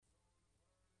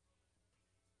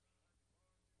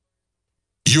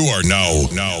You are now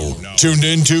tuned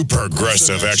into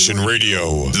Progressive Action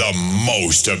Radio, the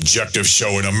most objective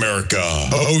show in America.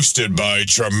 Hosted by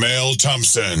Tramail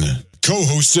Thompson.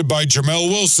 Co-hosted by Jamel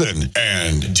Wilson.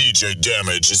 And DJ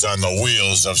Damage is on the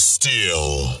wheels of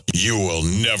steel. You will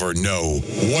never know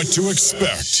what to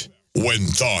expect when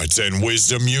thoughts and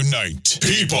wisdom unite.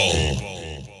 People,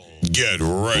 get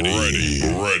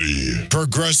ready.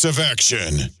 Progressive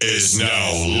Action is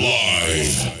now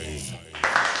live.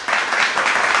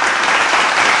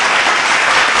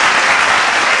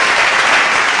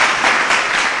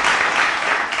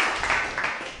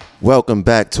 Welcome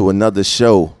back to another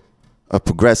show of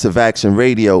Progressive Action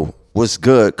Radio. What's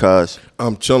good, cuz?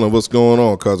 I'm chilling. What's going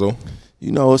on, cuzzo?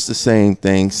 You know, it's the same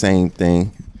thing.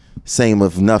 Same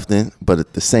of nothing,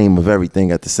 but the same of everything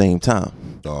at the same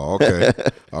time. Oh, okay.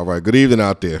 All right. Good evening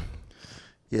out there.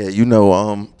 Yeah, you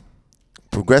know,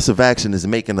 Progressive Action is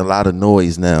making a lot of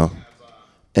noise now.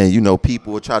 And, you know,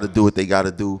 people will try to do what they got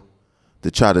to do to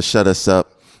try to shut us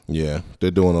up. Yeah,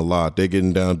 they're doing a lot. They're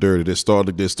getting down dirty. They're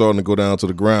starting to go down to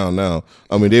the ground now.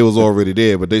 I mean, they was already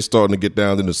there, but they starting to get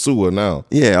down in the sewer now.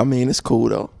 Yeah, I mean, it's cool,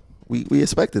 though. We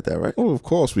expected that, right? Oh, of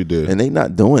course we did. And they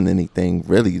not doing anything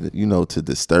really, you know, to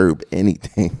disturb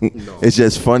anything. No. It's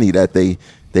just funny that they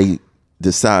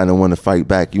decide to want to fight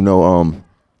back. You know,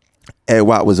 Ed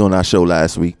Watt was on our show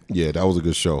last week. Yeah, that was a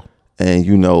good show. And,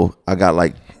 you know, I got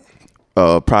like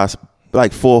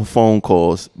 4 phone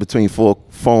calls, between 4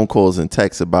 phone calls and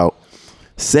texts about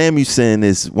Samuelson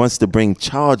wants to bring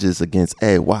charges against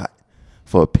Ed Watt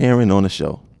for appearing on the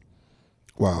show.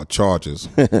 Wow, charges.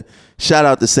 Shout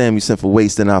out to Samuelson for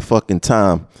wasting our fucking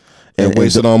time. And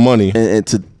wasting our money. And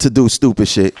to do stupid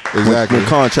shit. Exactly. When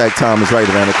contract time is right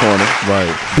around the corner.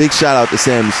 Right. Big shout out to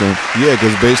Samuelson. Yeah,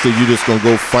 because basically you're just going to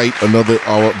go fight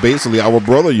our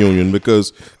brother union,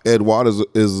 because Ed Watt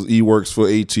he works for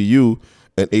ATU.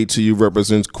 And ATU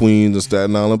represents Queens and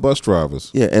Staten Island bus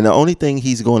drivers. Yeah, and the only thing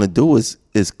he's going to do is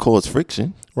cause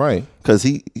friction. Right. Because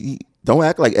he don't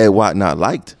act like Ed Watt not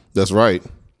liked. That's right.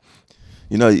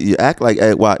 You know, you act like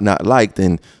Ed Watt not liked,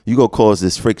 and you go cause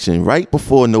this friction right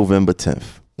before November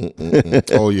 10th.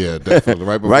 Oh, yeah, definitely.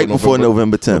 Right before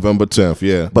November 10th. November 10th,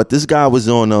 yeah. But this guy was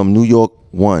on New York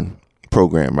One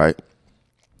program, right?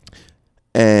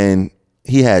 And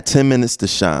he had 10 minutes to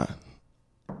shine.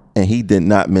 And he did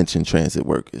not mention transit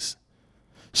workers.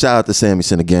 Shout out to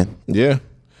Samuelson again. Yeah.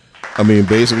 I mean,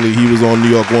 basically, he was on New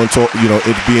York One,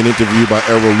 being interviewed by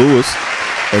Errol Lewis.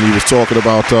 And he was talking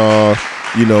about,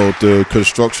 the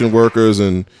construction workers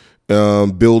and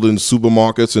building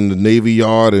supermarkets and the Navy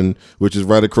Yard, which is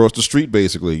right across the street,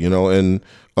 basically, And,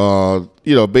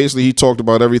 basically he talked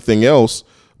about everything else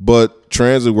but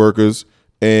transit workers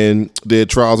and their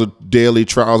daily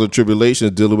trials and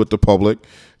tribulations dealing with the public.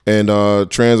 And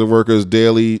transit workers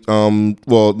daily,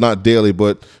 not daily,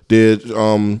 but their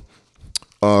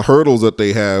hurdles that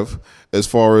they have as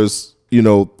far as,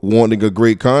 wanting a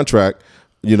great contract,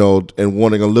 and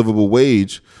wanting a livable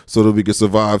wage so that we can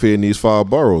survive here in these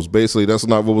 5 boroughs. Basically, that's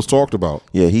not what was talked about.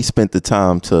 Yeah, he spent the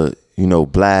time to,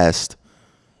 blast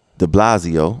de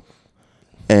Blasio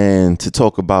and to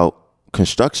talk about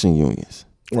construction unions.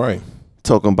 Right.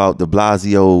 Talking about de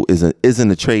Blasio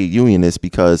isn't a trade unionist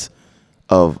because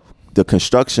of the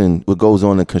construction, what goes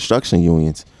on in construction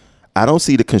unions. I don't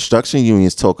see the construction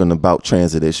unions talking about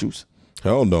transit issues.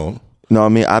 Hell no. No, I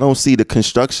mean, I don't see the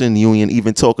construction union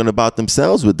even talking about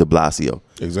themselves with de Blasio.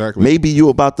 Exactly. Maybe you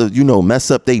about to,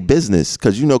 mess up their business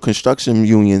because, construction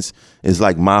unions is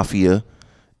like mafia.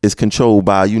 It's controlled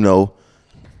by,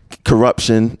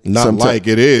 corruption.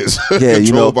 It is. Yeah,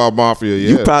 controlled by mafia, yeah.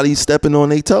 You probably stepping on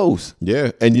their toes.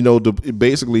 Yeah, and,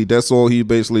 basically that's all he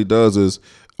basically does is,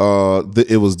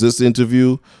 it was this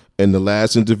interview and the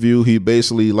last interview, he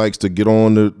basically likes to get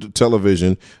on the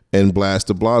television and blast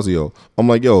de Blasio. I'm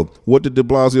like, yo, what did de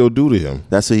Blasio do to him?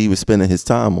 That's what he was spending his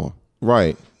time on.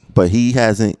 Right. But he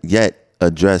hasn't yet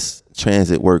addressed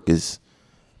transit workers'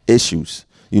 issues.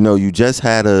 You just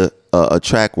had a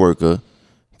track worker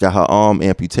got her arm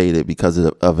amputated because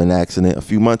of an accident. A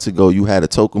few months ago, you had a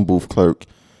token booth clerk.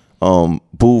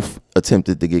 Booth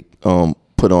attempted to get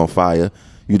put on fire.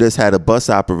 You just had a bus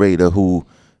operator who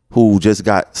just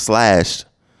got slashed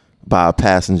by a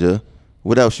passenger.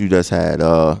 What else you just had?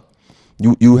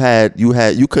 You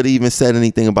could have even said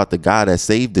anything about the guy that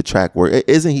saved the track work.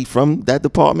 Isn't he from that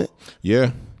department?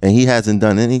 Yeah. And he hasn't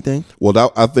done anything?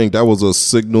 Well, I think that was a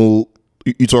signal.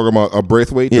 You talking about a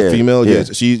Braithwaite, the female? Yeah.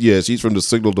 She's from the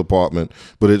signal department.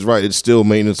 But it's right. It's still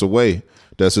maintenance away.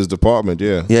 That's his department,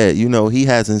 yeah. Yeah, he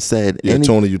hasn't said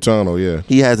Tony Utano, yeah.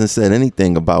 He hasn't said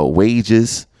anything about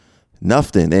wages,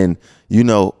 nothing. And,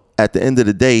 at the end of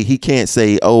the day, he can't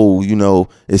say, oh, you know,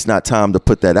 it's not time to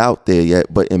put that out there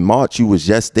yet. But in March, you was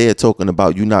just there talking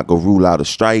about you not going to rule out a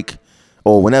strike.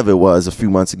 Or whenever it was, a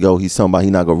few months ago, he's talking about he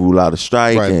not going to rule out a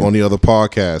strike. Right, and, on the other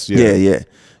podcast. Yeah.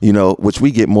 You know, which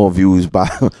we get more views by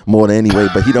more than anyway,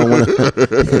 but he don't want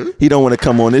to he don't want to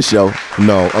come on this show.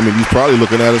 No, I mean, he's probably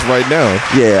looking at us right now.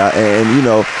 Yeah, and you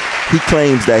know, he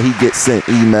claims that he gets sent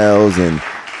emails and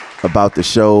about the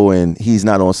show, and he's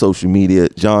not on social media.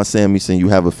 John Samuelson, you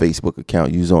have a Facebook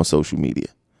account. You's on social media.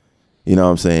 You know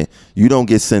what I'm saying? You don't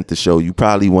get sent the show. You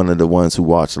probably one of the ones who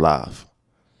watch live.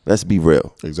 Let's be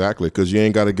real. Exactly, because you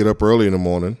ain't got to get up early in the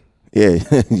morning. Yeah,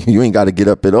 you ain't got to get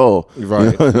up at all.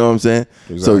 Right. You know what I'm saying?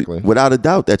 Exactly. So without a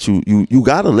doubt that you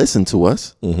got to listen to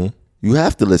us. Mm-hmm. You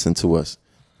have to listen to us.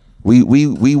 We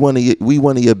one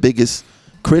of your biggest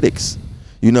critics.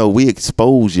 You know, we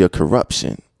expose your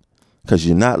corruption because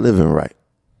you're not living right.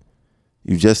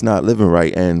 You're just not living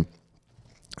right. And,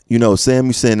 you know,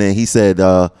 Samuelson, and he said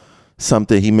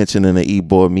something he mentioned in the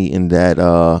e-board meeting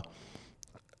that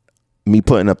me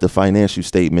putting up the financial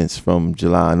statements from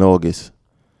July and August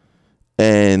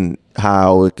and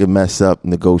how it could mess up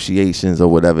negotiations or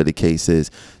whatever the case is.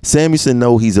 Samuelson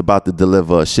know he's about to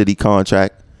deliver a shitty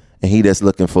contract and he just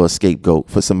looking for a scapegoat,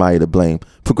 for somebody to blame.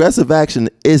 Progressive Action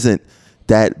isn't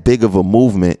that big of a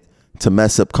movement to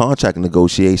mess up contract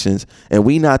negotiations, and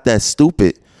we not that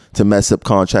stupid to mess up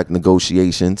contract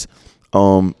negotiations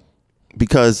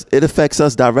because it affects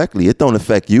us directly. It don't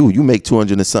affect you. You make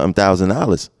 $200,000 and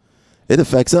something. It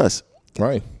affects us.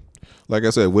 Right. Like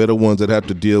I said, we're the ones that have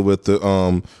to deal with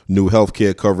the new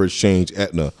healthcare coverage change,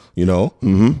 Aetna, you know?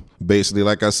 Mm-hmm. Basically,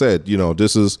 like I said, you know,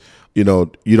 this is, you know,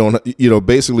 you don't, you know,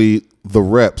 basically the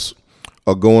reps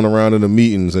are going around in the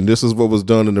meetings, and this is what was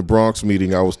done in the Bronx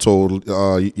meeting, I was told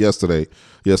yesterday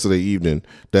evening,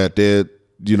 that they're,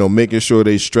 you know, making sure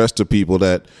they stress to people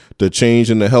that the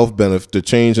change in the health benefit, the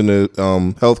change in the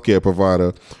healthcare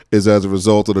provider is as a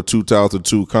result of the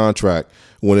 2002 contract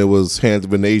when it was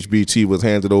handed, when the HBT was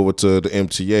handed over to the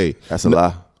MTA. That's a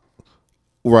lie.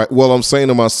 Right. Well, I'm saying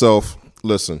to myself,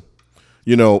 listen,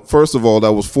 you know, first of all,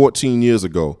 that was 14 years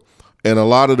ago. And a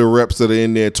lot of the reps that are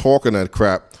in there talking that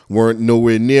crap weren't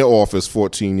nowhere near office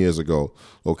 14 years ago.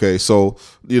 Okay. So,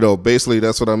 you know, basically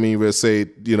that's what I mean when I say,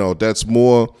 you know, that's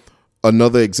more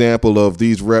another example of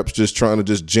these reps just trying to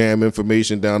just jam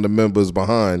information down the members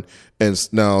behind. And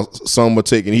now some are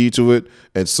taking heed to it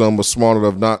and some are smart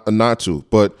enough not to.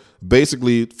 But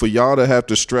basically for y'all to have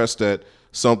to stress that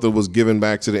something was given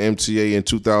back to the MTA in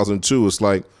 2002, it's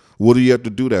like, what do you have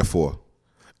to do that for?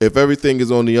 If everything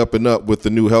is on the up and up with the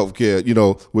new health care, you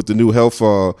know, with the new health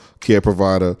care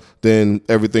provider, then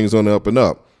everything's on the up and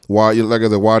up. Why, like I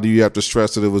said, why do you have to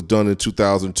stress that it was done in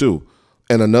 2002?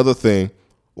 And another thing,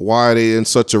 why are they in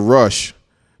such a rush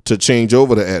to change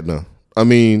over to Aetna? I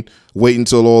mean, wait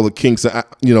until all the kinks are,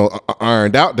 you know,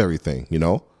 ironed out and everything, you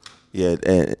know? Yeah,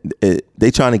 and they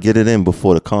trying to get it in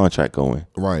before the contract go in.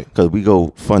 Right. Because we go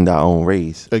fund our own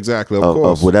raise. Exactly, of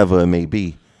course. Of whatever it may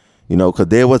be. You know, because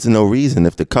there wasn't no reason.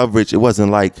 If the coverage, it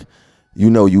wasn't like, you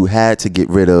know, you had to get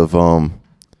rid of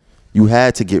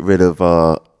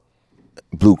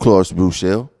Blue Cross Blue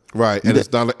Shield. Right, and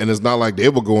it's not like they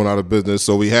were going out of business,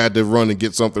 so we had to run and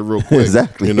get something real quick.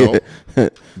 Exactly. You know,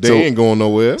 they ain't going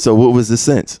nowhere. So what was the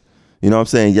sense? You know what I'm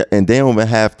saying? And they don't even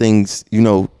have things, you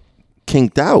know,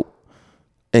 kinked out,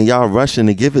 and y'all rushing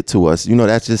to give it to us. You know,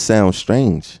 that just sounds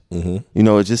strange. Mm-hmm. You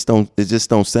know, it just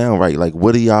don't sound right. Like,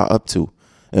 what are y'all up to?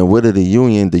 And what are the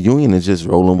union? The union is just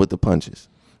rolling with the punches.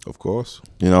 Of course.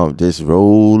 You know, just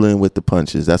rolling with the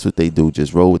punches. That's what they do.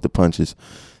 Just roll with the punches.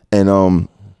 And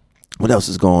what else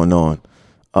is going on?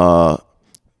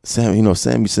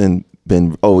 Samuelson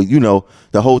been,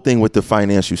 the whole thing with the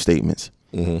financial statements.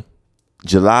 Mm-hmm.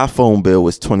 July phone bill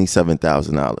was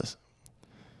 $27,000.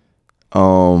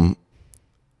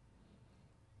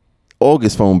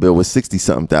 August phone bill was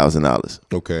 $60-something thousand.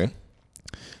 Okay.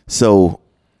 So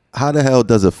how the hell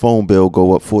does a phone bill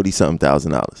go up $40-something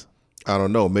thousand? I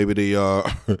don't know. Maybe they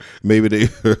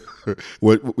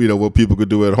what people could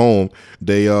do at home.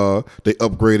 They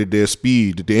upgraded their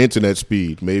speed, the internet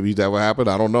speed. Maybe that what happened.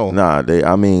 I don't know. Nah,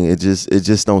 it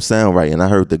just don't sound right. And I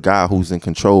heard the guy who's in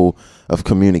control of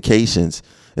communications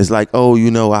is like, oh,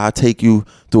 you know, I'll take you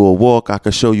through a walk. I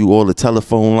can show you all the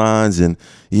telephone lines, and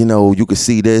you know, you can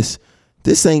see this.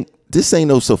 This ain't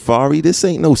no safari. This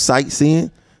ain't no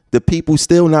sightseeing. The people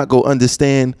still not go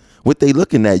understand what they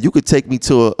looking at. You could take me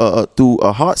to through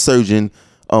a heart surgeon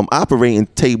operating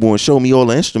table and show me all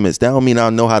the instruments. That don't mean I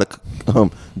know how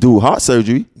to do heart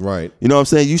surgery. Right. You know what I'm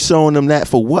saying? You showing them that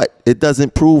for what? It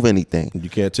doesn't prove anything. You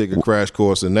can't take a crash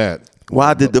course in that.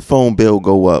 Why did the phone bill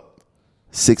go up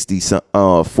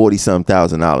 $40-some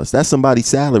thousand. That's somebody's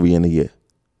salary in a year.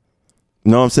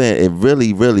 You know what I'm saying? It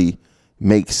really, really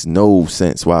makes no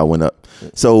sense why it went up.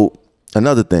 So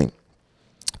another thing,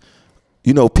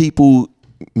 people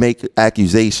make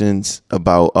accusations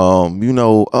about,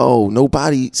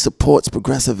 nobody supports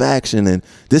progressive action. And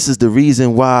this is the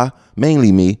reason why,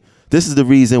 mainly me, this is the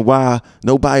reason why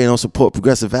nobody don't support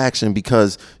progressive action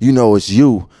because, it's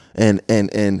you. And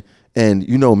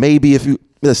maybe if you,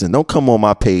 listen, don't come on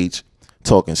my page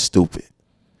talking stupid.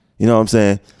 You know what I'm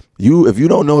saying? If you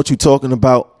don't know what you're talking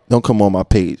about, don't come on my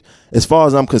page. As far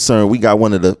as I'm concerned, we got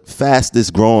one of the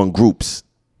fastest growing groups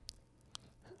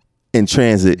in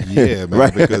transit. Yeah, man.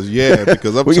 Right? Because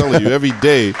I'm telling you, every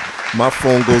day my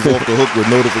phone goes off the hook with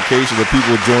notifications of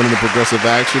people joining the progressive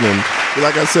action, and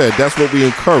like I said, that's what we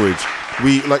encourage.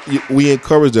 We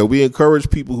encourage that. We encourage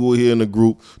people who are here in the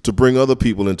group to bring other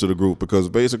people into the group because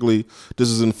basically this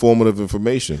is informative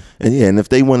information. And if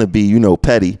they want to be,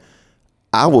 petty,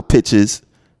 our pictures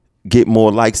get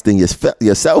more likes than your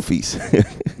selfies.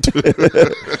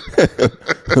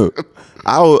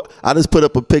 I just put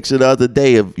up a picture the other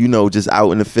day of, just out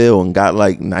in the field and got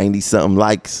like 90 something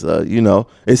likes.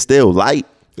 It's still light.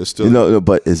 It's still,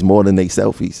 but it's more than they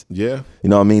selfies. Yeah. You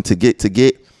know what I mean? To get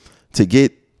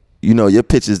your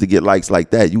pictures to get likes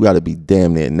like that, you got to be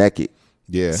damn near naked.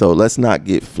 Yeah. So let's not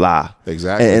get fly.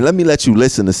 Exactly. And let me let you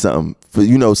listen to something. For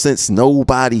since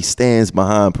nobody stands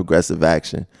behind progressive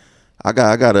action, I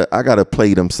gotta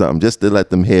play them something just to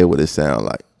let them hear what it sound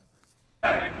like.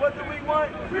 What do we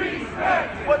want?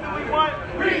 Respect. What do we want?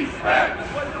 Respect.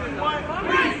 What do we want?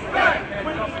 Respect.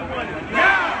 When do we want it?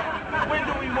 Now. When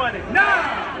do we want it?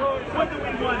 Now. When do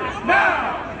we want it?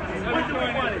 Now. When do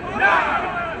we want it?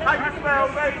 Now. How you spell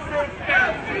racist?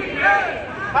 MTA.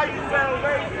 How you spell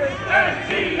racist?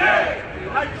 MTA.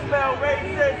 How you spell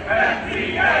racist?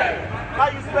 MTA. How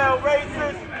you spell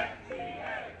racist?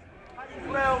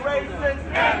 Spell racist?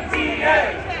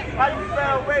 MTA. How you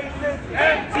spell racist?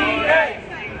 MTA.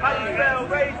 How you spell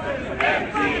racist?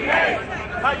 MTA.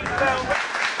 How you spell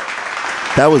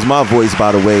racist? That was my voice,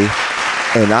 by the way,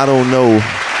 and I don't know.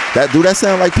 Do that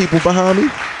sound like people behind me?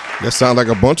 That sound like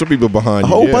a bunch of people behind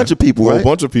you. A whole bunch of people, right? A whole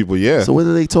bunch of people, yeah. So what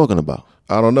are they talking about?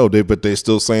 I don't know, but they're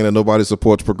still saying that nobody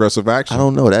supports progressive action. I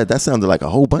don't know. That sounded like a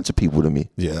whole bunch of people to me.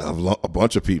 Yeah, a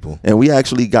bunch of people. And we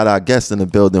actually got our guest in the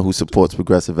building who supports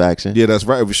progressive action. Yeah, that's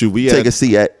right. We take a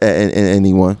seat at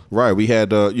anyone. Right. We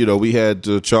had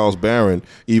Charles Barron,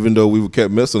 even though we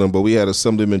kept missing him, but we had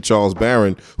Assemblyman Charles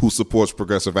Barron who supports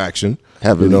progressive action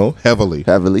heavily. Heavily.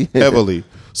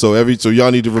 So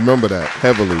y'all need to remember that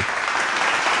heavily.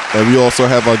 And we also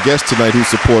have our guest tonight who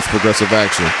supports progressive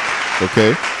action.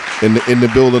 Okay. In the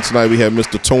building tonight, we have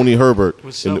Mr. Tony Herbert.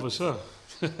 What's up?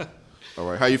 All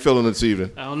right, how you feeling this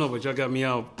evening? I don't know, but y'all got me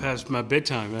out past my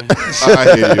bedtime, man.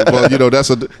 I hear you. Well,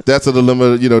 that's a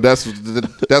dilemma. That's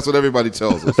what everybody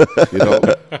tells us.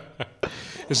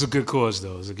 It's a good cause,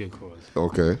 though. It's a good cause.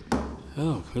 Okay.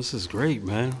 Oh, this is great,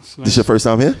 man. Nice. This your first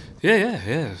time here?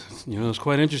 Yeah. It's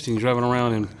quite interesting driving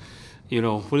around and,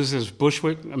 what is this,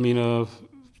 Bushwick? I mean,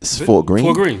 it's Fort Greene.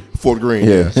 Fort Greene,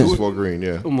 yeah. It's Fort Greene,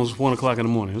 yeah. Almost 1 o'clock in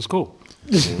the morning. It's cool.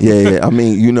 Yeah. I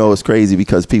mean, it's crazy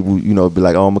because people, be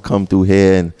like, oh, I'm going to come through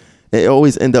here. And it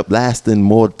always end up lasting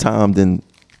more time than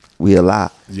we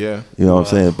allow. Yeah. You know what I'm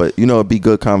saying? But, it'd be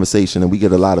good conversation and we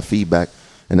get a lot of feedback.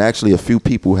 And actually, a few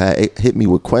people had hit me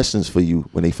with questions for you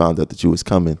when they found out that you was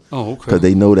coming. Oh, okay. Because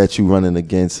they know that you running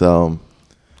against,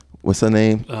 what's her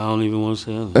name? I don't even want to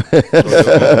say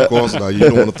that. Of course not. You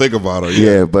don't want to think about her.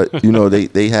 Yeah, but,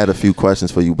 they had a few questions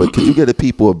for you. But could you get the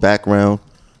people a background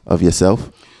of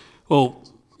yourself? Well,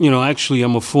 actually,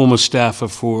 I'm a former staffer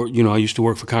for, I used to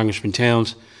work for Congressman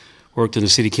Towns, worked in the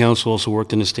city council, also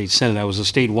worked in the state senate. I was a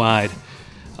statewide,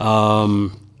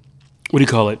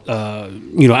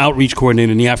 outreach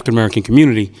coordinator in the African American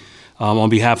community on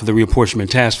behalf of the Reapportionment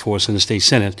Task Force in the state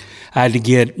senate. I had to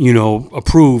get,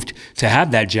 approved to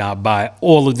have that job by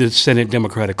all of the Senate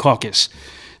Democratic caucus.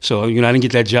 So, I didn't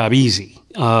get that job easy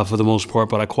for the most part,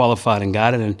 but I qualified and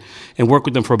got it and worked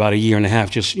with them for about a year and a half,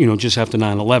 just after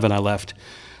 9/11 I left.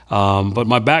 But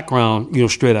my background,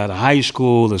 straight out of high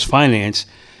school is finance,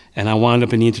 and I wound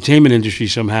up in the entertainment industry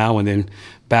somehow and then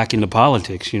back into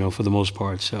politics, for the most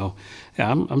part. So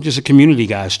yeah, I'm just a community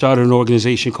guy. I started an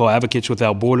organization called Advocates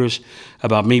Without Borders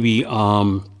about maybe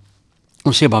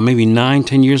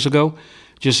 9-10 years ago,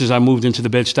 just as I moved into the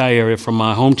Bed-Stuy area from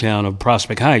my hometown of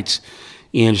Prospect Heights.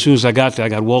 And as soon as I got there, I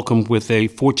got welcomed with a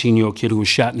 14-year-old kid who was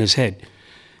shot in his head.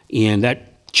 And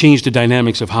that changed the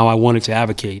dynamics of how I wanted to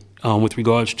advocate with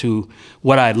regards to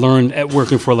what I had learned at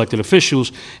working for elected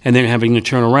officials and then having to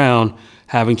turn around,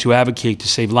 having to advocate to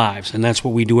save lives. And that's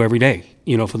what we do every day,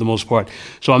 for the most part.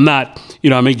 So I'm not,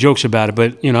 I make jokes about it,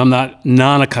 but, I'm not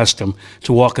non-accustomed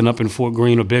to walking up in Fort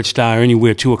Greene or Bed-Stuy or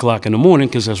anywhere 2 o'clock in the morning,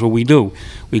 because that's what we do.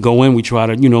 We go in, we try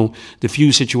to,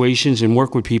 diffuse situations and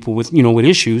work with people with, with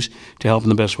issues to help them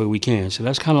the best way we can. So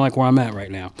that's kind of like where I'm at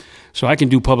right now. So I can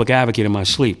do public advocate in my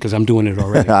sleep because I'm doing it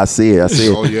already. I see it.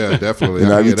 Oh yeah, definitely.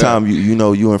 Every time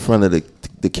you in front of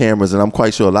the cameras, and I'm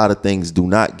quite sure a lot of things do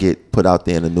not get put out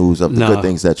there in the news of the good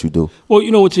things that you do. Well,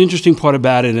 what's the interesting part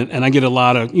about it, and I get a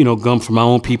lot of gum from my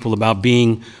own people about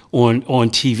being on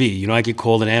TV. I get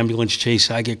called an ambulance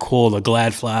chaser, I get called a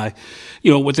gladfly.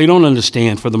 What they don't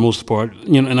understand for the most part,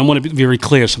 and I want to be very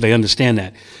clear so they understand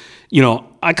that.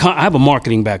 I have a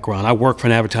marketing background. I worked for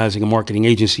an advertising and marketing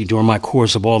agency during my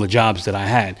course of all the jobs that I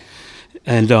had.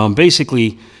 And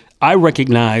basically, I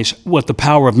recognize what the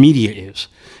power of media is.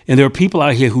 And there are people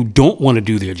out here who don't want to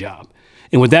do their job.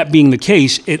 And with that being the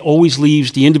case, it always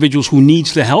leaves the individuals who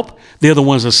needs the help, they're the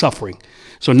ones that are suffering.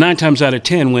 So 9 times out of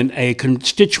 10, when a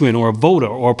constituent or a voter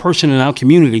or a person in our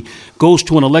community goes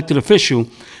to an elected official,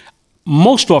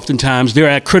 most oftentimes they're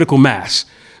at critical mass.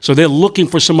 So they're looking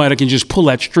for somebody that can just pull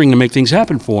that string to make things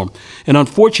happen for them. And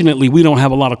unfortunately, we don't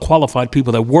have a lot of qualified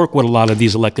people that work with a lot of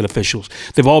these elected officials.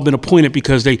 They've all been appointed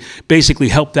because they basically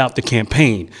helped out the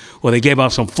campaign, or they gave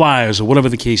out some flyers, or whatever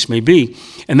the case may be.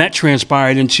 And that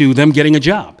transpired into them getting a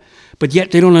job. But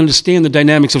yet they don't understand the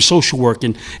dynamics of social work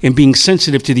and being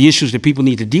sensitive to the issues that people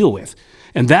need to deal with.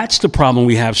 And that's the problem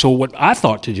we have. So what I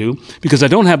thought to do, because I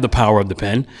don't have the power of the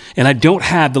pen, and I don't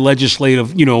have the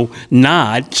legislative,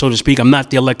 nod, so to speak, I'm not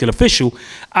the elected official,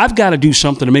 I've got to do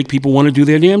something to make people want to do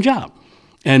their damn job.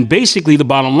 And basically the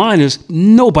bottom line is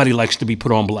nobody likes to be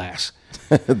put on blast.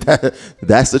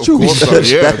 That's the truth.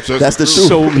 That's the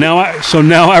truth. So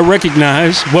now I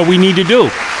recognize what we need to do.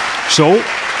 So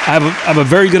I have a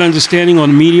very good understanding on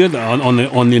the media,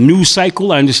 on the news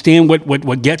cycle. I understand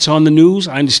what gets on the news.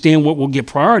 I understand what will get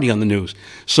priority on the news.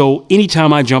 So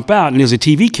anytime I jump out and there's a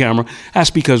TV camera,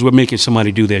 that's because we're making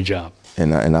somebody do their job.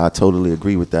 And I totally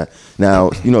agree with that.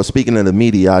 Now, speaking of the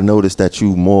media, I noticed that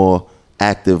you more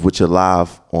active with your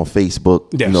live on Facebook,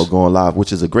 yes. Going live,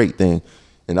 which is a great thing.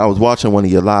 And I was watching one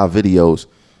of your live videos,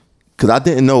 because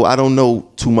I don't know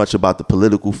too much about the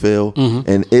political field,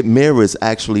 and it mirrors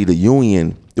actually the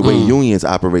way unions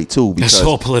operate too. Because it's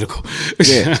all political.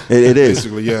 Yeah, it is.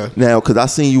 Basically, yeah. Now, because I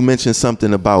seen you mention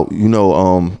something about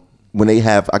when they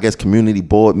have, I guess, community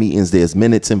board meetings, there's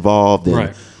minutes involved, and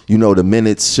right. The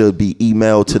minutes should be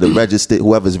emailed to the registered,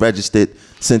 whoever's registered,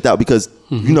 sent out, because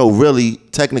really,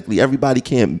 technically, everybody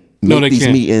can't make these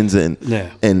meetings, and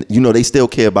they still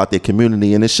care about their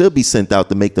community, and it should be sent out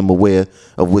to make them aware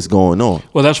of what's going on.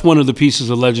 Well, that's one of the pieces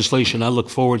of legislation I look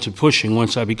forward to pushing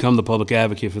once I become the public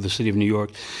advocate for the city of New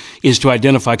York, is to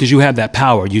identify, because you have that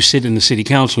power. You sit in the city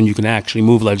council and you can actually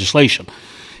move legislation.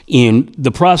 And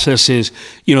the process is,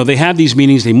 they have these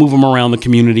meetings, they move them around the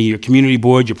community, your community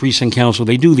board, your precinct council,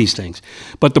 they do these things.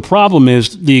 But the problem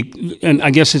is, and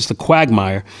I guess it's the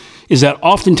quagmire, is that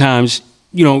oftentimes,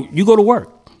 you go to work.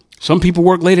 Some people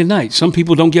work late at night. Some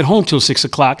people don't get home till 6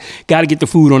 o'clock, got to get the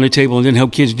food on the table and then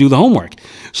help kids do the homework.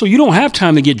 So you don't have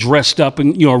time to get dressed up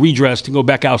and, redressed and go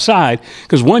back outside,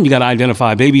 because one, you got to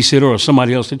identify a babysitter or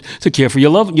somebody else to care for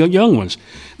your young ones.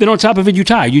 Then on top of it, you're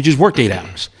tired. You just worked 8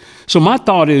 hours. So my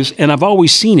thought is, and I've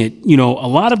always seen it, a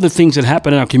lot of the things that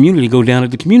happen in our community go down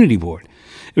at the community board.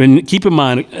 And keep in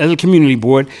mind, as a community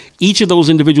board, each of those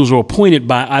individuals are appointed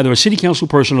by either a city council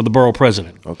person or the borough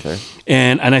president. Okay.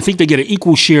 And I think they get an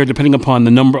equal share depending upon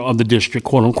the number of the district,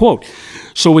 quote unquote.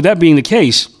 So with that being the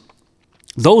case,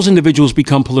 those individuals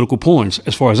become political pawns,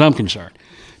 as far as I'm concerned,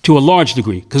 to a large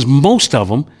degree, because most of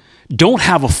them don't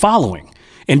have a following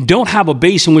and don't have a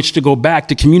base in which to go back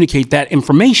to communicate that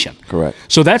information. Correct.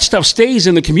 So that stuff stays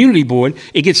in the community board.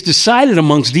 It gets decided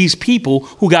amongst these people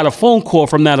who got a phone call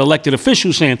from that elected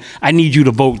official saying, I need you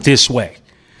to vote this way.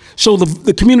 So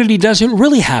the community doesn't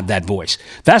really have that voice.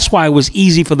 That's why it was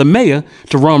easy for the mayor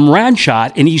to run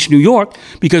Ranshot in East New York,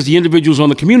 because the individuals on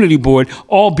the community board,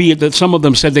 albeit that some of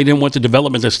them said they didn't want the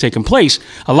development that's taken place,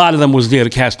 a lot of them was there to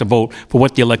cast a vote for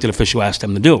what the elected official asked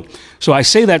them to do. So I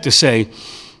say that to say,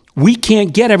 we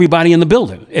can't get everybody in the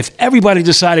building. If everybody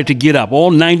decided to get up,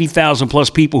 all 90,000 plus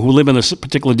people who live in a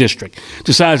particular district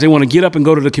decides they want to get up and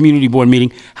go to the community board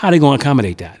meeting, how are they going to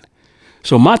accommodate that?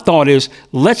 So my thought is,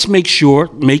 let's make sure,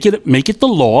 make it the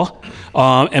law,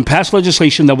 and pass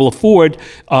legislation that will afford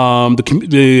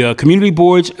the community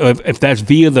boards, if that's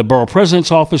via the borough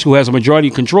president's office, who has a majority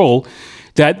control,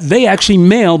 that they actually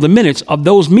mail the minutes of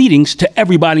those meetings to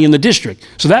everybody in the district.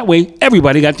 So that way,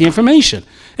 everybody got the information.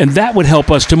 And that would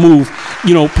help us to move,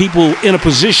 people in a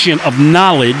position of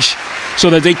knowledge so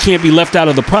that they can't be left out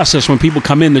of the process when people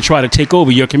come in to try to take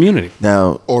over your community.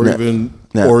 Even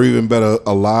better,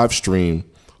 a live stream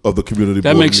of the community.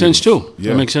 That makes sense too.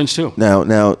 Yeah. That makes sense too.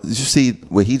 Now, you see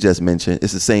what he just mentioned.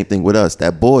 It's the same thing with us.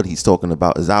 That board he's talking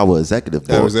about is our executive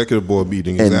board. Our executive board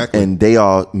meeting, and, exactly. And they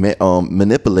are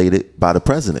manipulated by the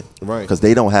president, right? Because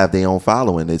they don't have their own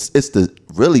following. It's the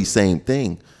really same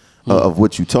thing of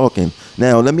what you're talking.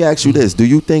 Now, let me ask you this: do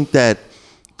you think that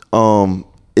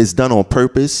it's done on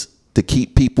purpose to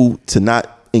keep people to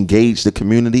not engage the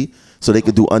community so they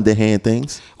could do underhand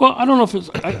things? Well, I don't know if it's,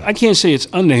 I can't say it's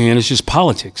underhand. It's just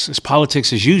politics. It's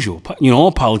politics as usual.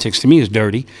 All politics to me is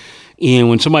dirty. And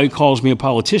when somebody calls me a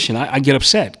politician, I get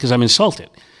upset because I'm insulted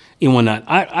and whatnot.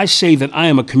 I say that I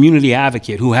am a community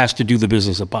advocate who has to do the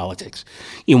business of politics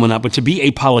and whatnot. But to be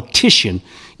a politician,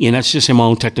 and that's just in my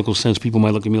own technical sense, people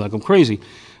might look at me like I'm crazy.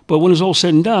 But when it's all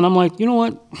said and done, I'm like, you know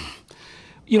what?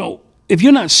 If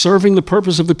you're not serving the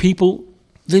purpose of the people,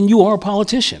 then you are a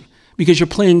politician because you're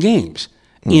playing games.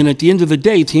 And at the end of the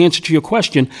day, to answer to your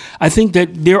question, I think that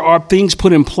there are things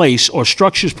put in place or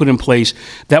structures put in place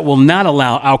that will not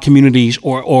allow our communities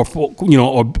or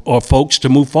folks to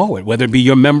move forward, whether it be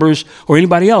your members or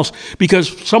anybody else,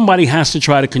 because somebody has to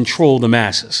try to control the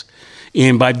masses.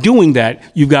 And by doing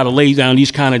that, you've got to lay down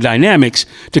these kind of dynamics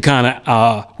to kind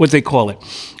of, what they call it,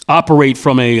 operate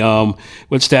from a,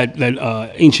 what's that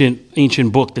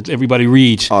ancient book that everybody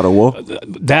reads? Art of War?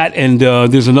 That, and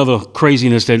there's another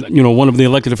craziness that, one of the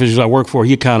elected officials I work for,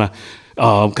 he kind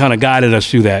of guided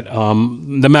us through that,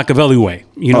 the Machiavelli way.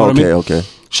 You know what I mean? Okay.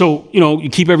 So, you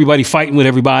keep everybody fighting with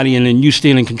everybody, and then you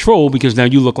stand in control because now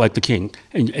you look like the king,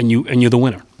 and you're the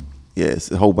winner. Yeah,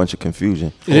 it's a whole bunch of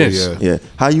confusion. It is. Yeah.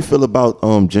 How you feel about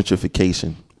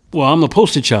gentrification? Well, I'm the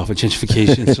poster child for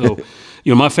gentrification. So,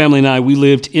 my family and I,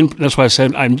 that's why I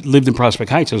said I lived in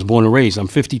Prospect Heights. I was born and raised. I'm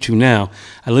 52 now.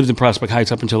 I lived in Prospect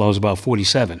Heights up until I was about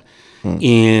 47.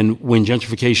 And when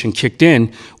gentrification kicked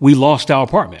in, we lost our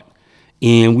apartment.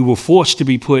 And we were forced to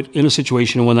be put in a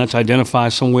situation when that's identify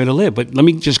somewhere to live. But let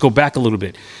me just go back a little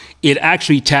bit. It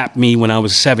actually tapped me when I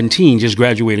was 17, just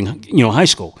graduating, high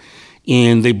school.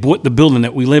 And they bought the building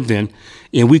that we lived in,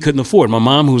 and we couldn't afford. My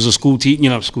mom, who was a school teacher,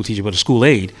 not a school teacher, but a school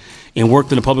aide, and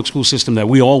worked in the public school system that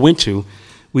we all went to,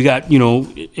 we got,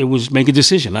 it was make a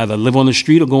decision, either live on the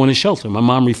street or go in a shelter. My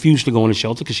mom refused to go in a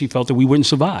shelter because she felt that we wouldn't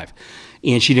survive.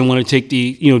 And she didn't want to take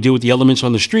deal with the elements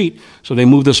on the street, so they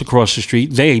moved us across the street,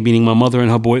 they, meaning my mother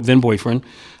and her then boyfriend,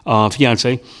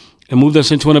 fiance, and moved us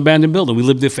into an abandoned building. We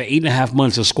lived there for 8.5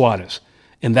 months as squatters.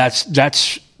 And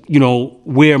that's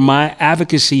where my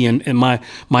advocacy and my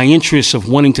interests of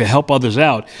wanting to help others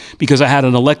out, because I had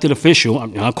an elected official,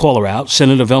 I'll call her out,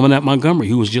 Senator Velma Montgomery,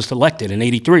 who was just elected in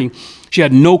 '83. She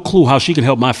had no clue how she could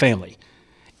help my family,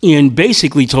 and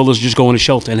basically told us to just go in a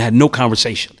shelter and had no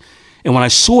conversation. And when I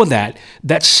saw that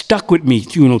stuck with me,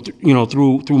 through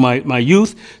my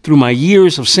youth, through my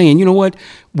years of saying, you know what,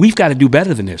 we've got to do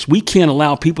better than this. We can't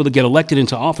allow people to get elected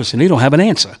into office and they don't have an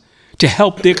answer to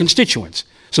help their constituents.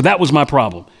 So that was my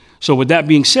problem. So with that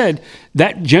being said,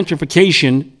 that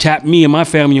gentrification tapped me and my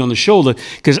family on the shoulder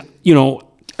because,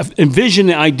 envision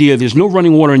the idea, there's no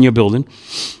running water in your building.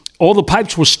 All the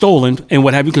pipes were stolen and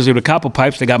what have you, because they were copper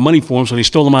pipes. They got money for them, so they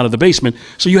stole them out of the basement.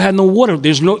 So you had no water.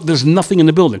 There's nothing in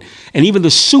the building. And even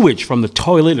the sewage from the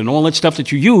toilet and all that stuff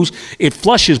that you use, it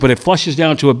flushes, but it flushes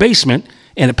down to a basement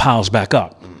and it piles back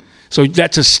up. So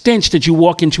that's a stench that you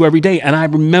walk into every day. And I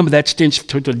remember that stench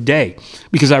to today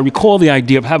because I recall the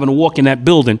idea of having to walk in that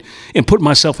building and put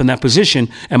myself in that position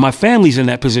and my family's in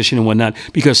that position and whatnot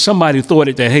because somebody thought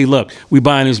that, hey, look, we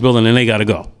buying this building and they got to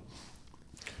go.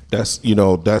 That's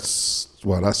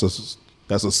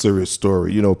a serious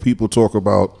story. People talk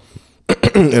about,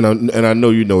 and I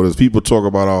know you know this, people talk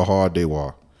about how hard they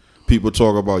were. People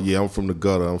talk about, I'm from the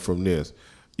gutter, I'm from this,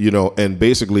 and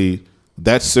basically,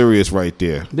 that's serious right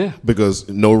there. Yeah. Because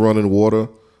no running water,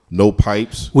 no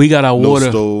pipes. We got our water.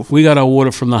 Stove. We got our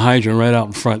water from the hydrant right out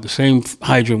in front. The same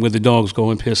hydrant where the dogs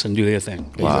go and piss and do their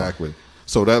thing. Wow. Exactly.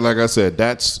 So that, like I said,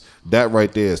 that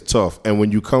right there is tough. And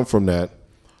when you come from that,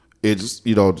 it's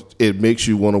it makes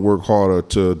you want to work harder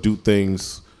to do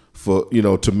things for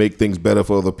to make things better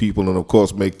for other people, and of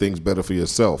course make things better for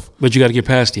yourself. But you got to get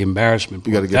past the embarrassment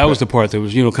part. That was the part that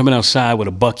was coming outside with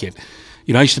a bucket.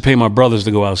 I used to pay my brothers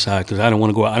to go outside because I don't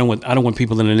want to go out. I don't want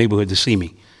people in the neighborhood to see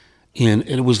me. And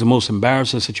it was the most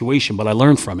embarrassing situation, but I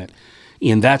learned from it.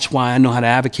 And that's why I know how to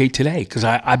advocate today because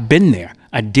I've been there.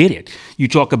 I did it. You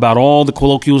talk about all the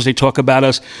colloquials, they talk about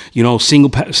us,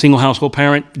 single household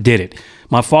parent, did it.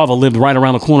 My father lived right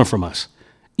around the corner from us.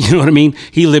 You know what I mean?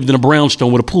 He lived in a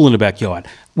brownstone with a pool in the backyard.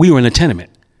 We were in a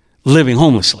tenement, living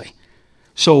homelessly.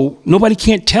 So nobody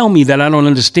can't tell me that I don't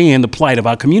understand the plight of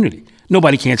our community.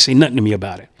 Nobody can't say nothing to me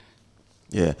about it.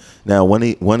 Yeah. Now, one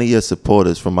of your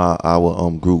supporters from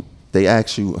our group, they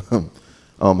asked you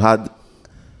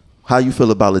how you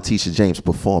feel about Letitia James'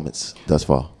 performance thus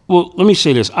far. Well, let me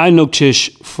say this. I know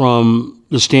Tish from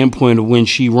the standpoint of when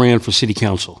she ran for city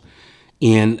council.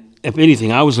 And if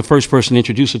anything, I was the first person to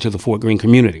introduce her to the Fort Greene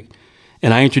community.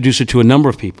 And I introduced her to a number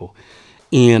of people.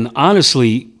 And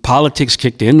honestly, politics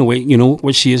kicked in the way,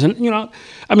 what she is. And,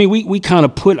 I mean, we kind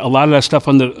of put a lot of that stuff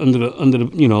under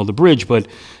the, the bridge. But,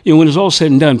 when it's all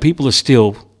said and done, people are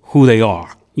still who they are.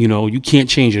 You can't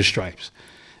change their stripes.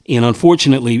 And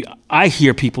unfortunately, I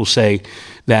hear people say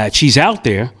that she's out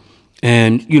there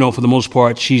and, for the most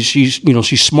part,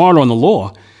 she's smart on the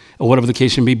law or whatever the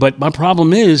case may be. But my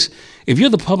problem is, if you're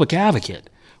the public advocate,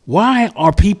 why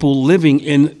are people living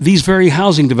in these very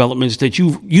housing developments that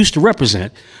you used to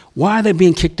represent? Why are they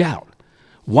being kicked out?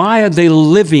 Why are they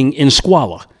living in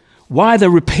squalor? Why are the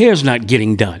repairs not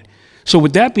getting done? So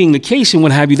with that being the case and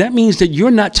what have you, that means that you're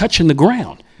not touching the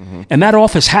ground. Mm-hmm. And that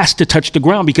office has to touch the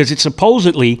ground because it's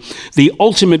supposedly the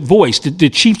ultimate voice, the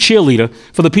chief cheerleader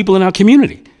for the people in our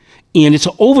community. And it's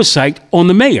an oversight on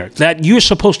the mayor that you're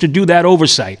supposed to do that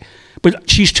oversight. But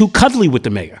she's too cuddly with the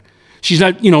mayor. She's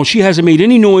not, she hasn't made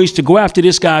any noise to go after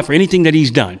this guy for anything that he's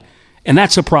done. And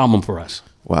that's a problem for us.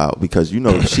 Wow, because,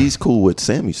 she's cool with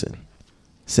Samuelson.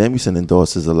 Samuelson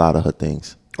endorses a lot of her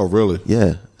things. Oh, really?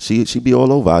 Yeah. She be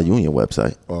all over our union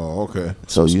website. Oh, okay.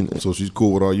 So she's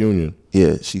cool with our union.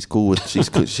 Yeah, she's cool with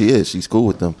she's cool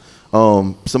with them.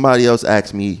 Somebody else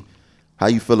asked me how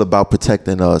you feel about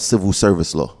protecting civil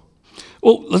service law.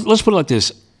 Well, let's put it like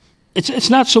this. It's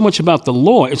not so much about the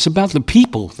law, it's about the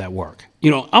people that work.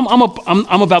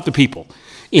 I'm about the people.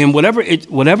 And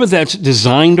whatever that's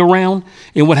designed around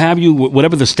and what have you,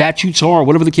 whatever the statutes are,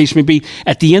 whatever the case may be,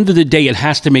 at the end of the day, it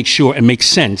has to make sure and make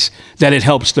sense that it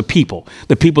helps the people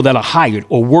that are hired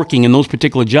or working in those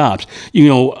particular jobs.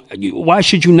 Why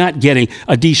should you not get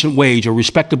a decent wage or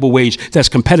respectable wage that's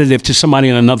competitive to somebody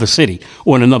in another city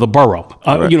or in another borough?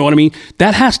 Right. You know what I mean?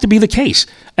 That has to be the case.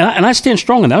 And I stand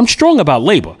strong in that. I'm strong about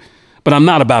labor, but I'm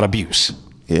not about abuse.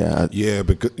 Yeah.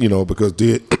 Because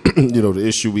the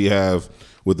issue we have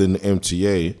within the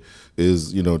MTA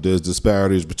is, there's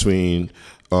disparities between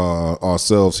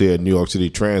ourselves here at New York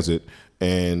City Transit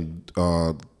and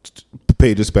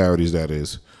pay disparities, that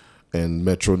is, and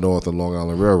Metro North and Long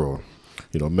Island Railroad.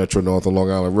 Metro North and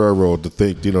Long Island Railroad, the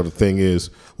thing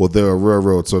is, well, they're a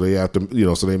railroad, so they have to,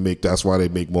 that's why they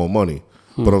make more money.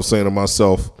 But I'm saying to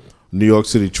myself, New York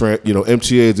City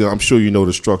MTA is, I'm sure you know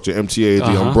the structure. MTA is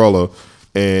the umbrella,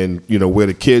 and where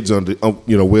the kids where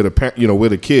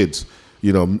the kids.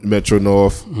 Metro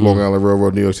North, Long Island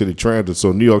Railroad, New York City Transit.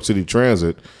 So New York City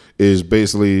Transit is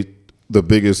basically the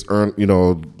biggest y'all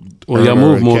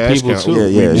move more people count. too.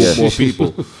 Yeah. More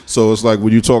people. So it's like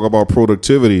when you talk about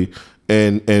productivity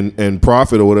and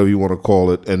profit or whatever you want to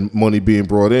call it, and money being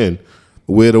brought in,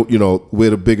 we're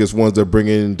the biggest ones that bring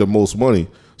in the most money.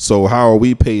 So how are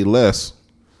we paid less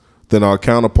than our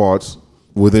counterparts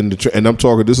within and I'm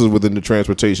talking, this is within the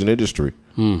transportation industry.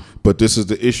 But this is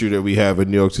the issue that we have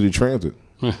in New York City Transit.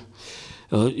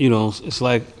 It's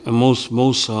like most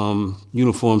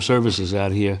uniform services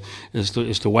out here.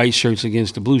 It's the white shirts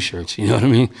against the blue shirts. You know what I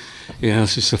mean?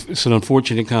 It's an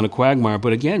unfortunate kind of quagmire.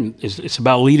 But again, it's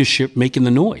about leadership making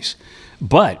the noise.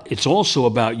 But it's also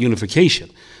about unification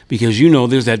because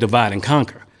there's that divide and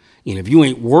conquer. And if you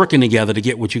ain't working together to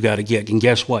get what you got to get, and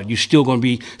guess what? You're still going to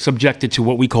be subjected to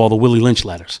what we call the Willie Lynch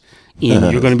letters.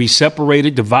 And you're going to be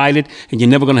separated, divided, and you're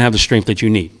never going to have the strength that you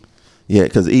need. Yeah,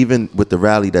 because even with the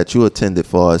rally that you attended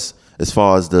for us, as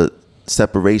far as the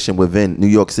separation within New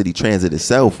York City Transit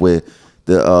itself, where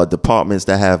the departments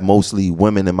that have mostly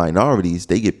women and minorities,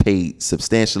 they get paid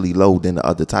substantially low than the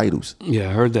other titles. Yeah,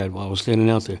 I heard that while I was standing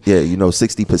out there. Yeah,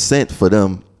 60% for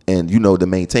them, and to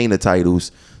maintain the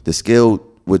titles, the skilled,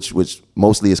 which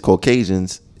mostly is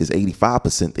Caucasians, is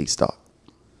 85% they start.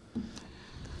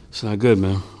 It's not good,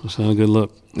 man. It's not a good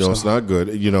look. It's not good.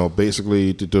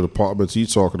 Basically the departments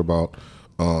he's talking about,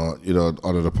 are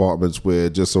the departments where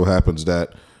it just so happens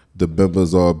that the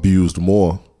members are abused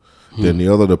more than the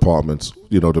other departments.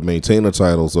 The maintainer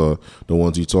titles are the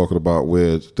ones he's talking about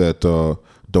where that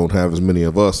don't have as many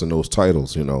of us in those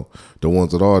titles. The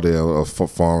ones that are there are for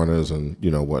foreigners and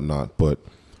whatnot. But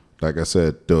like I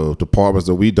said, the departments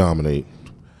that we dominate,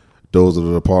 those are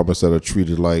the departments that are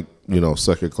treated like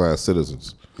second class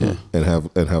citizens. Yeah. and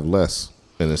have less,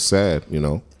 and it's sad.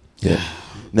 Yeah.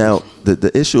 Now,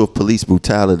 the issue of police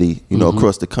brutality, you know,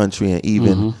 across the country and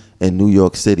even in New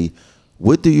York City,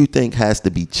 what do you think has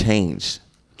to be changed?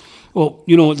 Well,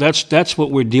 you know, that's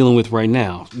what we're dealing with right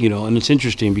now, you know, and it's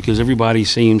interesting because everybody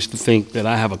seems to think that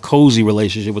I have a cozy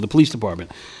relationship with the police department.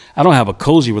 I don't have a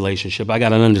cozy relationship. I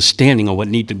got an understanding of what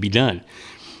needs to be done.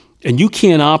 And you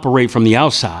can't operate from the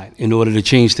outside in order to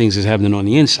change things that's happening on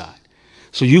the inside.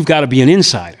 So you've got to be an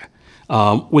insider.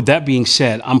 With that being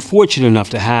said, I'm fortunate enough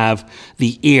to have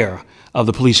the ear of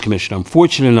the police commissioner. I'm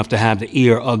fortunate enough to have the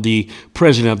ear of the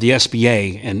president of the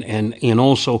SBA and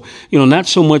also, you know, not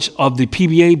so much of the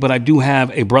PBA, but I do have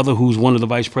a brother who's one of the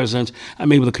vice presidents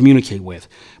I'm able to communicate with.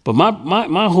 But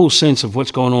my whole sense of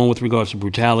what's going on with regards to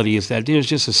brutality is that there's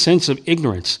just a sense of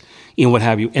ignorance in what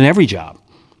have you in every job.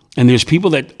 And there's people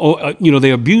that, you know,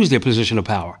 they abuse their position of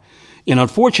power. And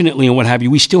unfortunately, and what have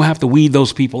you, we still have to weed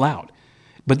those people out.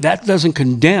 But that doesn't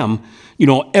condemn, you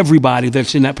know, everybody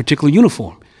that's in that particular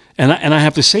uniform. And I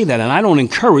have to say that. And I don't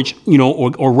encourage, you know,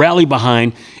 or rally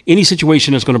behind any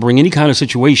situation that's going to bring any kind of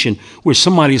situation where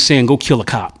somebody is saying, go kill a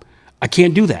cop. I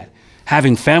can't do that.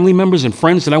 Having family members and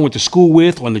friends that I went to school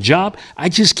with on the job, I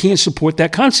just can't support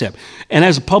that concept. And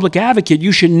as a public advocate,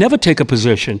 you should never take a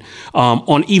position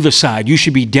on either side. You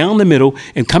should be down the middle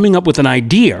and coming up with an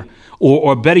idea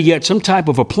or better yet, some type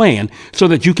of a plan so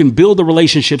that you can build the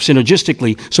relationship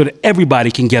synergistically so that everybody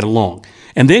can get along.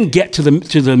 And then get to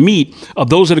the meat of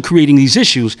those that are creating these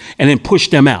issues and then push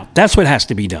them out. That's what has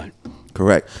to be done.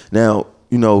 Correct. Now,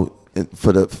 you know,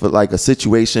 for like a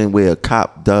situation where a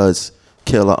cop does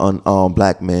kill an unarmed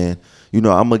black man, you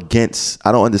know, I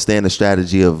don't understand the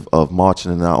strategy of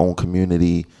marching in our own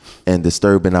community and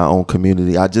disturbing our own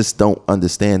community. I just don't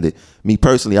understand it. Me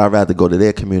personally, I'd rather go to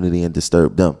their community and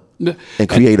disturb them and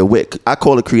create I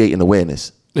call it creating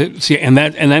awareness. See, and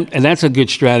that's a good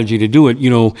strategy to do it. You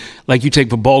know, like you take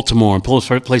for Baltimore and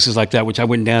places like that, which I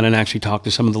went down and actually talked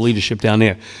to some of the leadership down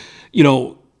there. You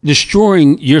know,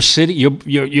 destroying your city,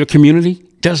 your community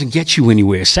doesn't get you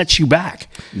anywhere. It sets you back.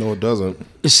 No, it doesn't.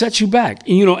 It sets you back.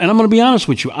 And, you know, and I'm going to be honest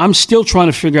with you. I'm still trying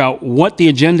to figure out what the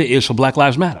agenda is for Black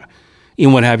Lives Matter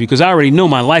and what have you, because I already know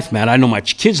my life matter. I know my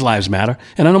kids' lives matter,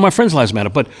 and I know my friends' lives matter.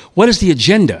 But what is the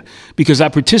agenda? Because I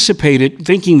participated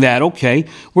thinking that, okay,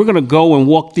 we're going to go and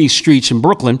walk these streets in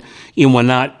Brooklyn and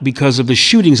whatnot because of the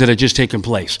shootings that had just taken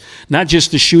place. Not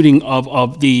just the shooting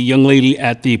of the young lady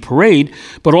at the parade,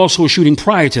 but also a shooting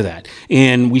prior to that.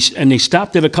 And they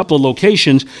stopped at a couple of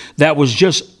locations that was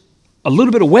just a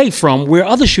little bit away from where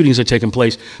other shootings are taking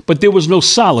place, but there was no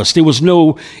solace. There was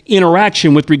no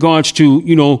interaction with regards to,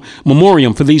 you know,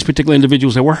 memoriam for these particular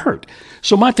individuals that were hurt.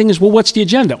 So my thing is, well, what's the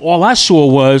agenda? All I saw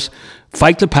was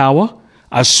fight the power.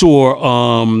 I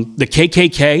saw the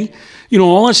KKK, you know,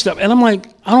 all that stuff. And I'm like,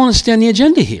 I don't understand the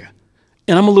agenda here.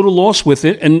 And I'm a little lost with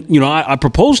it. And, you know, I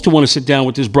proposed to want to sit down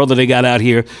with this brother they got out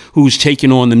here who's taking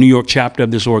on the New York chapter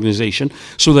of this organization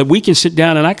so that we can sit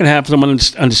down and I can have someone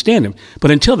understand him.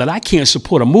 But until that, I can't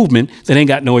support a movement that ain't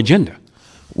got no agenda.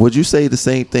 Would you say the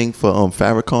same thing for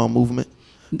Farrakhan movement?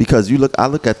 Because I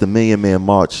look at the Million Man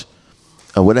March,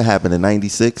 what happened in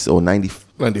 96 or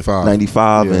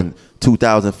 95, yeah. And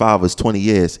 2005 was 20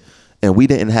 years. And we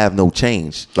didn't have no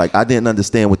change. Like, I didn't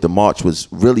understand what the march was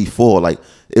really for. Like,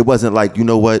 it wasn't like, you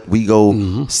know what, we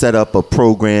go set up a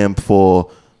program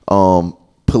for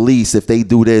police. If they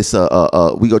do this,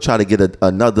 we go try to get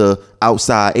another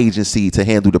outside agency to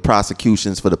handle the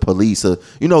prosecutions for the police. Or,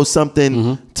 you know,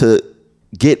 something to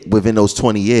get within those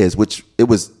 20 years, which it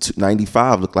was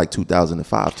 95, looked like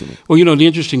 2005 to me. Well, you know, the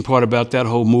interesting part about that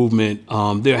whole movement,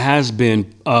 there has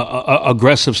been a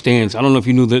aggressive stance. I don't know if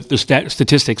you knew the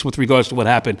statistics with regards to what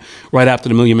happened right after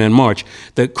the Million Man March.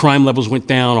 The crime levels went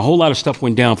down, a whole lot of stuff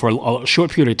went down for a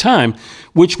short period of time,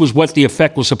 which was what the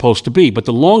effect was supposed to be. But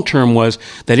the long term was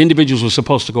that individuals were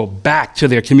supposed to go back to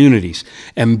their communities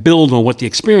and build on what the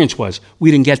experience was.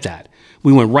 We didn't get that.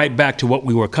 We went right back to what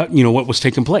we were, what was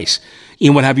taking place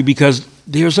and what have you, because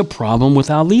there's a problem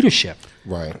with our leadership.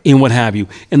 Right. And what have you.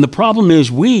 And the problem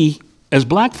is we, as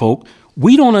black folk,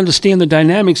 we don't understand the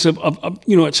dynamics of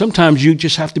sometimes you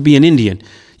just have to be an Indian.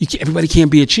 Everybody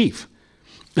can't be a chief.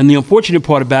 And the unfortunate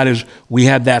part about it is we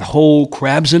have that whole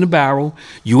crabs in a barrel.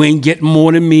 You ain't getting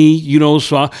more than me,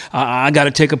 so I got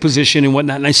to take a position and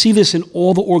whatnot. And I see this in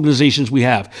all the organizations we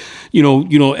have.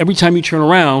 Every time you turn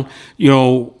around,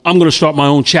 I'm going to start my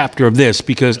own chapter of this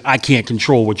because I can't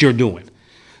control what you're doing.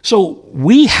 So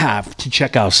we have to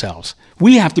check ourselves.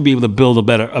 We have to be able to build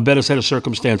a better set of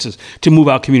circumstances to move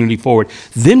our community forward.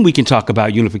 Then we can talk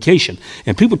about unification.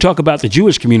 And people talk about the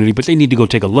Jewish community, but they need to go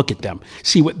take a look at them,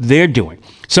 see what they're doing.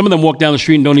 Some of them walk down the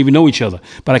street and don't even know each other.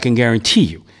 But I can guarantee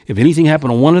you, if anything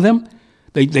happened to one of them,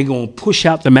 They're going to push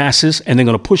out the masses, and they're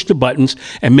going to push the buttons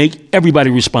and make everybody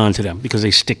respond to them because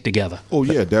they stick together. Oh,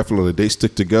 yeah, definitely. They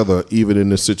stick together even in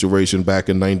this situation back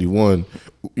in 91,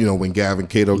 when Gavin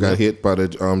Cato got hit by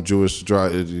the Jewish guy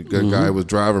who was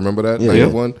driving. Remember that?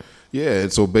 91? Yeah,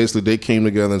 and so basically they came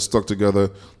together and stuck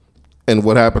together. And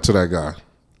what happened to that guy?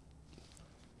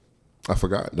 I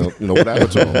forgot. What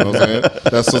happened to him? You know what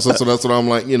I'm saying? That's what I'm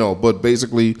like, But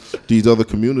basically, these other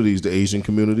communities, the Asian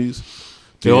communities,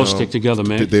 they all stick together,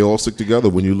 man. They all stick together.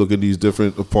 When you look at these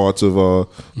different parts of,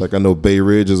 like I know Bay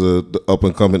Ridge is the up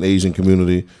and coming Asian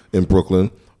community in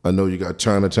Brooklyn. I know you got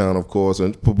Chinatown, of course,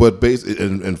 and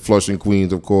Flushing,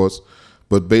 Queens, of course.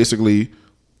 But basically,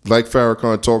 like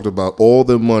Farrakhan talked about, all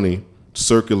their money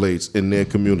circulates in their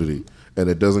community, and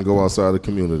it doesn't go outside the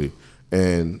community.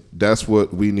 And that's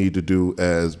what we need to do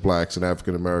as blacks and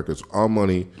African Americans. Our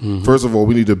money, first of all,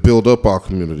 we need to build up our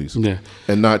communities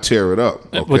and not tear it up.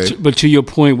 Okay? But to your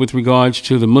point with regards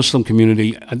to the Muslim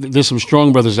community, there's some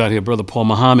strong brothers out here, Brother Paul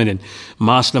Muhammad and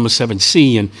Mosque Number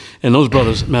 7C, and those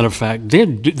brothers, matter of fact,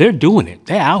 they're doing it.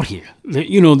 They're out here.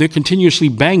 They're continuously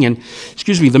banging,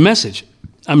 the message.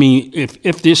 I mean,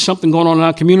 if there's something going on in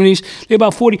our communities, they're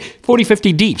about 40,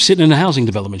 50 deep, sitting in the housing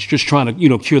developments, just trying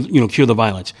to, cure the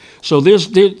violence. So they're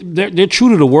true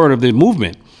to the word of the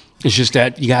movement. It's just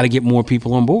that you got to get more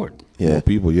people on board. Yeah, more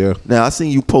people. Yeah. Now I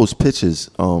seen you post pictures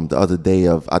the other day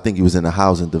of, I think you was in a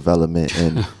housing development,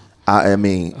 and I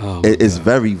mean, it's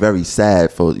very, very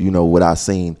sad for what I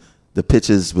seen. The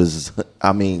pictures was,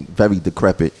 very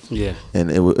decrepit. Yeah,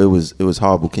 and it was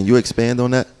horrible. Can you expand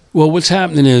on that? Well, what's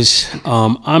happening is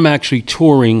I'm actually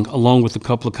touring, along with a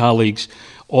couple of colleagues,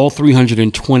 all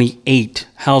 328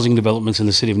 housing developments in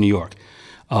the city of New York,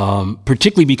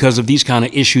 particularly because of these kind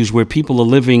of issues where people are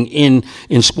living in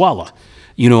squalor.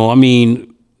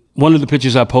 One of the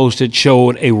pictures I posted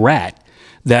showed a rat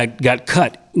that got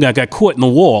caught in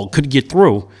the wall, couldn't get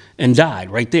through, and died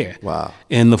right there. Wow.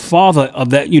 And the father of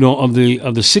that, of the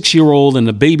 6-year-old and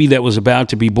the baby that was about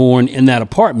to be born in that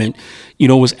apartment,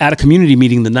 was at a community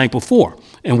meeting the night before.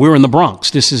 And we're in the Bronx.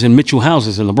 This is in Mitchell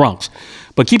Houses in the Bronx.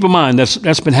 But keep in mind,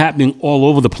 that's been happening all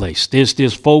over the place.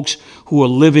 There's folks who are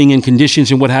living in conditions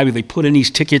and what have you. They put in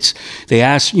these tickets. They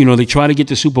ask, they try to get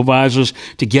the supervisors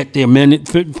to get their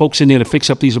folks in there to fix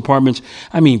up these apartments.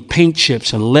 Paint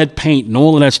chips and lead paint and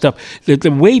all of that stuff. The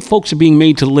way folks are being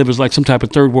made to live is like some type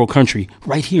of third world country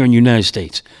right here in the United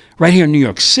States, right here in New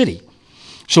York City.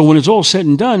 So when it's all said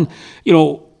and done,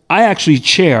 I actually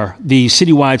chair the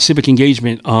citywide civic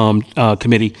engagement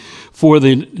committee for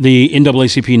the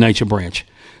NAACP NYCHA branch.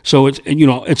 So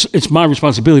it's my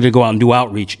responsibility to go out and do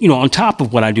outreach, on top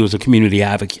of what I do as a community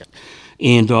advocate.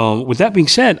 And with that being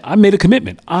said, I made a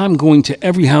commitment. I'm going to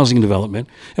every housing development,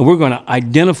 and we're going to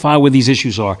identify where these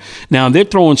issues are. Now, they're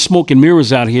throwing smoke and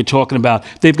mirrors out here talking about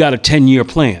they've got a 10-year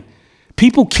plan.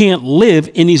 People can't live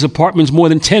in these apartments more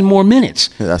than 10 more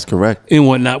minutes. Yeah, that's correct. And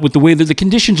whatnot, with the way that the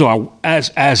conditions are, as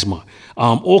asthma,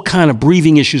 all kind of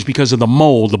breathing issues because of the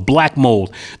mold, the black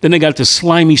mold. Then they got the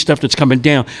slimy stuff that's coming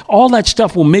down. All that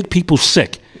stuff will make people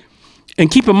sick.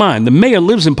 And keep in mind, the mayor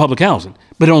lives in public housing,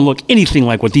 but it don't look anything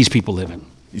like what these people live in.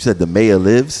 You said the mayor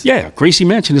lives? Yeah, Gracie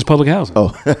Mansion is public housing.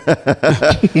 Oh. You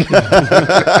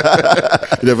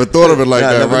never thought of it like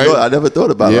that, right? I never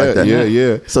thought about it like that.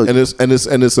 Yeah. So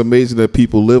it's amazing that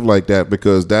people live like that,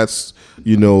 because that's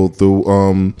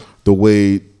the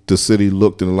way the city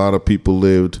looked, and a lot of people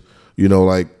lived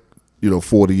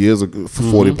 40 years ago,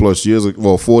 40 plus years ago,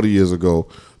 well, 40 years ago,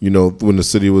 when the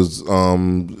city was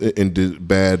in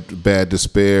bad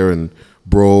despair and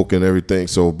broke and everything.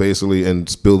 So basically,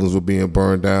 and buildings were being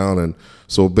burned down. And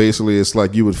so basically, it's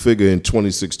like you would figure in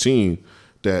 2016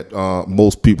 that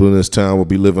most people in this town would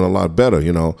be living a lot better.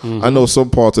 I know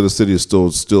some parts of the city is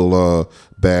still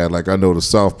bad. Like I know the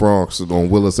South Bronx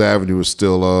on Willis Avenue is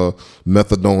still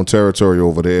methadone territory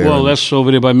over there. Well, that's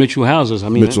over there by Mitchell Houses.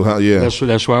 Yeah.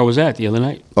 That's where I was at the other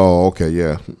night. Oh, okay,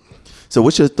 yeah. So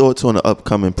what's your thoughts on the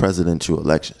upcoming presidential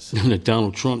elections? That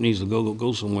Donald Trump needs to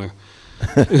go somewhere.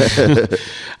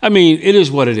 It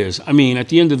is what it is. At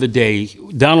the end of the day,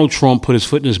 Donald Trump put his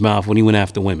foot in his mouth when he went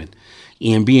after women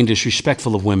and being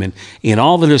disrespectful of women, and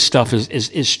all of this stuff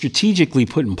is strategically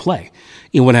put in play.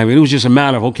 And what have you. It was just a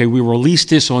matter of, okay, we released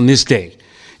this on this day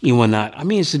and whatnot.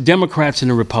 It's the Democrats and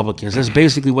the Republicans. That's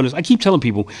basically what it is. I keep telling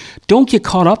people, don't get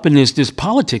caught up in this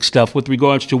politics stuff with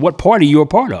regards to what party you're a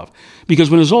part of. Because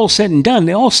when it's all said and done,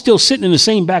 they're all still sitting in the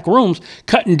same back rooms,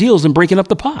 cutting deals and breaking up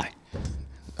the pie.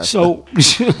 So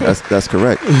that's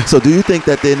correct. So do you think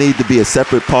that there need to be a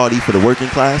separate party for the working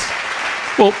class?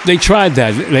 Well, they tried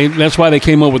that. That's why they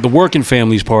came up with the Working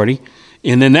Families Party.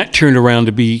 And then that turned around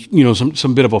to be,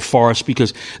 some bit of a farce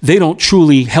because they don't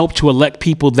truly help to elect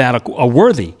people that are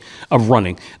worthy of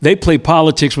running. They play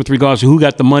politics with regards to who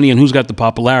got the money and who's got the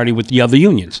popularity with the other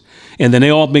unions. And then they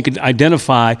all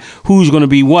identify who's going to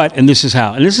be what, and this is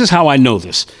how. And this is how I know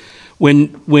this.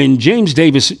 When James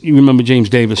Davis, you remember James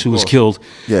Davis, who was killed?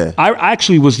 Yeah. I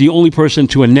actually was the only person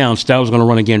to announce that I was going to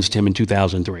run against him in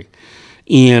 2003.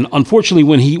 And unfortunately,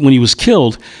 when he was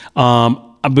killed,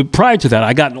 but prior to that,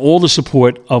 I got all the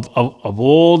support of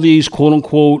all these quote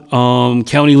unquote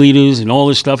county leaders and all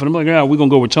this stuff. And I'm like, we're going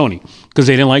to go with Tony because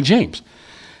they didn't like James.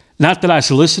 Not that I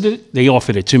solicited it. They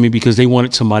offered it to me because they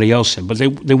wanted somebody else in. But they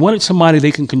wanted somebody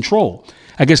they can control.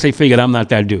 I guess they figured I'm not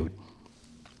that dude.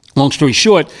 Long story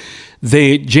short,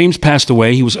 James passed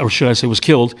away. He was, or should I say, was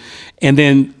killed. And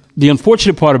then the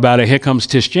unfortunate part about it, here comes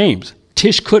Tish James.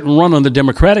 Tish couldn't run on the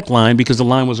Democratic line because the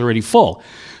line was already full.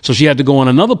 So she had to go on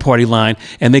another party line,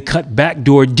 and they cut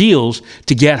backdoor deals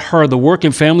to get her the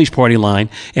Working Families Party line.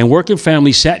 And Working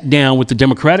Families sat down with the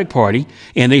Democratic Party,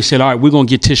 and they said, all right, we're going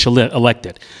to get Tish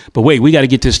elected. But wait, we got to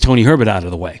get this Tony Herbert out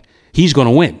of the way. He's going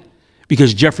to win.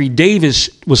 Because Jeffrey Davis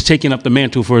was taking up the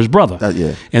mantle for his brother.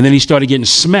 Yeah. And then he started getting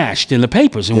smashed in the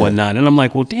papers and whatnot. And I'm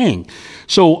like, well, dang.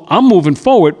 So I'm moving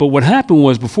forward. But what happened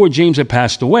was before James had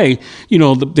passed away,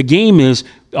 the game is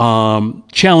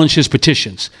challenge his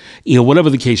petitions, whatever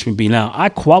the case may be. Now, I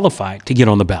qualified to get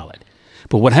on the ballot.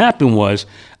 But what happened was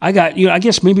I got, I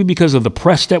guess maybe because of the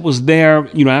press that was there,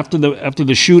 after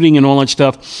the shooting and all that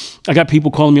stuff, I got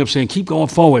people calling me up saying, keep going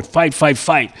forward, fight, fight,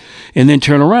 fight. And then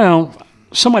turn around.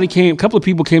 A couple of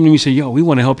people came to me and said, yo, we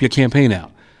want to help your campaign out.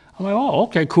 I'm like, oh,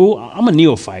 okay, cool. I'm a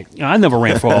neophyte. I never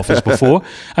ran for office before.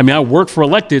 I mean, I worked for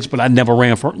electeds, but I never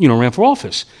ran for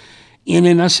office. And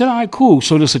then I said, all right, cool.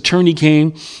 So this attorney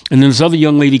came, and then this other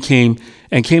young lady came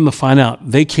to find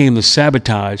out they came to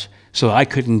sabotage so I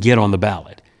couldn't get on the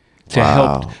ballot to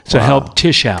help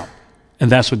Tish out.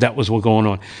 And that was what going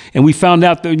on. And we found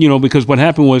out that, because what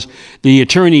happened was the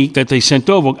attorney that they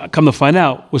sent over, come to find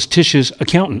out, was Tish's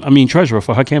treasurer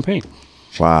for her campaign.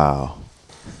 Wow.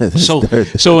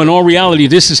 So in all reality,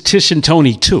 this is Tish and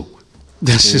Tony too.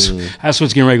 That's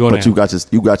what's getting ready to go down. But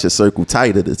you got your circle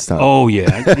tight at this time. Oh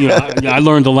yeah. I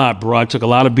learned a lot, bro. I took a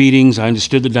lot of beatings. I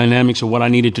understood the dynamics of what I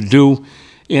needed to do.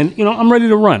 And, I'm ready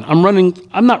to run. I'm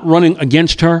not running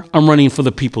against her. I'm running for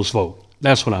the people's vote.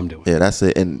 That's what I'm doing. Yeah, that's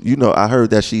it. And I heard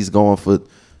that she's going for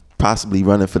possibly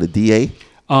running for the DA.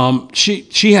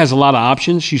 She has a lot of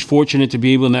options. She's fortunate to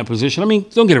be able in that position. I mean,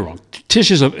 don't get it wrong. Tish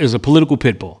is a political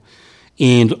pit bull,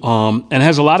 and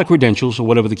has a lot of credentials or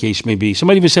whatever the case may be.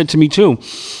 Somebody even said to me too,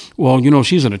 well,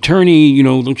 she's an attorney.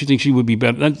 Don't you think she would be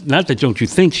better? Not that don't you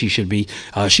think she should be.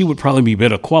 She would probably be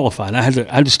better qualified. I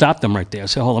had to stop them right there. I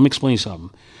said, hold on, let me explain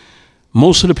something.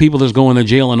 Most of the people that's going to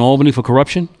jail in Albany for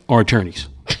corruption are attorneys.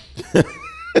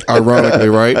 Ironically,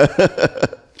 right?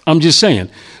 I'm just saying.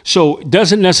 So it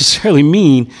doesn't necessarily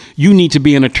mean you need to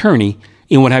be an attorney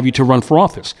and what have you to run for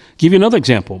office. Give you another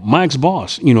example. My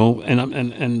ex-boss,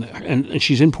 and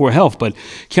she's in poor health, but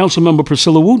Councilmember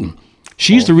Priscilla Wooten.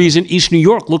 She's the reason East New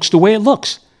York looks the way it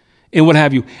looks and what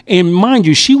have you. And mind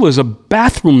you, she was a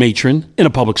bathroom matron in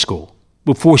a public school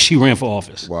before she ran for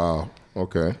office. Wow.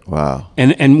 Okay. Wow.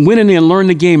 And went in there and learned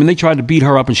the game, and they tried to beat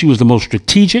her up, and she was the most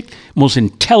strategic, most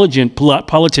intelligent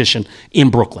politician in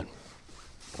Brooklyn.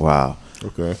 Wow.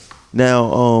 Okay.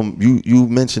 Now, you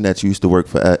mentioned that you used to work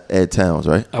for Ed Towns,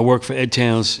 right? I worked for Ed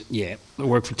Towns, yeah. I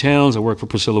worked for Towns, I worked for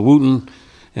Priscilla Wooten,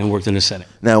 and worked in the Senate.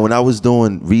 Now, when I was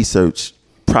doing research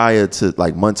prior to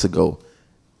months ago,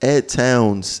 Ed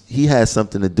Towns, he had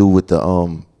something to do with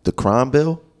the crime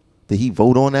bill. Did he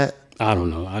vote on that? I don't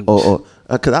know.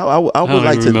 Because I would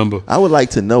like to remember. I would like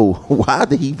to know, why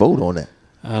did he vote on that?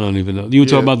 I don't even know. You were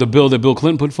talking about the bill that Bill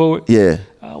Clinton put forward? Yeah.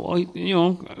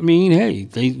 Hey,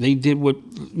 they did what,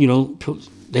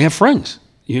 they have friends,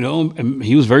 and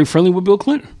he was very friendly with Bill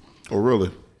Clinton. Oh,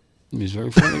 really? He was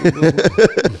very friendly with Bill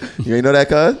Clinton. You ain't know that,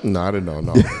 cuz? No, I didn't know.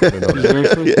 No, I didn't know that. Very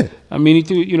friendly. Yeah. I mean, he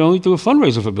threw a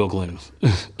fundraiser for Bill Clinton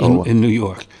in New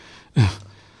York.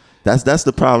 That's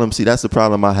the problem. See, that's the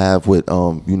problem I have with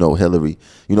Hillary.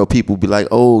 People be like,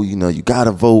 oh, you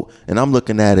gotta vote, and I'm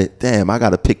looking at it. Damn, I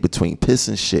gotta pick between piss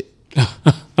and shit.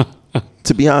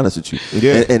 To be honest with you,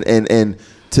 yeah.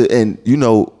 And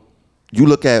you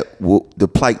look at the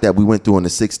plight that we went through in the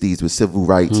 '60s with civil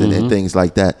rights and things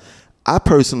like that. I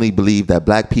personally believe that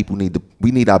black people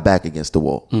need our back against the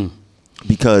wall,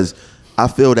 because I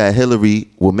feel that Hillary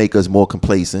will make us more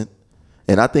complacent.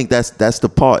 And I think that's the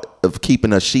part of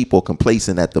keeping us sheep or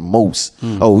complacent at the most.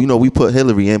 Oh, we put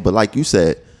Hillary in, but like you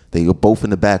said, they were both in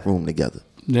the back room together.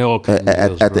 They all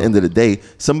at the end of the day.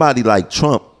 Somebody like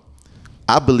Trump,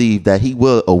 I believe that he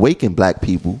will awaken black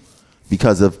people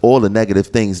because of all the negative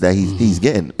things that he's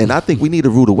getting. And I think we need a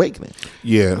rude awakening.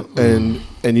 Yeah, and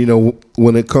you know,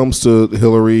 when it comes to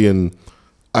Hillary, and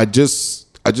I just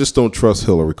don't trust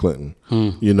Hillary Clinton.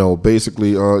 You know,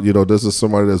 basically, you know, this is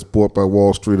somebody that's bought by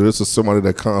Wall Street, or this is somebody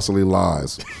that constantly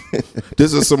lies.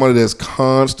 This is somebody that's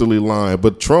constantly lying.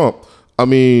 But Trump, I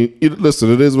mean,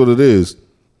 listen, it is what it is.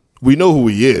 We know who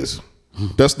he is.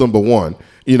 That's number one.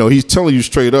 You know, he's telling you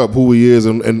straight up who he is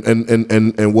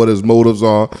and what his motives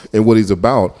are and what he's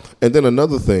about. And then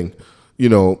another thing, you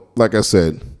know, like I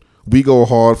said, we go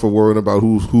hard for worrying about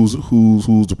who's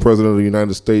the president of the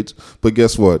United States. But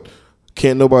guess what?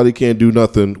 Nobody can't do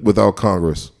nothing without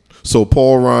Congress. So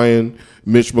Paul Ryan,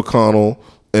 Mitch McConnell,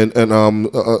 and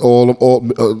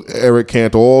Eric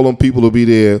Cantor, all them people will be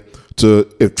there to,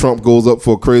 if Trump goes up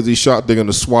for a crazy shot, they're going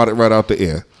to swat it right out the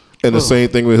air. And the same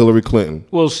thing with Hillary Clinton.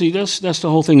 Well, see, that's the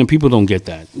whole thing, and people don't get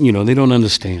that. You know, they don't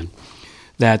understand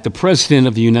that the president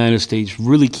of the United States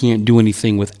really can't do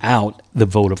anything without the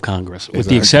vote of Congress, with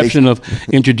the exception of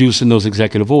introducing those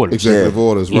executive orders. Executive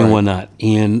orders, right. And whatnot.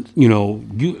 And, you know,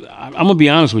 I'm going to be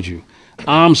honest with you.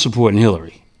 I'm supporting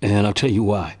Hillary, and I'll tell you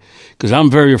why. Because I'm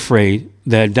very afraid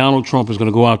that Donald Trump is going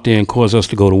to go out there and cause us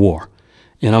to go to war.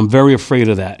 And I'm very afraid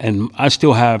of that. And I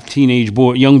still have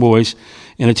young boys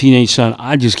and a teenage son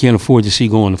I just can't afford to see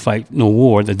going to fight no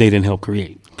war that they didn't help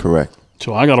create. Correct.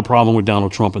 So I got a problem with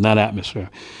Donald Trump and that atmosphere.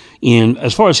 And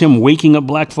as far as him waking up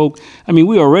black folk, I mean,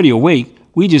 we already awake.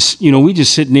 We just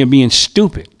sitting there being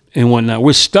stupid and whatnot.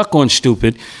 We're stuck on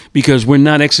stupid because we're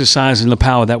not exercising the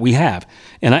power that we have.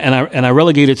 And I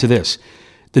relegate it to this.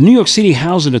 The New York City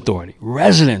Housing Authority,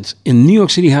 residents in New York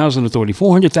City Housing Authority,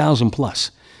 400,000 plus,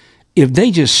 if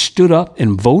they just stood up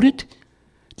and voted,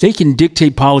 they can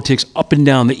dictate politics up and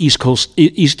down the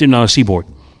eastern seaboard,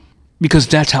 because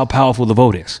that's how powerful the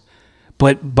vote is.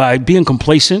 But by being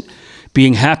complacent,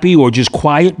 being happy, or just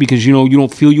quiet because you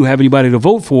don't feel you have anybody to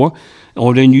vote for,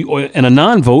 and a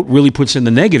non-vote really puts in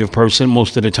the negative person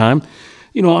most of the time.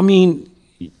 You know, I mean,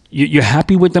 you're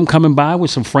happy with them coming by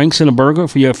with some Franks and a burger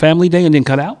for your family day and then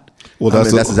cut out. Well,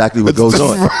 that's exactly what goes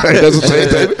on. Right.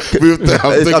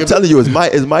 That's I'm telling you,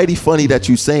 it's mighty funny that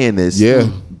you saying this. Yeah.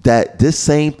 That this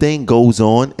same thing goes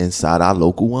on inside our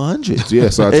local 100.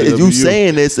 Yes, and you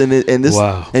saying this and this,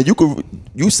 wow. And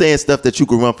you saying stuff that you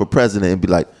could run for president and be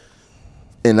like,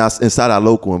 and us inside our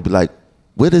local and be like,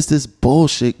 where is this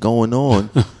bullshit going on?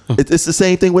 It's the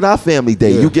same thing with our family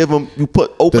day. Yeah. You give them,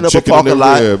 open The up a parking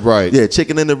lot, rib, right? Yeah,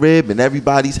 chicken in the rib, and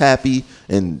everybody's happy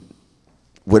and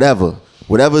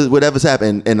whatever's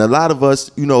happening. And a lot of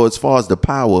us, as far as the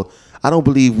power, I don't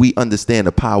believe we understand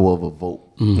the power of a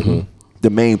vote. Mm-hmm. The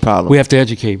main problem. We have to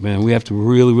educate, man. We have to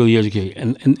really, really educate.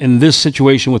 And this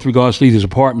situation with regards to these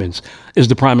apartments is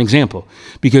the prime example,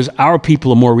 because our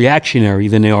people are more reactionary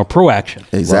than they are pro-action.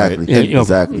 Exactly. Right. And,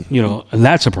 exactly. And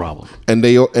that's a problem.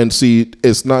 And see,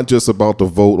 it's not just about the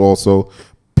vote. Also,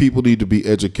 people need to be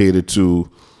educated to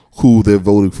who they're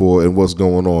voting for and what's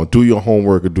going on. Do your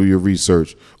homework or do your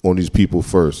research on these people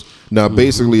first. Now,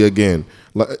 basically, again,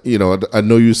 I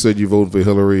know you said you voted for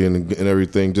Hillary and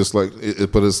everything, just like,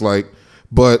 but it's like,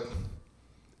 but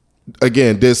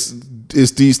again, this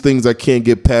is these things I can't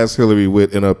get past Hillary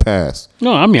with in her past.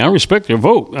 No, I mean, I respect their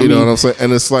vote. You know what I'm saying?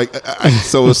 And it's like,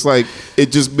 so it's like,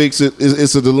 it just makes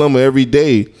it's a dilemma every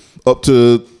day up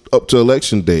to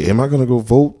election day. Am I going to go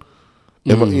vote?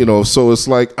 So it's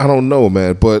like, I don't know,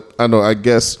 man. But I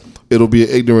guess it'll be an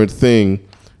ignorant thing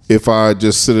if I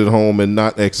just sit at home and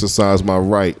not exercise my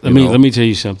right. Let me tell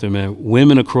you something, man.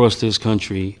 Women across this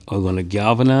country are going to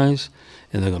galvanize,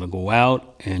 and they're going to go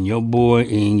out, and your boy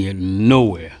ain't getting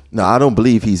nowhere. No, I don't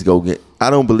believe I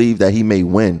don't believe that he may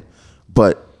win,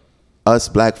 but us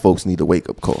black folks need a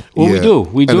wake-up call. Well, we do.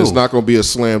 And it's not going to be a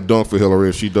slam dunk for Hillary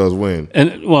if she does win.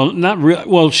 And, not real.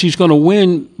 Well, she's going to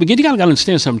win, but you got to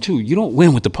understand something, too. You don't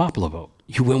win with the popular vote.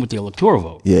 You win with the electoral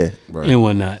vote. Yeah. Right. And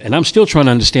whatnot. And I'm still trying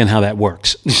to understand how that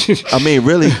works. I mean,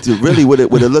 really, what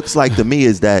it looks like to me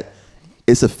is that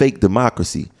it's a fake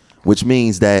democracy, which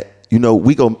means that,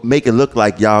 we go make it look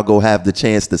like y'all go have the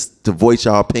chance to voice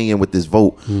your opinion with this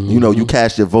vote. Mm-hmm. You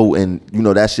cast your vote and,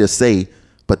 that's your say.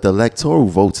 But the electoral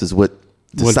votes is what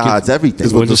decides everything.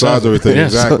 Is what decides everything, yeah.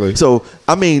 Exactly. So,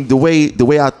 I mean, the way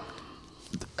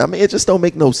it just don't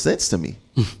make no sense to me.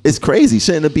 It's crazy.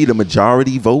 Shouldn't it be the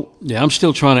majority vote? Yeah, I'm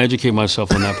still trying to educate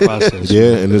myself on that process.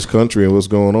 Yeah, in this country and what's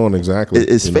going on exactly.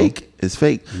 It's fake. It's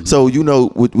fake. Mm-hmm. So,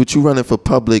 with you running for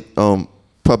public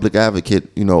advocate,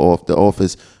 off the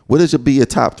office, what should be your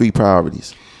top 3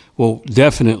 priorities? Well,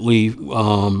 definitely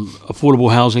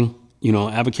affordable housing,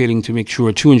 advocating to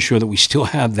ensure that we still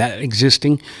have that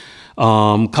existing.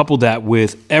 couple that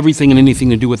with everything and anything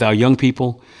to do with our young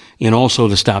people, and also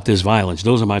to stop this violence.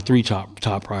 Those are my three top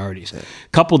priorities. Yeah.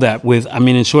 Couple that with,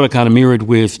 it's sort of kind of mirrored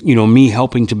with, me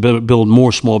helping to build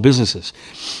more small businesses.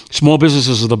 Small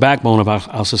businesses are the backbone of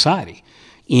our society.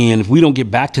 And if we don't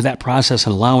get back to that process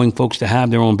and allowing folks to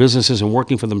have their own businesses and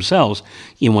working for themselves,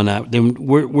 then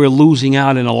we're losing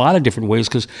out in a lot of different ways,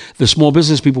 because the small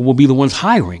business people will be the ones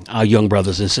hiring our young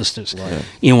brothers and sisters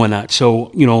and whatnot.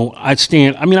 So,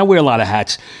 I wear a lot of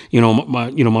hats.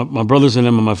 My brothers and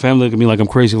them and my family look at me like I'm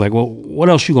crazy. Like, well, what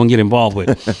else you gonna get involved with?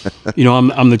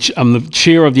 I'm the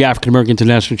chair of the African American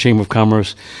International Chamber of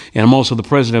Commerce, and I'm also the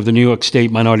president of the New York State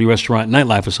Minority Restaurant and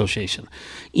Nightlife Association.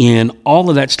 And all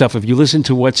of that stuff, if you listen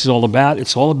to what it's all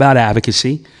about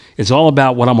advocacy. It's all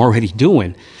about what I'm already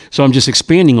doing. So I'm just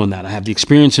expanding on that. I have the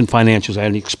experience in financials. I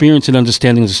have the experience in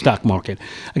understanding the stock market.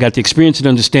 I got the experience in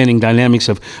understanding dynamics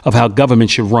of how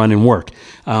government should run and work.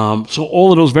 So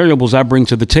all of those variables I bring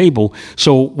to the table.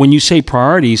 So when you say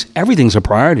priorities, everything's a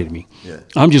priority to me. Yeah.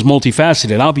 I'm just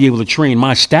multifaceted. I'll be able to train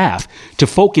my staff to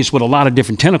focus with a lot of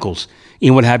different tentacles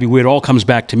and what have you, where it all comes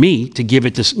back to me to give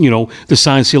it this, the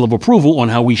signed seal of approval on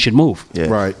how we should move. Yeah.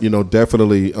 Right.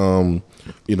 Definitely.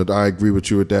 I agree with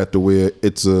you with that. To where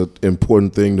it's an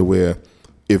important thing to where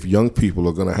if young people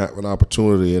are going to have an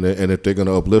opportunity and if they're going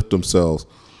to uplift themselves,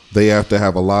 they have to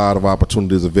have a lot of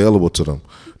opportunities available to them.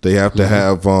 They have to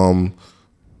have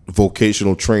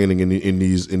vocational training in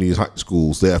these high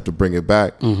schools. They have to bring it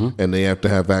back, and they have to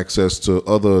have access to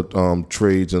other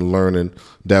trades and learning.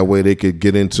 That way, they could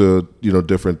get into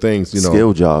different things.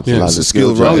 Skill jobs. Yeah.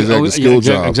 Skill jobs. Skill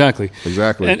jobs. Exactly.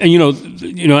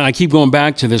 And I keep going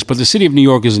back to this, but the city of New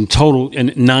York is in total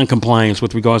non-compliance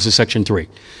with regards to Section 3.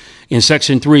 In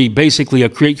Section 3, basically,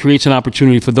 creates an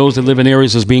opportunity for those that live in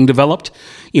areas that's being developed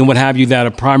and what have you that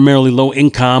are primarily low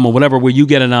income or whatever, where you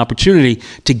get an opportunity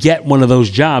to get one of those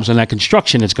jobs on that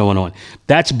construction that's going on.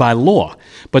 That's by law,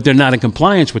 but they're not in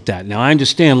compliance with that. Now, I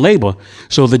understand labor,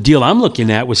 so the deal I'm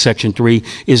looking at with Section 3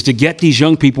 is to get these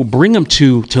young people, bring them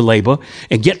to labor,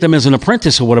 and get them as an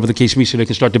apprentice or whatever the case may be, so they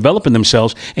can start developing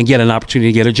themselves and get an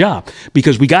opportunity to get a job.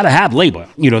 Because we got to have labor.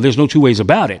 There's no two ways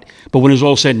about it. But when it's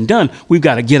all said and done, we've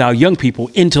got to get our young people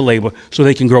into labor so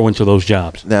they can grow into those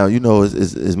jobs. Now,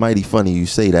 it's mighty funny you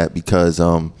say that, because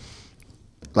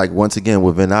once again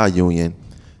within our union,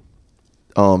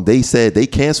 they said they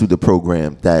canceled the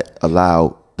program that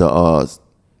allowed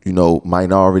the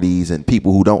minorities and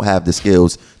people who don't have the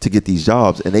skills to get these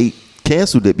jobs, and they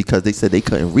canceled it because they said they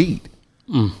couldn't read.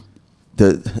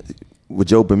 What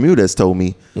Joe Bermudez told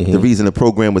me, the reason the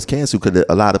program was canceled because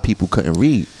a lot of people couldn't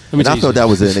read. And I thought that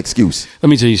was an excuse. Let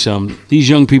me tell you something. These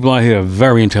young people out here are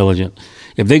very intelligent.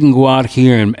 If they can go out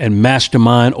here and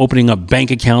mastermind opening up bank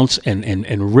accounts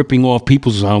and ripping off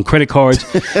people's credit cards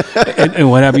and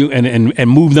what have you, and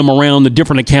move them around the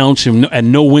different accounts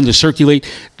and know when to circulate,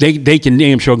 they can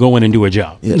damn sure go in and do a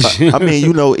job. Yeah.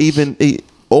 Even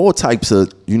all types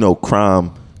of,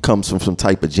 crime comes from some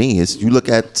type of genius. You look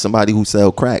at somebody who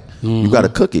sell crack, you got to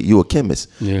cook it. You're a chemist.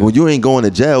 Yeah. When you ain't going to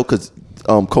jail because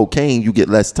cocaine, you get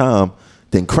less time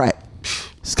than crack.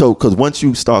 So, because once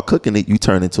you start cooking it, you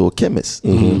turn into a chemist.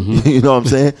 You know what I'm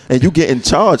saying? And you get in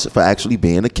charge for actually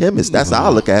being a chemist. That's how I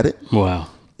look at it. Wow.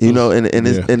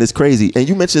 And it's crazy. And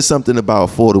you mentioned something about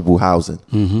affordable housing.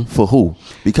 For who?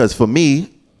 Because for me,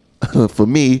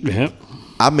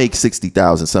 I make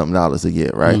 $60,000 something a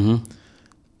year, right?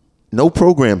 No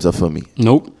programs are for me.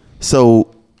 Nope.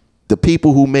 So the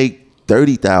people who make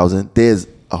 $30,000, there's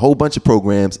a whole bunch of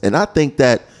programs, and I think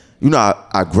that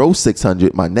I gross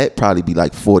 $600, my net probably be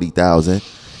like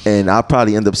 $40,000, and I'll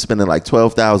probably end up spending like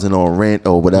 $12,000 on rent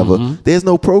or whatever. There's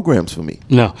no programs for me.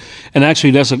 No, and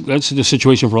actually that's the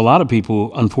situation for a lot of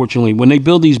people. Unfortunately, when they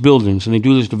build these buildings and they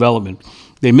do this development,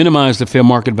 they minimize the fair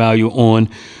market value on,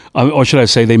 or should I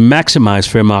say, they maximize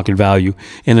fair market value,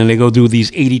 and then they go do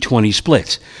these 80-20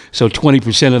 splits. So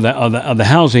 20% of the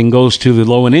housing goes to the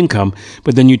low and income,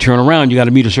 but then you turn around, you got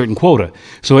to meet a certain quota.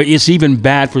 So it's even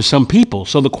bad for some people.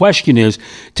 So the question is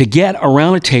to get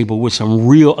around a table with some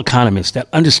real economists that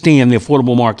understand the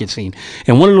affordable market scene.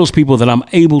 And one of those people that I'm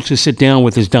able to sit down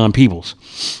with is Don Peebles.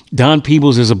 Don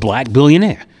Peebles is a black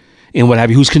billionaire and what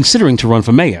have you, who's considering to run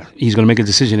for mayor. He's going to make a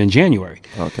decision in January.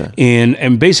 Okay.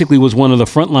 And basically was one of the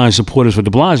frontline supporters for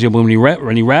de Blasio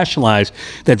when he rationalized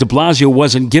that de Blasio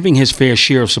wasn't giving his fair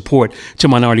share of support to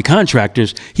minority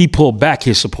contractors. He pulled back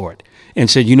his support and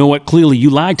said, you know what, clearly you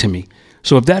lied to me.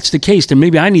 So if that's the case, then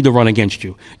maybe I need to run against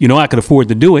you. I could afford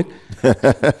to do it.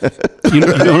 You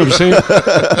know what I'm saying?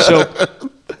 So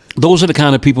those are the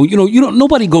kind of people,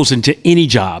 nobody goes into any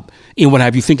job and what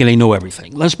have you thinking they know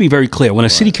everything. Let's be very clear. When a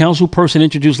city council person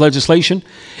introduces legislation,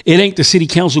 it ain't the city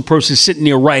council person sitting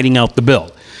there writing out the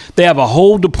bill. They have a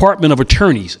whole department of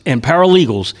attorneys and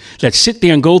paralegals that sit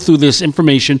there and go through this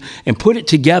information and put it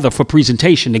together for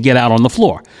presentation to get out on the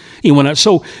floor.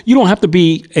 So you don't have to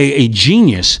be a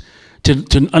genius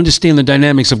to understand the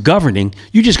dynamics of governing.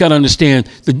 You just got to understand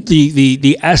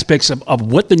the aspects of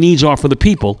what the needs are for the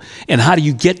people and how do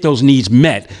you get those needs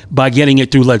met by getting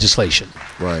it through legislation.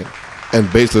 Right. And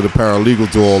basically the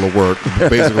paralegals do all the work.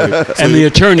 Basically, and the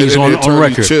attorneys on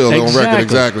record. Chill on record,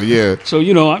 exactly, yeah. So,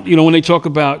 when they talk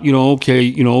about, old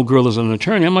girl is an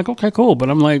attorney, I'm like, okay, cool. But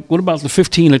I'm like, what about the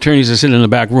 15 attorneys that sit in the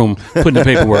back room putting the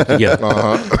paperwork together?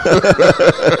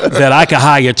 That I could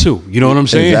hire too. You know what I'm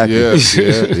saying?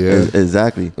 Exactly. Yeah.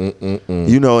 Exactly.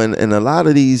 And a lot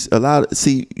of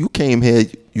see, you came here,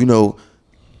 you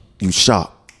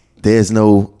shop. There's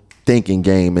no thinking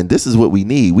game, and this is what we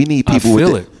need. We need people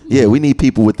we need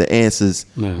people with the answers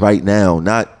right now,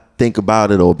 not think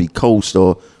about it or be coached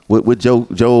or what Joe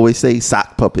always say,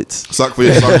 sock puppets. Sock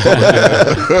puppets,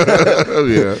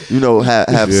 yeah.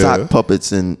 Have sock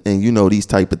puppets and these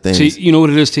type of things. See, you know what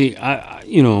it is, T?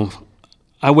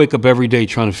 I wake up every day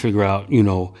trying to figure out,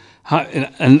 how,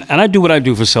 and I do what I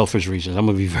do for selfish reasons. I'm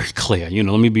gonna be very clear.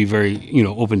 Let me be very,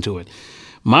 open to it.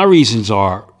 My reasons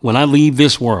are, when I leave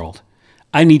this world,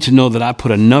 I need to know that I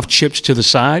put enough chips to the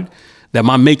side that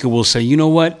my maker will say, you know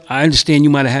what, I understand you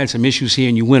might have had some issues here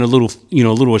and you went a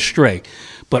little astray.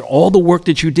 But all the work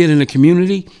that you did in the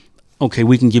community, okay,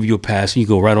 we can give you a pass and you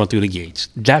go right on through the gates.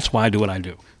 That's why I do what I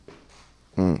do.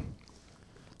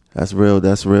 That's real,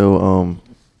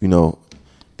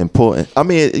 important. I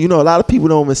mean, a lot of people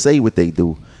don't even say what they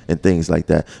do and things like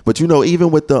that. But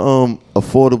even with the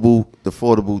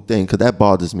affordable thing, because that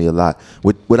bothers me a lot.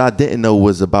 What I didn't know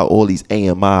was about all these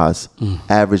AMIs,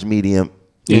 average medium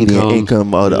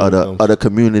income of the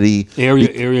community,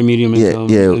 area medium income,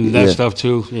 and that stuff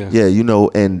too.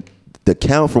 And the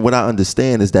count, from what I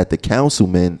understand, is that the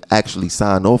councilmen actually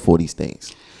sign off for these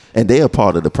things, and they are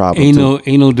part of the problem.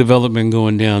 Ain't no development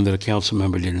going down that a council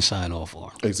member didn't sign off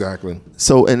for. Exactly.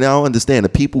 So, and I don't understand, the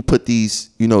people put these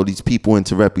people in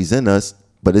to represent us,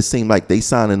 but it seemed like they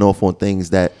signing off on things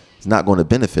that is not going to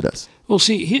benefit us. Well,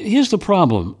 see, here's the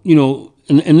problem,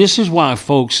 and this is why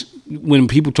folks, when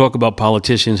people talk about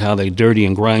politicians, how they dirty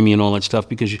and grimy and all that stuff,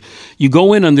 because you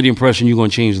go in under the impression you're going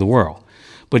to change the world.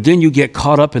 But then you get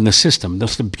caught up in the system.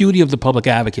 That's the beauty of the public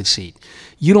advocate seat.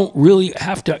 You don't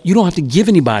have to give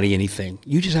anybody anything.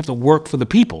 You just have to work for the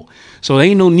people. So there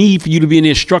ain't no need for you to be in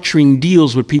there structuring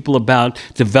deals with people about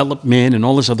development and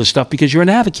all this other stuff, because you're an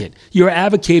advocate. You're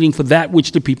advocating for that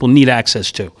which the people need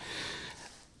access to.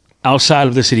 Outside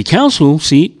of the city council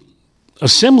seat,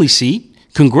 assembly seat,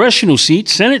 congressional seat,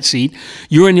 Senate seat,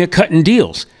 you're in there cutting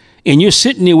deals. And you're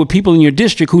sitting there with people in your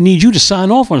district who need you to sign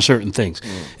off on certain things.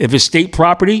 If it's state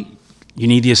property, you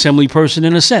need the assembly person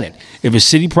and the Senate. If it's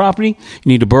city property, you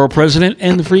need the borough president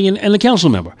and the council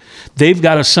member. They've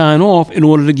got to sign off in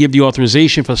order to give the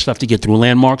authorization for stuff to get through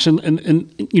landmarks and in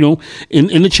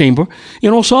the chamber,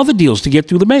 and also other deals to get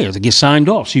through the mayor, to get signed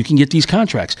off so you can get these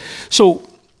contracts. So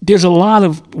there's a lot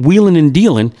of wheeling and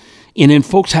dealing, and then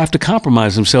folks have to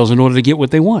compromise themselves in order to get what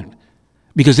they want,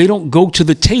 because they don't go to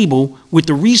the table with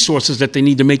the resources that they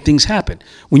need to make things happen.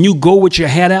 When you go with your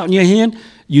hat out in your hand,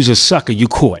 you're a sucker, you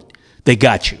caught. They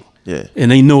got you. Yeah. And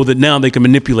they know that now they can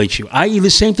manipulate you. I.e. the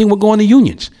same thing with going to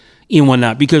unions and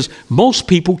whatnot, because most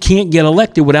people can't get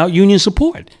elected without union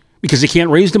support, because they can't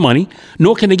raise the money,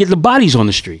 nor can they get the bodies on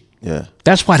the street. Yeah.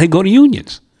 That's why they go to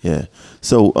unions. Yeah.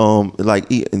 So,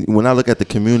 when I look at the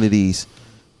communities,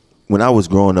 when I was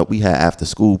growing up, we had after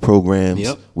school programs.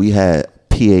 Yep. We had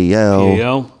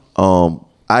PAL.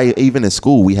 Even in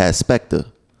school we had Spectre.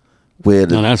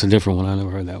 No, that's a different one. I never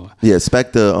heard that one. Yeah,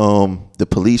 Spectre. The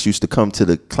police used to come to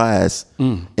the class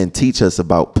and teach us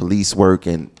about police work,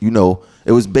 and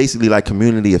it was basically like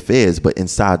community affairs, but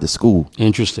inside the school.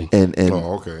 Interesting. And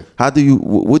okay.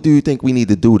 What do you think we need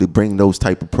to do to bring those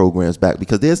type of programs back?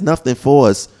 Because there's nothing for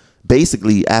us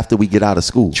basically after we get out of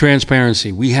school.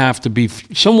 Transparency.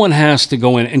 Someone has to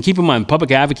go in, and keep in mind,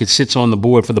 public advocate sits on the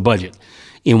board for the budget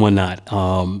and whatnot.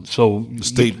 So the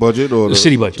state budget or the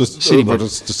city budget? The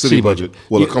city budget.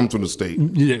 Well, it comes from the state.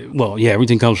 Well, yeah,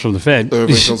 everything comes from the Fed.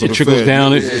 It trickles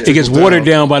down. It gets watered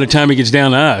down by the time it gets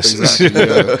down to us. Exactly.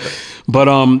 Yeah. But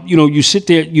you sit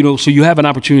there, so you have an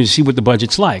opportunity to see what the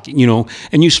budget's like, and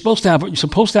you're supposed to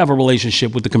have a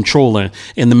relationship with the comptroller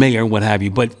and the mayor and what have you.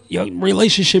 But your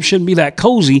relationship shouldn't be that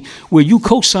cozy where you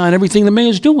co-sign everything the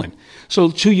mayor's doing.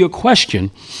 So to your question,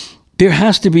 there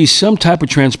has to be some type of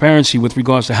transparency with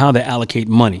regards to how they allocate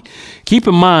money. Keep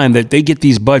in mind that they get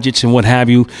these budgets and what have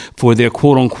you for their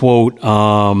quote unquote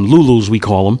Lulus, we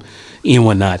call them, and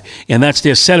whatnot. And that's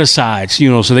their set asides,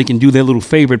 so they can do their little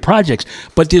favorite projects.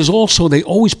 But there's also, they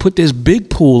always put this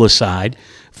big pool aside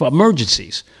for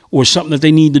emergencies or something that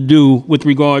they need to do with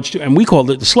regards to, and we call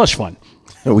it the slush fund.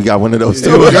 We got one of those too.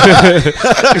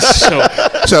 So,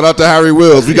 shout out to Harry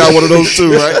Wills. We got one of those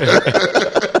too, right?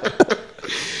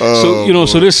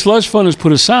 So this slush fund is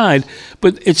put aside,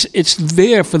 but it's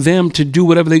there for them to do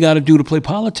whatever they got to do to play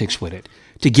politics with it,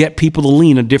 to get people to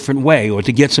lean a different way or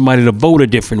to get somebody to vote a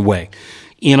different way.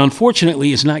 And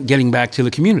unfortunately, it's not getting back to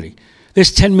the community.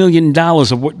 There's $10 million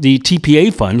of what the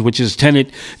TPA fund, which is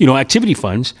tenant, activity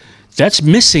funds, that's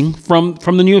missing from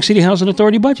the New York City Housing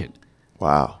Authority budget.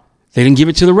 Wow. They didn't give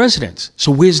it to the residents.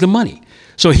 So where's the money?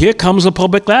 So here comes the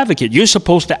public advocate. You're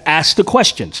supposed to ask the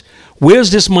questions.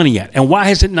 Where's this money at? And why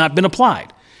has it not been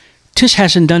applied? Tisch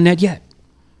hasn't done that yet.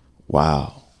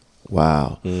 Wow.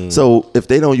 So if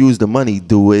they don't use the money,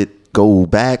 do it go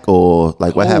back or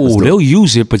like what happens? They'll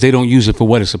use it, but they don't use it for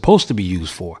what it's supposed to be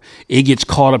used for. It gets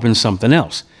caught up in something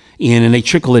else. And they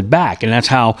trickle it back, and that's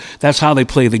how they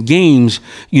play the games,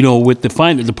 with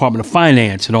the Department of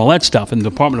Finance and all that stuff. And the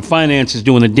Department of Finance is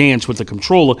doing the dance with the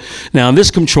controller. Now,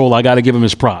 this controller, I got to give him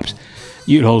his props.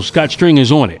 Scott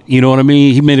Stringer's on it. You know what I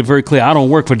mean? He made it very clear. I don't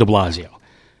work for De Blasio.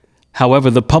 However,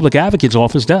 the Public Advocate's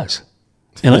Office does,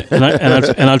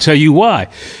 and I'll tell you why.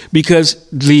 Because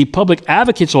the Public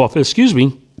Advocate's Office,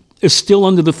 is still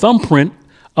under the thumbprint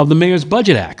of the Mayor's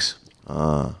Budget Acts.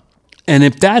 And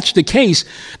if that's the case,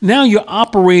 now you're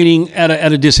operating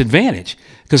at a disadvantage.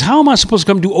 Because how am I supposed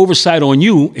to come do oversight on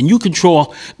you and you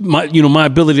control my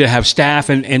ability to have staff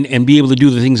and be able to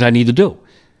do the things I need to do?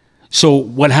 So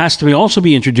what has to also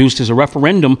be introduced is a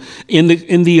referendum in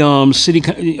the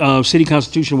city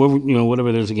constitution, whatever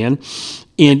it is again,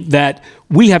 in that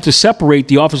we have to separate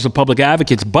the Office of Public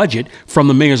Advocate's budget from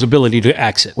the mayor's ability to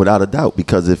access it. Without a doubt,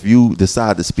 because if you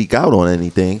decide to speak out on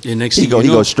anything, he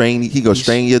go strain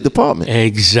your department.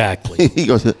 Exactly. He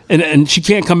goes, and she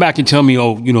can't come back and tell me,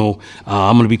 I'm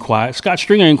going to be quiet. Scott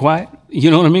Stringer ain't quiet.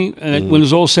 You know what I mean? And when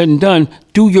it's all said and done,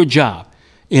 do your job.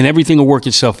 And everything will work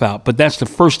itself out. But that's the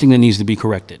first thing that needs to be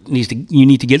corrected. You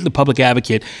need to get the public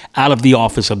advocate out of the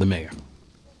office of the mayor.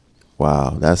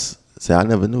 Wow, I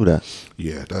never knew that.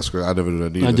 Yeah, that's great. I never knew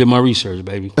that either. I did my research,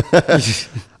 baby.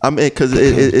 I mean, because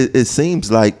it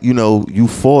seems like, you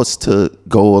forced to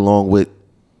go along with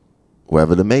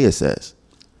whatever the mayor says.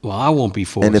 Well, I won't be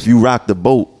forced. And if you rock the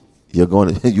boat,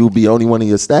 you'll be only one of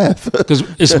your staff. Because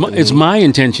it's my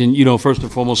intention, first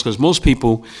and foremost, because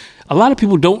a lot of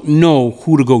people don't know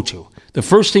who to go to. The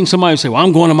first thing somebody will say, well,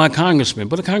 I'm going to my congressman,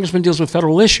 but the congressman deals with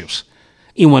federal issues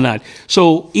and whatnot.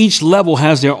 So each level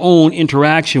has their own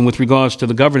interaction with regards to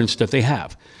the governance that they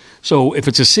have. So if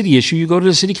it's a city issue, you go to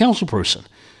the city council person.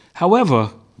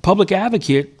 However, public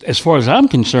advocate, as far as I'm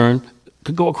concerned,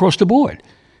 could go across the board.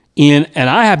 And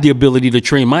I have the ability to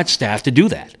train my staff to do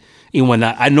that. And when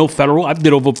I know federal, I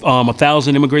did over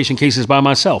 1,000 immigration cases by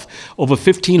myself, over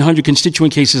 1,500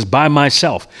 constituent cases by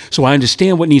myself. So I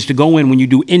understand what needs to go in when you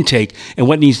do intake and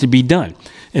what needs to be done.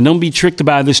 And don't be tricked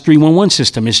by this 311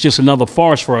 system. It's just another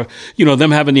farce for,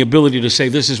 them having the ability to say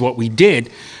this is what we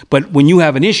did. But when you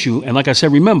have an issue, and like I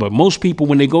said, remember, most people,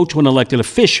 when they go to an elected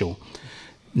official,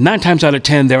 9 times out of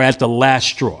 10, they're at the last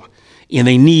straw. And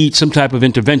they need some type of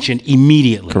intervention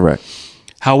immediately. Correct.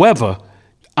 However,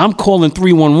 I'm calling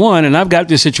 311 and I've got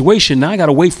this situation. Now I got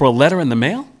to wait for a letter in the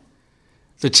mail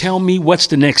to tell me what's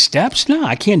the next steps? No,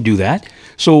 I can't do that.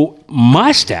 So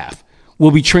my staff will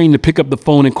be trained to pick up the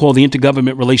phone and call the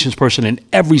intergovernment relations person in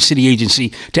every city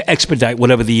agency to expedite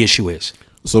whatever the issue is.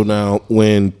 So now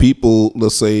when people,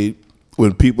 let's say,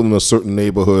 when people in a certain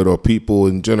neighborhood or people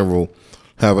in general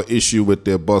have an issue with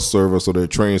their bus service or their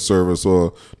train service,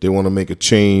 or they want to make a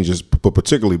change, but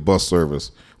particularly bus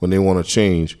service, when they want to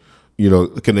change,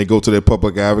 can they go to their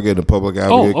public advocate? And the public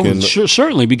advocate can sure,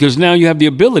 certainly, because now you have the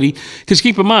ability. Because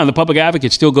keep in mind, the public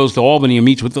advocate still goes to Albany and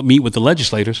meet with the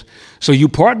legislators. So you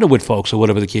partner with folks or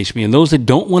whatever the case may be. And those that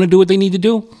don't want to do what they need to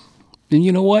do, then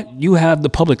you know what? You have the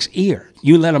public's ear.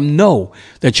 You let them know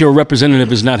that your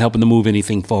representative is not helping to move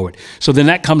anything forward. So then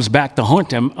that comes back to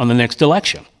haunt them on the next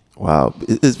election. Wow,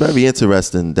 it's very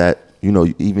interesting that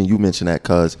even you mentioned that,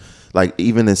 because like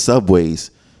even in subways.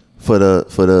 For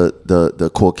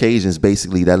the Caucasians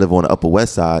basically that live on the Upper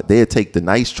West Side, they'd take the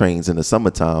nice trains in the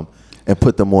summertime and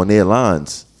put them on their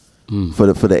lines for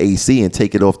the AC and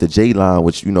take it off the J line,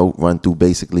 which run through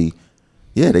basically.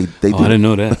 Yeah, they do. I didn't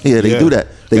know that. Yeah, they do that.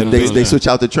 They switch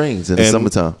out the trains in the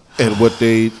summertime. And what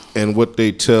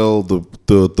they tell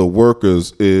the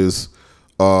workers is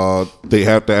they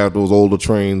have to have those older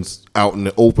trains out in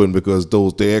the open because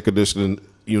the air conditioning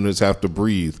units have to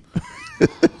breathe.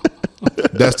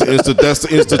 That's the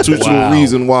institutional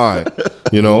reason why,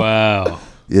 you know. Wow.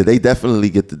 Yeah, they definitely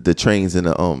get the trains in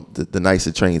the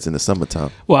nicer trains in the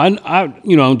summertime. Well, I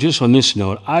just on this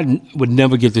note, I would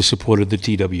never get the support of the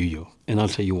TWU, and I'll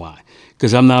tell you why.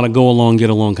 Because I'm not a go along, get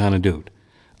along kind of dude.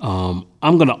 I'm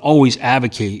going to always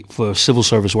advocate for civil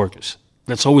service workers.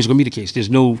 That's always going to be the case. There's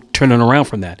no turning around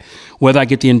from that, whether I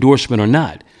get the endorsement or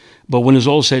not. But when it's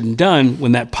all said and done,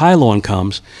 when that pylon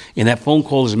comes and that phone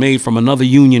call is made from another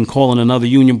union calling another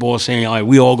union boss saying, all right,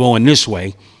 we all going this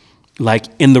way, like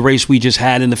in the race we just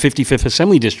had in the 55th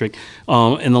Assembly District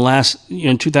in the last,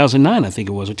 in 2009, I think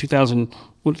it was, or 2000,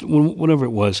 whatever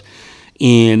it was.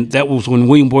 And that was when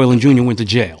William Boylan Jr. went to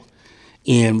jail.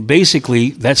 And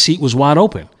basically, that seat was wide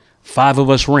open. 5 of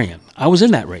us ran. I was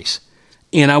in that race.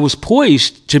 And I was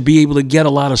poised to be able to get a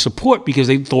lot of support because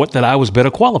they thought that I was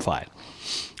better qualified.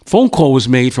 Phone call was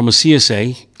made from a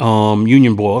CSA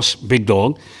union boss, big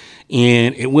dog,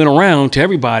 and it went around to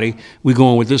everybody, we're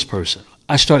going with this person.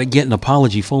 I started getting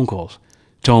apology phone calls,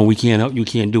 telling we can't help, you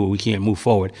can't do it, we can't move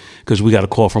forward because we got a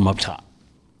call from up top.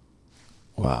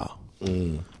 Wow.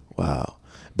 Wow.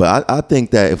 But I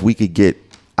think that if we could get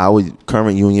our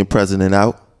current union president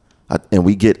out and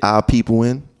we get our people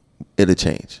in, it'll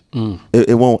change.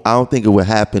 It won't. I don't think it would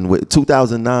happen with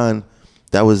 2009.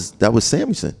 That was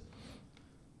Samuelson.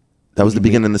 That was the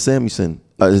beginning of Samuelson.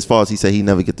 As far as he said, he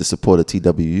never get the support of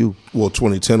TWU. Well,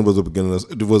 2010 was the beginning.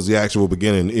 It was the actual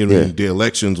beginning. The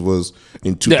elections was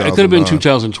in 2009. It could have been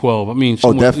 2012. I mean,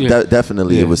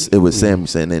 definitely, yeah. It was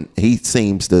Samuelson, and he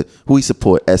seems to who he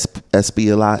support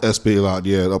SB a lot. SB a lot,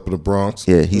 yeah, up in the Bronx.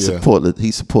 Yeah, he support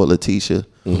Letitia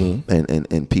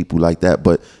and people like that.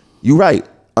 But you're right.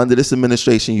 Under this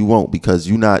administration, you won't because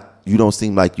you don't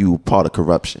seem like you part of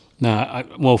corruption. Nah,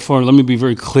 let me be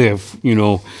very clear.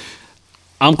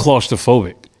 I'm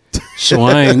claustrophobic, so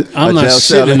I'm not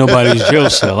sitting in nobody's jail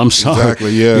cell. I'm sorry.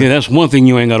 Exactly. Yeah. That's one thing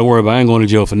you ain't got to worry about. I ain't going to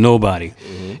jail for nobody.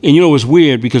 And it's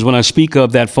weird because when I speak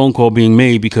of that phone call being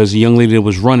made because the young lady that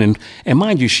was running, and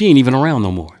mind you, she ain't even around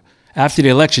no more. After the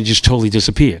election, just totally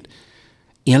disappeared.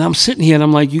 And I'm sitting here and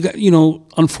I'm like,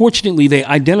 unfortunately, they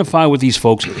identify with these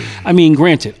folks. I mean,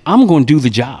 granted, I'm going to do the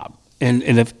job. And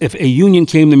if a union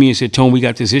came to me and said, Tone, we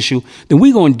got this issue, then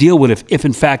we're going to deal with it if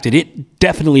in fact it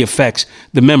definitely affects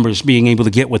the members being able to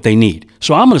get what they need.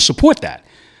 So I'm going to support that.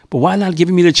 But why not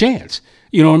giving me the chance?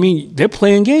 You know what I mean? They're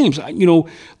playing games.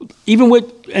 Even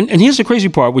with, and here's the crazy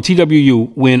part with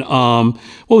TWU, when,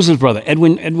 what was his brother?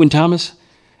 Edwin Thomas?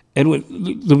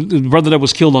 The brother that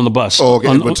was killed on the bus. Oh, okay.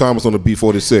 Edwin Thomas on the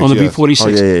B-46. On the B-46.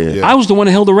 Oh, yeah. I was the one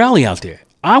that held the rally out there.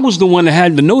 I was the one that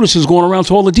had the notices going around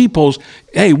to all the depots.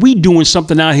 Hey, we doing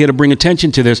something out here to bring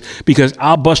attention to this because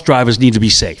our bus drivers need to be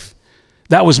safe.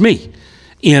 That was me.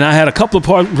 And I had a couple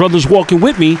of brothers walking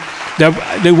with me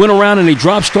that they went around and they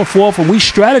dropped stuff off and we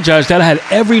strategized that. I had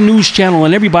every news channel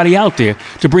and everybody out there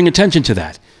to bring attention to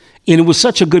that. And it was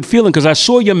such a good feeling because I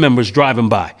saw your members driving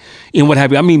by and what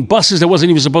have you. I mean, buses that wasn't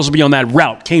even supposed to be on that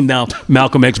route came down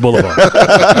Malcolm X Boulevard.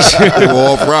 They were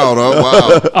off route,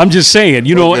 huh? Wow. I'm just saying,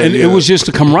 It was just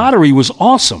the camaraderie was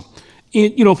awesome,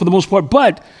 for the most part.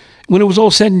 But when it was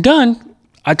all said and done,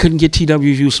 I couldn't get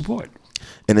TWU support.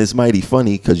 And it's mighty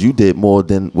funny because you did more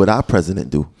than what our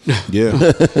president do. Yeah.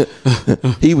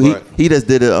 He just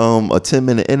did a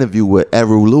 10-minute interview with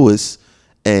Errol Lewis.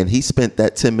 And he spent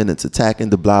that 10 minutes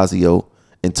attacking de Blasio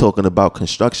and talking about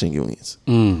construction unions.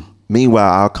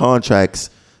 Meanwhile, our contracts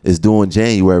is due in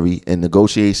January and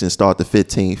negotiations start the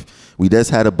 15th. We just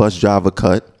had a bus driver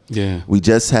cut. Yeah. We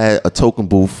just had a token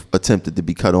booth attempted to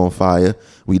be cut on fire.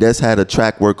 We just had a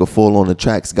track worker fall on the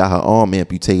tracks, got her arm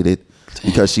amputated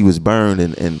because she was burned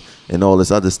and all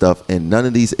this other stuff. And none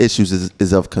of these issues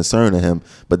is of concern to him.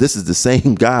 But this is the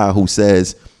same guy who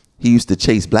says he used to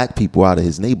chase black people out of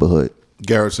his neighborhood.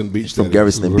 Garrison Beach. From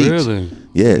Garrison Really? Beach.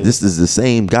 Yeah, this is the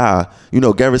same guy.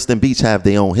 Garrison Beach have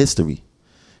their own history.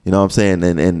 You know what I'm saying?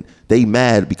 And they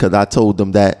mad because I told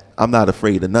them that I'm not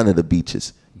afraid of none of the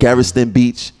beaches. Garrison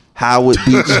Beach, Howard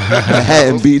Beach,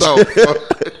 Manhattan Beach.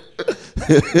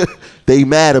 They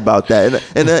mad about that.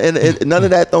 And none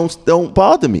of that don't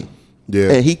bother me.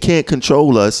 Yeah. And he can't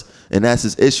control us, and that's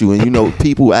his issue. And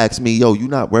people ask me, yo, you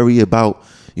not worried about,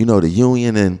 the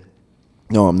union? And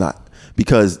no, I'm not.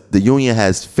 Because the union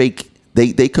has fake,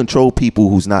 they control people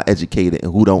who's not educated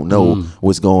and who don't know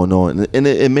what's going on. And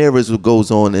it mirrors what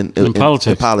goes on in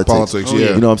politics. Politics,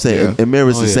 yeah. You know what I'm saying? Yeah. It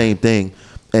mirrors the same thing.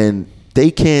 And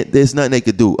there's nothing they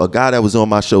could do. A guy that was on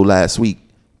my show last week,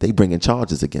 they bringing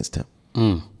charges against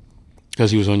him.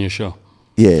 Because he was on your show.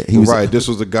 Yeah, he was right. This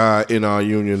was a guy in our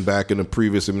union back in the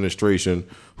previous administration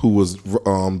who was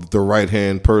the right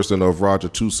hand person of Roger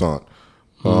Toussaint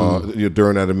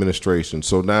during that administration.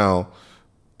 So now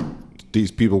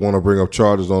these people want to bring up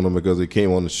charges on him because he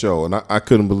came on the show, and I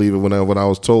couldn't believe it when I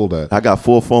was told that. I got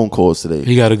 4 phone calls today.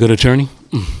 He got a good attorney?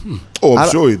 Oh, I'm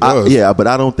sure he does. Yeah, but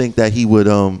I don't think that he would.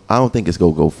 I don't think it's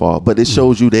gonna go far. But it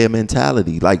shows you their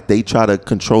mentality. Like they try to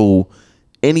control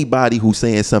anybody who's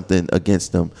saying something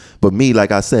against them. But me,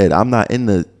 like I said, I'm not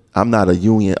a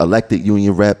elected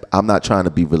union rep. I'm not trying to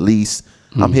be released.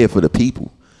 I'm here for the people.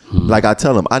 Like I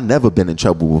tell them, I never been in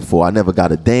trouble before. I never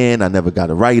got a Dan. I never got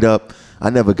a write up. I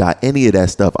never got any of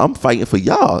that stuff. I'm fighting for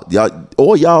y'all.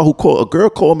 All y'all who call. A girl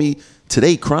called me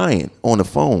today crying on the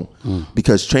phone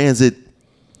because transit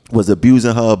was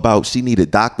abusing her about she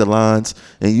needed doctor lines,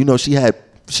 and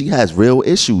she has real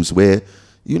issues where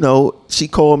she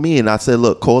called me and I said,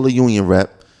 look, call a union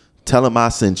rep, tell them I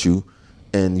sent you,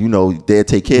 and they'll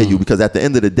take care of you, because at the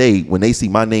end of the day, when they see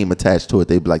my name attached to it,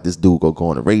 they be like, this dude go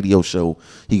on a radio show,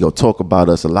 he go talk about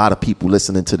us, a lot of people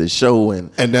listening to the show,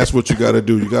 and that's what you got to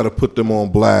do. You got to put them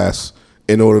on blast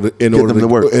in order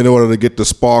to get the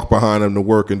spark behind them to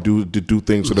work and do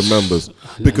things for the members.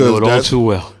 Because I know it all too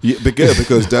well. Yeah,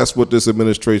 because that's what this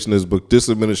administration is. But this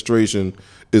administration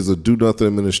is a do nothing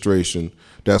administration.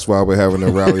 That's why we're having a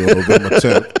rally on November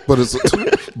 10th.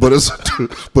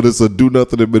 But it's a do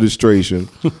nothing administration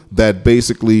that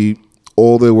basically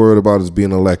all they're worried about is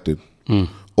being elected.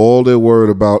 All they're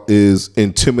worried about is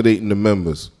intimidating the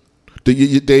members.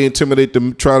 They intimidate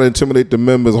them, try to intimidate the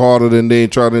members harder than they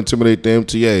try to intimidate the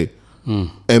MTA.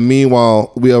 And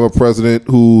meanwhile, we have a president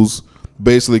who's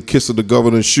basically kissing the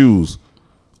governor's shoes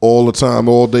all the time,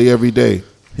 all day, every day.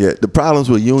 Yeah, the problems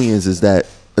with unions is that,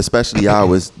 especially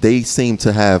ours, they seem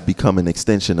to have become an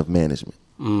extension of management.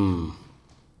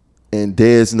 And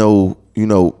there's no,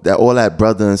 that all that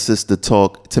brother and sister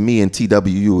talk to me in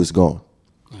TWU is gone.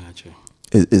 Gotcha.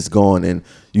 It's gone. And,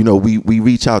 we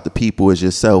reach out to people as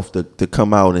yourself to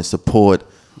come out and support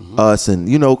us. And,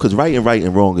 because right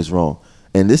and wrong is wrong.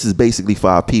 And this is basically for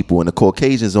our people. And the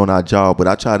Caucasians on our job, what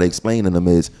I try to explain to them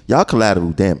is, y'all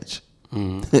collateral damage. I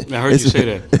heard you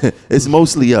say that. It's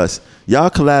mostly us. Y'all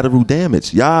collateral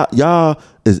damage. Y'all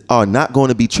are not going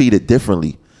to be treated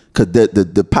differently, because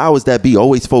the powers that be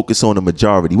always focus on the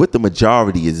majority. What the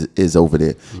majority is over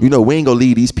there. We ain't gonna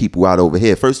leave these people out over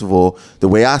here. First of all, the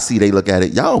way I see they look at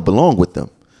it, y'all don't belong with them.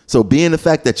 So being the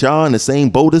fact that y'all in the same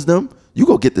boat as them, you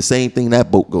go get the same thing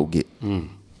that boat go get. And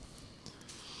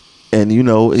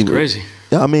it's crazy.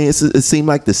 I mean, it seemed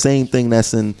like the same thing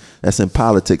that's in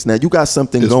politics. Now you got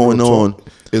something going on.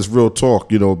 It's real talk.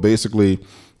 Basically,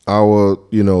 our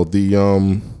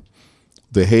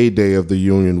the heyday of the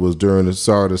union was during,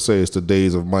 sorry to say, it's the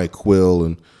days of Mike Quill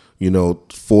and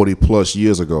 40 plus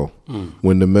years ago,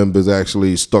 when the members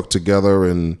actually stuck together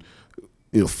and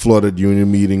flooded union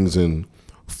meetings and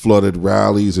flooded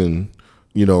rallies and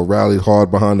rallied hard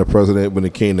behind the president when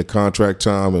it came to contract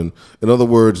time. And in other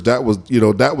words, that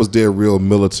was their real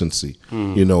militancy,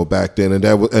 back then. And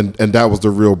that was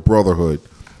the real brotherhood,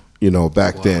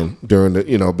 back then during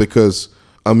the, because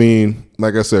I mean,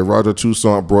 like I said, Roger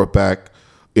Toussaint brought back,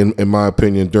 in my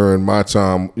opinion, during my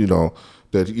time,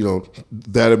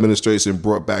 that administration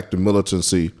brought back the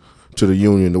militancy to the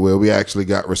union, to where we actually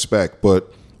got respect.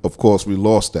 But of course, we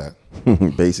lost that.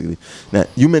 Basically. Now,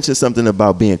 you mentioned something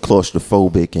about being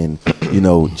claustrophobic and,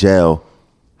 jail.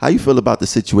 How you feel about the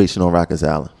situation on Rikers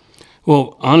Island?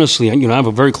 Well, honestly, I have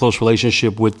a very close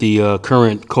relationship with the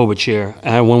current COVID chair. I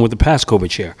had one with the past COVID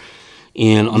chair.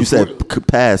 And you said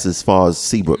past as far as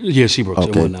Seabrook. Yeah, Seabrook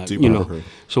and whatnot. Okay.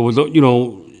 So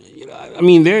I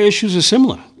mean, their issues are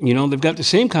similar. They've got the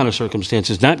same kind of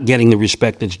circumstances, not getting the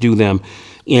respect that's due them,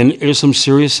 and there's some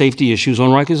serious safety issues on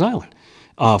Rikers Island.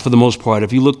 For the most part,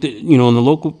 if you looked at, in the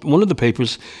local, one of the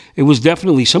papers, it was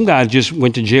definitely some guy just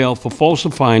went to jail for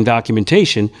falsifying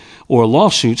documentation or a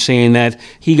lawsuit saying that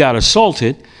he got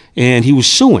assaulted and he was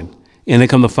suing. And they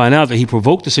come to find out that he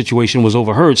provoked the situation, was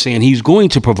overheard saying he's going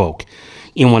to provoke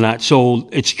and whatnot. So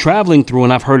it's traveling through,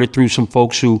 and I've heard it through some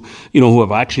folks who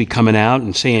have actually coming out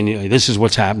and saying, this is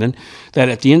what's happening, that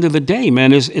at the end of the day,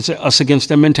 man, it's us against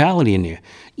them mentality in there.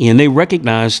 And they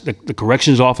recognize that the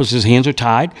corrections officers' hands are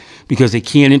tied because they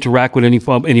can't interact with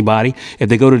anybody. If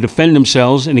they go to defend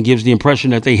themselves and it gives the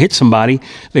impression that they hit somebody,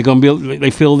 they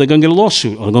feel they're going to get a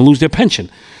lawsuit or they're going to lose their pension.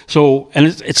 So, and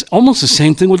it's almost the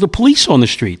same thing with the police on the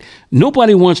street.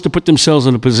 Nobody wants to put themselves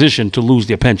in a position to lose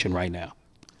their pension right now.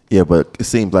 Yeah, but it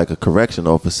seems like a correction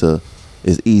officer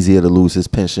is easier to lose his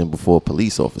pension before a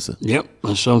police officer. Yep,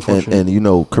 that's unfortunate.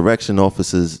 And correction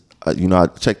officers, I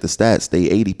checked the stats, they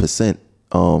 80%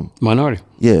 Minority.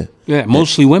 Yeah. Yeah,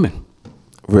 mostly women.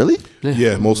 Really?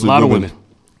 Yeah, mostly a lot women. of women.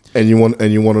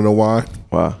 And you want to know why?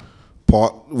 Wow.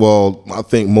 Well, I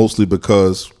think mostly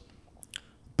because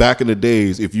back in the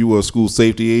days, if you were a school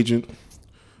safety agent,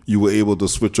 you were able to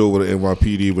switch over to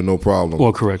NYPD with no problem.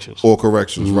 Or corrections. Or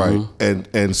corrections, right?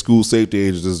 And school safety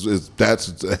agents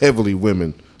that's heavily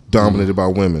women, dominated by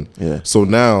women. Yeah. So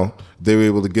now they're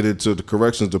able to get into the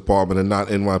corrections department and not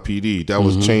NYPD. That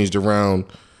was changed around.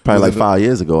 Probably like 5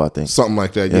 years ago, I think. Something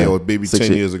like that, yeah, or maybe 6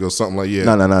 10 years ago, something like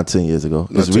No, not 10 years ago.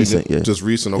 It's Not 10 recent, yeah. Just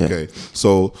recent, okay.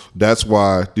 So that's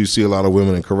why you see a lot of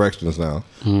women in corrections now.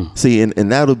 See,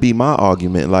 and that'll be my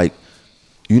argument. Like,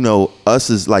 us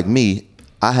is like me.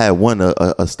 I had won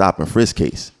a stop and frisk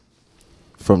case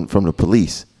from the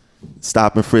police.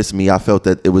 Stop and frisk me. I felt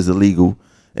that it was illegal,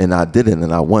 and I did it,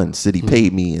 and I won. City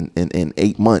paid me in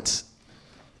 8 months,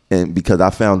 and because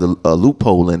I found a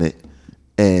loophole in it.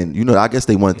 And, I guess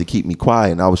they wanted to keep me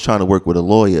quiet. And I was trying to work with a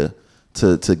lawyer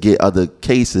to get other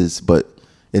cases, but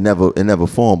it never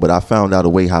formed. But I found out a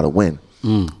way how to win.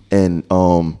 And,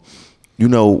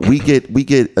 we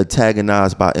get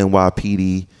antagonized by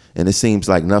NYPD, and it seems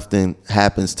like nothing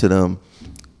happens to them.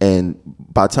 And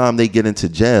by the time they get into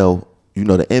jail,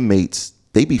 the inmates,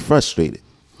 they be frustrated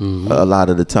a lot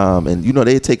of the time. And,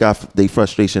 they take their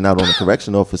frustration out on the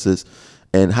correction officers.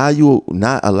 And how you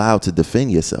not allowed to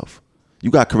defend yourself? You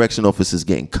got correction officers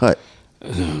getting cut,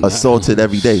 assaulted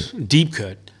every day. Deep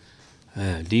cut.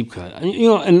 Deep cut.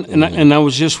 And I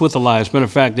was just with Elias. Matter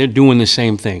of fact, they're doing the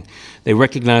same thing. They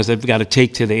recognize they've got to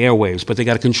take to the airwaves, but they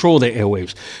got to control their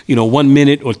airwaves. 1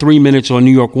 minute or 3 minutes on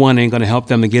New York One ain't going to help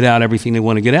them to get out everything they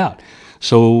want to get out.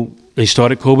 So they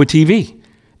started Cobra TV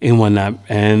and whatnot.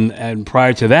 And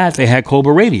prior to that, they had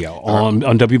Cobra Radio on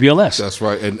WBLS. That's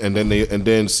right. And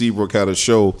then Seabrook had a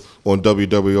show on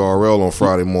WWRL on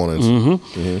Friday mornings.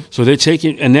 So they're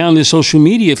taking, and now the social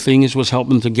media thing is what's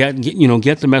helping to get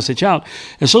the message out.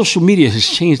 And social media has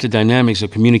changed the dynamics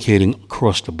of communicating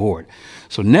across the board.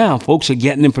 So now folks are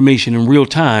getting information in real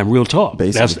time, real talk.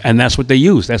 Basically. That's what they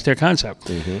use. That's their concept.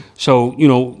 So,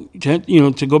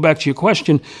 to go back to your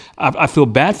question, I feel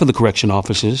bad for the correction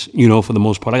officers, for the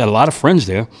most part. I got a lot of friends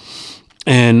there.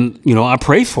 And, I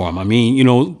pray for them. I mean,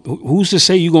 who's to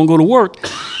say you're going to go to work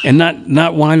and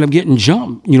not wind up getting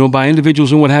jumped, by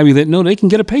individuals and what have you that know they can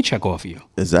get a paycheck off of you.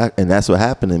 Exactly. And that's what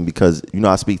happening because,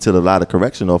 I speak to a lot of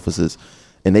correction officers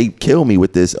and they kill me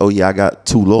with this, I got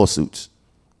 2 lawsuits.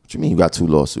 What you mean you got 2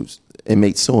 lawsuits?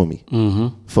 Inmates suing me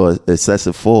for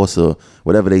excessive force or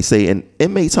whatever they say. And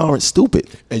inmates aren't stupid.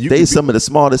 And they some of the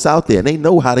smartest out there and they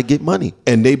know how to get money.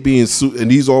 And they being sued,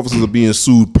 and these officers are being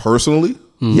sued personally?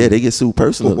 Yeah, they get sued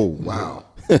personally. Oh, wow.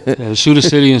 Yeah, sue the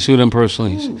city and sue them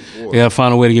personally. They got to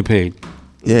find a way to get paid.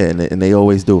 Yeah, and they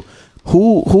always do.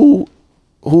 Who's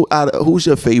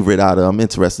your favorite out of? I'm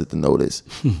interested to know this.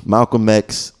 Malcolm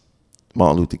X,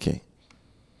 Martin Luther King.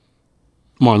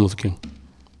 Martin Luther King.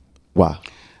 Why?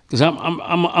 Because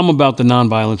I'm about the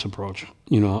nonviolence approach.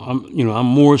 I'm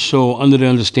more so under the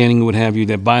understanding, what have you,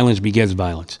 that violence begets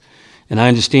violence. And I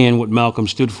understand what Malcolm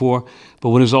stood for, but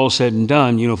when it's all said and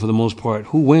done, for the most part,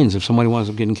 who wins if somebody winds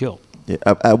up getting killed? Yeah.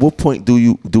 At what point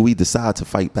do we decide to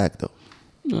fight back though?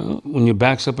 When your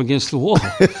back's up against the wall,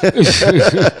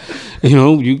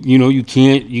 you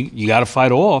can't. You got to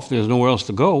fight off. There's nowhere else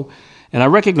to go, and I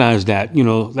recognize that.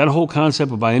 That whole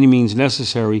concept of by any means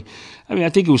necessary. I mean, I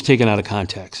think it was taken out of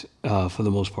context for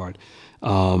the most part.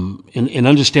 In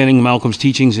understanding Malcolm's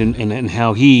teachings and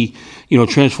how he,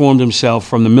 transformed himself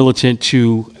from the militant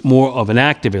to more of an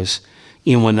activist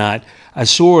and whatnot, I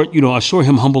saw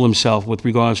him humble himself with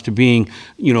regards to being,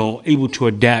 able to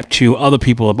adapt to other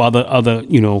people of other,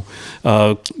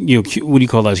 what do you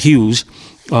call that, hues,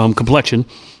 complexion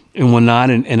and whatnot,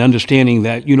 and understanding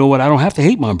that, I don't have to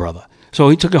hate my brother. So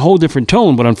he took a whole different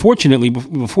tone, but unfortunately,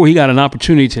 before he got an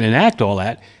opportunity to enact all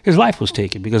that, his life was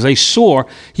taken because they saw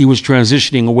he was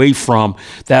transitioning away from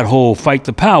that whole fight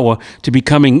the power to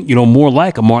becoming, more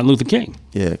like a Martin Luther King.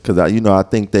 Yeah, because I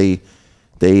think they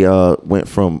went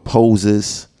from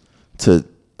hoses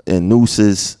and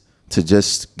nooses to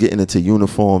just getting into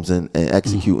uniforms and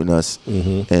executing us.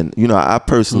 And I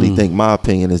personally think my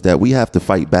opinion is that we have to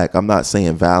fight back. I'm not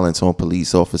saying violence on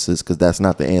police officers because that's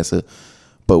not the answer.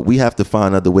 But we have to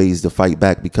find other ways to fight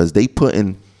back because they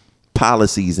putting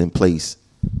policies in place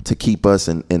to keep us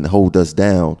and hold us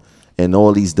down. And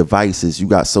all these devices, you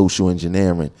got social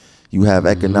engineering, you have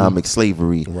economic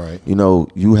slavery, right?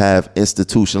 You have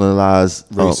institutionalized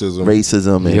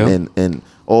racism and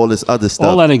all this other stuff.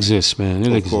 All that exists, man.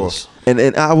 It exists. Course.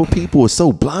 And our people are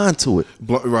so blind to it.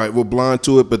 Right, we're blind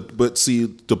to it. But see,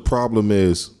 the problem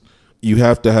is you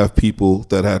have to have people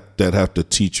that have to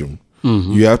teach them.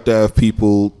 You have to have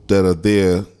people that are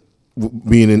there,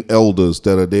 meaning elders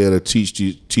that are there to teach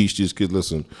these kids.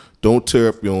 Listen, don't tear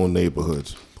up your own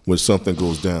neighborhoods when something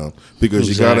goes down, because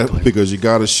you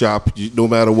gotta shop. No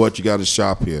matter what, you gotta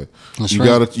shop here. That's you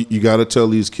right. You gotta tell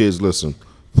these kids, listen,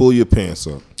 pull your pants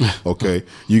up, okay?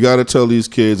 You gotta tell these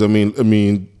kids. I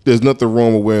mean, there's nothing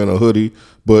wrong with wearing a hoodie,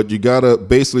 but you gotta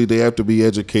basically they have to be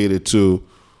educated to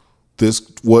this,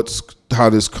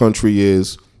 how this country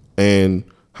is, and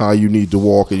how you need to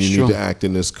walk and you need to act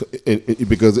in this,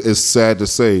 because it's sad to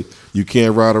say you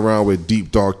can't ride around with deep,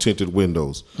 dark tinted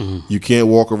windows. You can't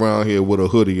walk around here with a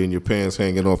hoodie and your pants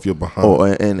hanging off your behind. Oh,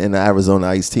 and the Arizona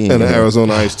iced tea. And the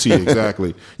Arizona iced tea,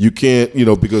 exactly. You can't,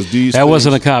 because these. That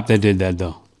wasn't a cop that did that,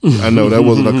 though. I know that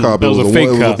wasn't a cop. That was a fake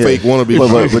cop. It was a fake wannabe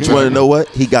cop. But you want to know what?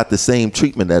 He got the same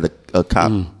treatment that a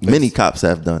cop, many cops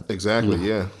have done. Exactly,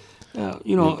 yeah.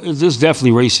 There's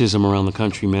definitely racism around the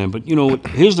country, man. But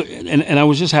here's and I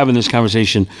was just having this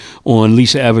conversation on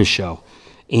Lisa Evers' show,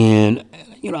 and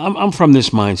I'm from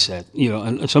this mindset.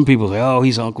 And some people say, "Oh,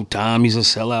 he's Uncle Tom, he's a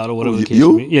sellout," or whatever the case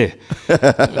may be. Yeah,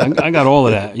 I got all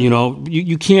of that.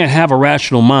 You can't have a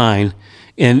rational mind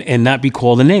and not be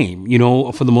called a name.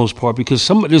 For the most part, because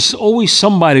there's always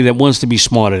somebody that wants to be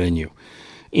smarter than you,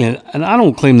 and I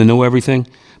don't claim to know everything.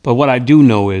 But what I do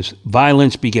know is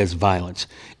violence begets violence.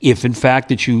 If, in fact,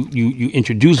 that you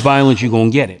introduce violence, you're going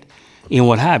to get it, and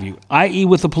what have you. I.e.,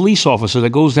 with a police officer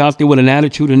that goes out there with an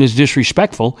attitude and is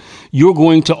disrespectful, you're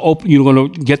going to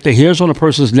get the hairs on a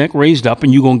person's neck raised up,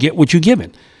 and you're going to get what you're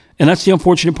given. And that's the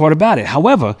unfortunate part about it.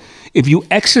 However, if you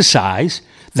exercise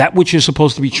that which you're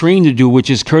supposed to be trained to do, which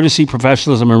is courtesy,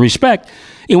 professionalism, and respect,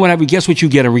 and what have you, guess what you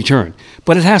get in return?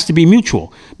 But it has to be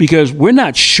mutual, because we're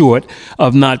not short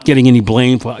of not getting any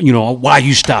blame for, why are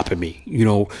you stopping me?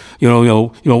 Why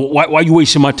are you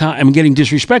wasting my time? I'm getting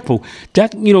disrespectful.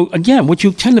 That, again, what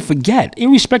you tend to forget,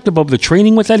 irrespective of the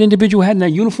training what that individual had in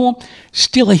that uniform,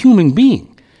 still a human being.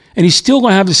 And he's still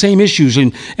going to have the same issues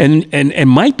and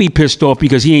might be pissed off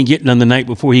because he ain't getting on the night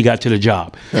before he got to the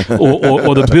job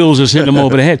or the bills are hitting him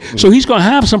over the head. So he's going to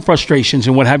have some frustrations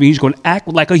and what have you. He's going to act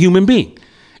like a human being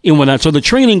and whatnot. So the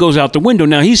training goes out the window.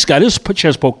 Now he's got his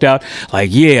chest poked out like,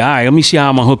 yeah, all right, let me see how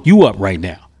I'm going to hook you up right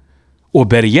now. Or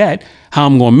better yet, how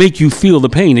I'm going to make you feel the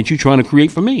pain that you're trying to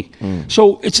create for me.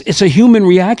 So it's a human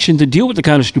reaction to deal with the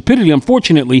kind of stupidity.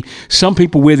 Unfortunately, some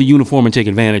people wear the uniform and take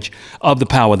advantage of the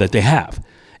power that they have.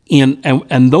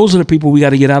 And those are the people we got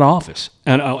to get out of office.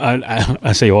 And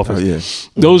I say office. Oh, yeah.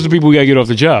 Those are the people we got to get off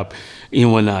the job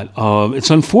and whatnot. It's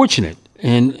unfortunate.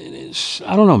 And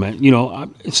I don't know, man.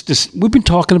 It's this. We've been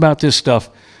talking about this stuff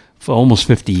for almost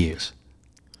 50 years.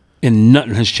 And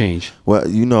nothing has changed. Well,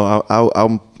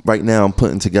 I'm right now I'm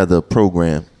putting together a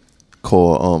program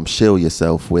called Shield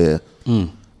Yourself, where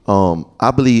I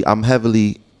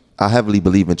heavily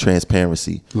believe in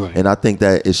transparency. Right. And I think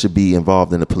that it should be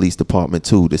involved in the police department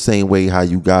too. The same way how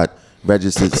you got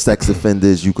registered sex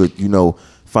offenders, you could,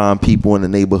 find people in the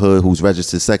neighborhood who's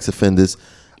registered sex offenders.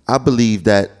 I believe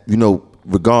that,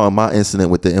 regarding my incident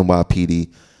with the NYPD,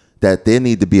 that there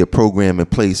need to be a program in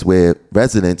place where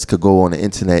residents could go on the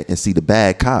internet and see the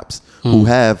bad cops who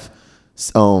have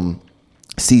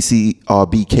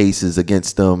CCRB cases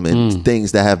against them and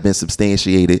things that have been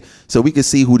substantiated, so we can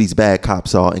see who these bad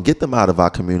cops are and get them out of our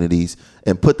communities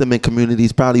and put them in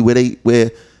communities probably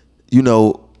where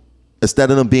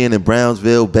instead of them being in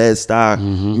Brownsville,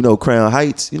 Bed-Stuy, Crown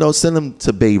Heights, send them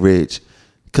to Bay Ridge,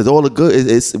 because all the good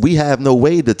is we have no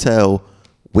way to tell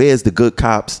where's the good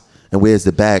cops and where's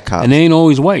the bad cops. And they ain't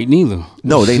always white neither.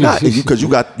 No, they not, because you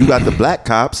got the black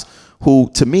cops who,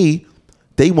 to me,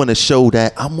 they want to show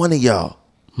that I'm one of y'all.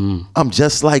 I'm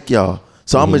just like y'all.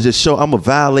 So I'm going to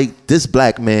violate this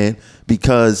black man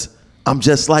because I'm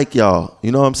just like y'all.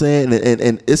 You know what I'm saying?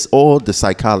 And it's all the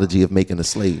psychology of making a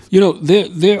slave.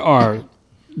 There are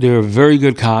very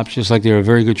good cops, just like there are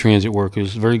very good transit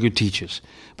workers, very good teachers.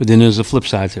 But then there's a flip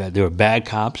side to that. There are bad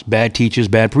cops, bad teachers,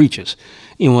 bad preachers.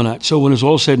 So when it's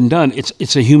all said and done,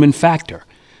 it's a human factor.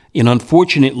 And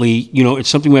unfortunately, it's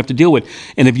something we have to deal with.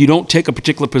 And if you don't take a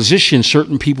particular position,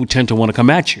 certain people tend to want to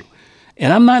come at you.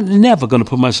 And I'm never going to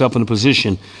put myself in a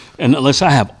position, unless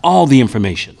I have all the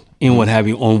information and what have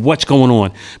you on what's going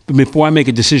on, before I make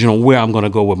a decision on where I'm going to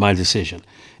go with my decision.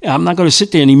 And I'm not going to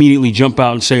sit there and immediately jump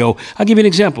out and say, I'll give you an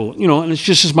example, and it's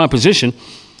just my position.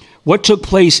 What took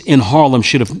place in Harlem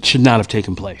should not have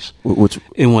taken place.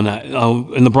 In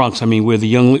the Bronx, where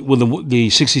the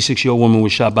 66-year-old woman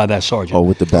was shot by that sergeant. Oh,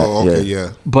 with the back. Oh, okay,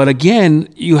 yeah. But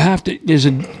again, you have to.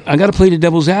 I got to play the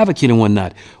devil's advocate and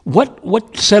whatnot.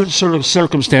 What set of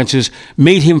circumstances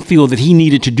made him feel that he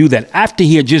needed to do that after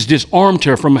he had just disarmed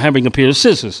her from having a pair of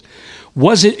scissors?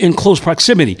 Was it in close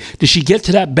proximity? Did she get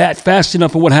to that bat fast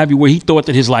enough or what have you where he thought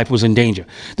that his life was in danger?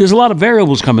 There's a lot of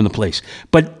variables come into place.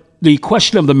 But the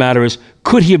question of the matter is,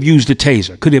 could he have used a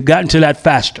taser? Could he have gotten to that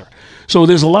faster? So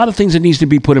there's a lot of things that needs to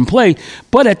be put in play.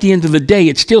 But at the end of the day,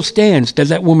 it still stands that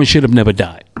that woman should have never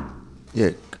died.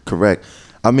 Yeah, correct.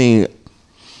 I mean,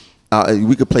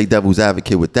 we could play devil's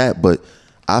advocate with that, but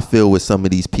I feel with some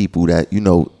of these people that, you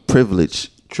know, privilege,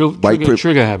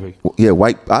 Trigger happy. Yeah,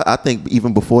 I think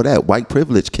even before that, white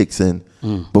privilege kicks in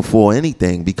before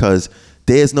anything because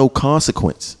there's no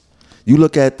consequence. You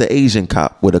look at the Asian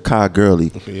cop with Akai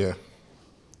Gurley. Yeah,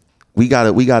 we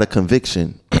got a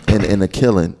conviction and a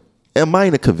killing, a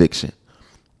minor conviction.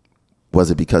 Was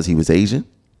it because he was Asian?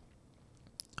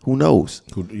 Who knows?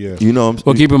 Yeah. You know.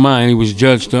 Well, keep in mind he was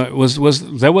judged. That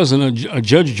wasn't a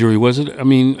judge jury, was it? I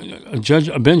mean, a bench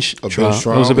trial. Bench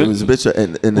trial. Was it It was a bench,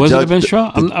 and the was judge, it a bench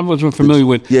trial? I wasn't familiar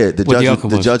with. Yeah, what the outcome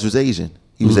the was. judge was Asian.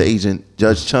 He was an Asian,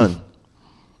 Judge Chun.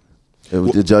 It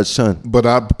was the Judge Chun. But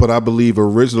I believe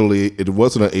originally it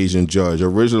wasn't an Asian judge.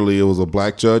 Originally it was a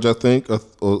black judge, I think,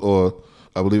 or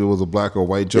I believe it was a black or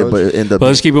white judge. Yeah, but it ended up But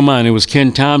let's keep in mind it was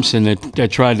Ken Thompson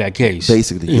that tried that case.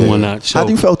 basically. and Yeah. whatnot. So, How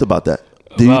do you felt about that?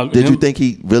 Did About you him? think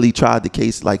he really tried the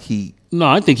case like he? No,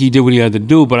 I think he did what he had to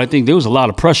do, but I think there was a lot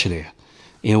of pressure there.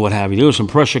 And what have you. There was some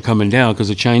pressure coming down because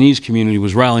the Chinese community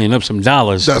was rallying up some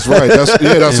dollars. That's right. That's what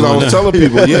I was telling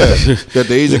people. Yeah, that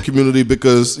the Asian community,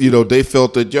 because they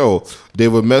felt that they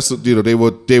were messing. They were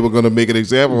going to make an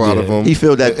example out of him. He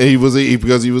felt that- and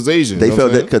because he was Asian. They you know felt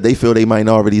what that I'm because they feel they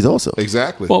minorities also. saying?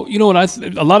 Exactly. Well, you know what?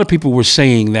 A lot of people were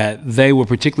saying that they were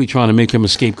particularly trying to make him a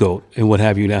scapegoat and what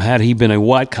have you. Now, had he been a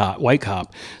white cop,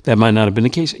 that might not have been the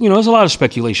case. There's a lot of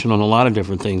speculation on a lot of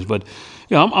different things, but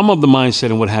I'm of the mindset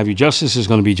and what have you. Justice is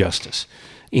going to be justice.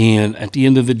 And at the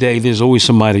end of the day, there's always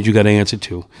somebody that you got to answer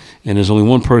to. And there's only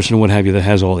one person, what have you, that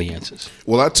has all the answers.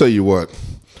 Well, I tell you what.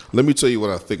 Let me tell you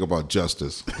what I think about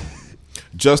justice.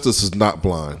 Justice is not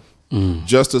blind.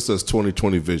 Justice has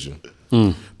 20/20 vision.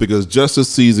 Because justice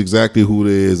sees exactly who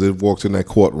it is that walks in that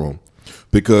courtroom.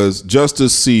 Because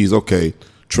justice sees, okay,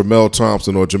 Tramell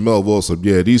Thompson or Jamel Wilson,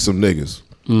 yeah, these some niggas.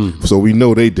 So we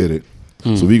know they did it.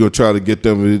 So we gonna try to get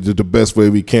them the best way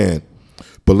we can.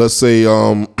 But let's say,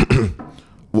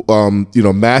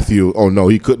 Matthew. Oh no,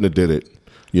 he couldn't have did it.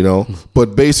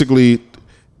 But basically,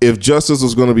 if justice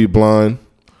is gonna be blind,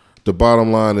 the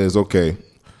bottom line is okay.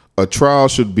 A trial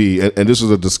should be, and this is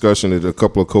a discussion that a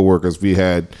couple of coworkers we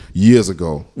had years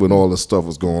ago when all this stuff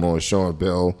was going on. Sean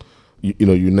Bell,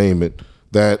 you name it.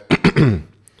 That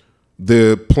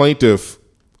the plaintiff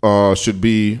should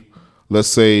be, let's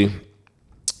say,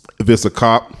 if it's a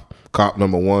cop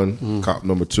number one, cop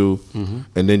number two,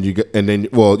 and then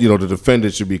the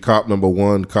defendant should be cop number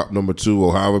one, cop number two,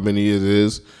 or however many it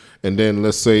is, and then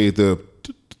let's say the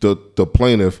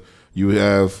plaintiff, you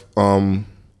have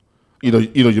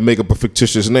you make up a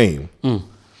fictitious name,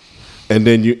 and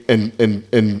then you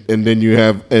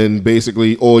have, and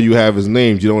basically all you have is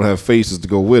names. You don't have faces to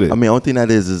go with it. I mean, only thing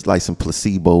that is like some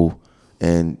placebo,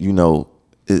 and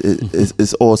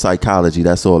it's all psychology.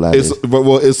 That's all that is.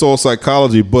 Well, it's all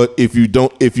psychology. But if you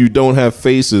don't have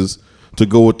faces to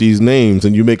go with these names,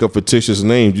 and you make up fictitious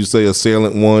names, you say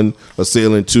assailant 1,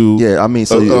 assailant 2. Yeah, I mean,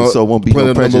 so it won't be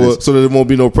no prejudice. So there won't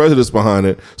be no prejudice behind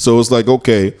it. So it's like,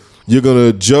 okay, you're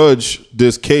gonna judge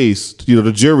this case.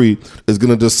 The jury is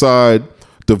gonna decide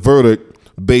the verdict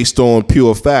based on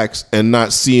pure facts and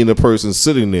not seeing the person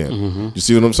sitting there. You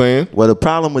see what I'm saying? Well, the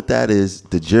problem with that is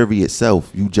the jury itself,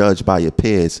 you judge by your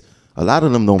peers. A lot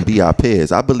of them don't be our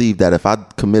peers. I believe that if I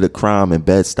commit a crime in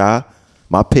Bed-Stuy,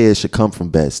 my peers should come from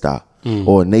Bed-Stuy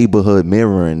or a neighborhood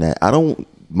mirroring that.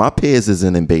 My peers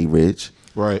isn't in Bay Ridge.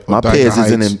 Right. My Or Dyker peers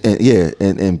isn't Heights.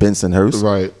 in Bensonhurst.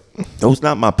 Right. Those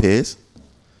not my peers.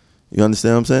 You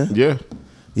understand what I'm saying? Yeah.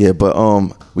 Yeah, but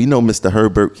we know Mr.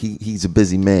 Herbert. He's a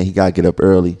busy man. He gotta get up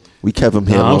early. We kept him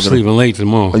here. No, I'm sleeping late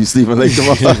tomorrow. Are you sleeping late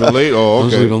tomorrow? Even late. Oh, I'm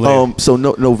okay. sleeping late. So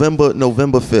November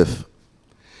 5th.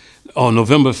 On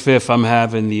November 5th, I'm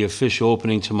having the official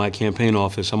opening to my campaign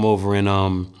office. I'm over in,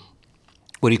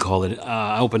 what do you call it?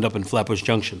 I opened up in Flatbush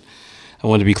Junction. I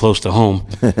wanted to be close to home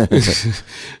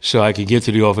so I could get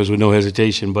to the office with no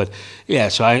hesitation. But, yeah,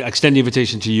 so I extend the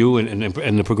invitation to you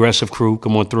and the Progressive crew.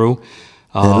 Come on through.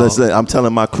 And listen, I'm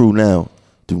telling my crew now,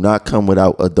 do not come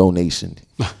without a donation.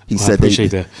 He said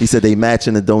appreciate that. He said they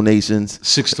matching the donations.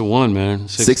 6-1, man.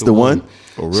 6-1?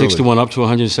 Oh, really? 6-1 up to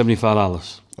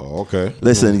 $175. Oh, okay.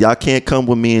 Listen, y'all can't come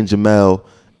with me and Jamel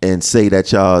and say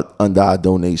that y'all under our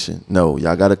donation. No,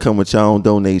 y'all got to come with your own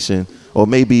donation. Or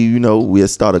maybe, we'll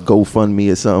start a GoFundMe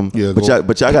or something. Yeah,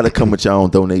 but y'all got to come with your own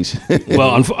donation.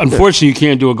 Well, unfortunately, you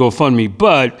can't do a GoFundMe,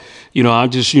 but I'm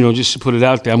just to put it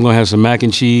out there, I'm gonna have some mac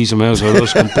and cheese. I'm gonna have some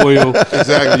arroz con pollo.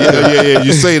 Exactly. Yeah.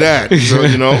 You say that.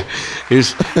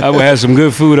 So, I will have some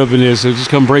good food up in there. So just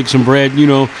come break some bread.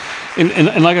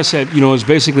 And like I said, it's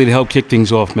basically to help kick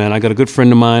things off, man. I got a good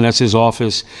friend of mine. That's his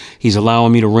office. He's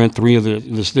allowing me to rent 3 of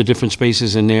the different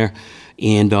spaces in there,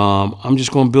 and I'm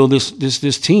just going to build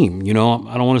this team. I don't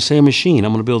want to say a machine.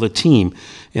 I'm going to build a team,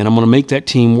 and I'm going to make that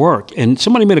team work. And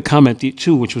somebody made a comment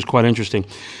too, which was quite interesting.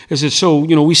 It said, so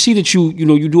we see that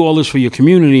you do all this for your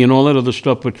community and all that other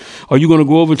stuff, but are you going to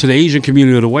go over to the Asian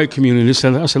community or the white community? I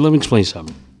said, let me explain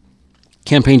something.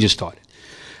 Campaign just started.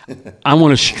 I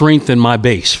want to strengthen my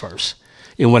base first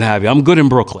and what have you. I'm good in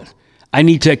Brooklyn. I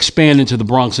need to expand into the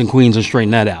Bronx and Queens and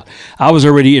straighten that out. I was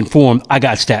already informed I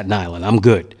got Staten Island. I'm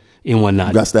good in whatnot.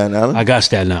 You got Staten Island? I got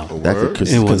Staten Island. That's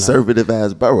a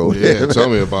conservative-ass borough. Yeah, tell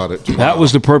me about it. That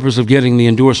was the purpose of getting the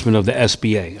endorsement of the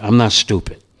SBA. I'm not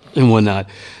stupid and whatnot.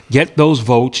 Get those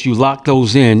votes, you lock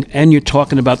those in, and you're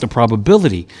talking about the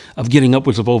probability of getting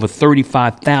upwards of over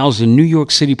 35,000 New York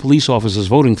City police officers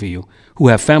voting for you who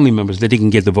have family members that they can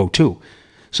get the vote too.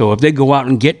 So if they go out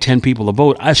and get 10 people to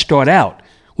vote, I start out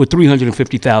with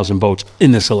 350,000 votes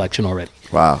in this election already.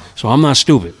 Wow. So I'm not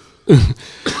stupid.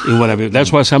 And whatever.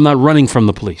 That's why I say I'm not running from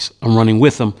the police. I'm running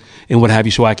with them and what have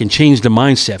you, so I can change the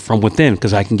mindset from within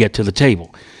because I can get to the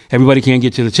table. Everybody can't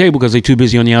get to the table because they're too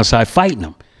busy on the outside fighting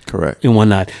them. Correct. And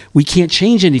whatnot. We can't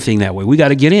change anything that way. We got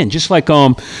to get in. Just like,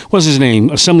 what's his name?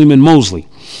 Assemblyman Mosley.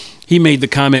 He made the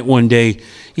comment one day.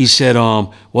 He said,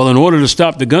 well, in order to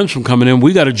stop the guns from coming in,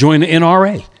 we got to join the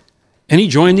NRA. And he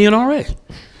joined the NRA.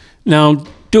 Now,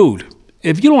 dude,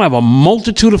 if you don't have a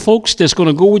multitude of folks that's going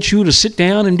to go with you to sit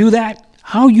down and do that,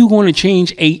 how are you going to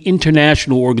change a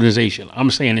international organization?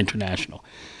 I'm saying international.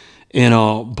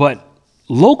 But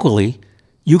locally,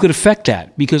 you could affect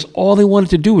that because all they wanted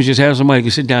to do was just have somebody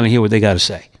can sit down and hear what they got to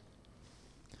say.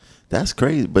 That's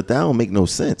crazy, but that don't make no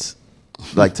sense.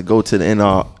 Like to go to the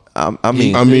NR. I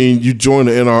mean, you join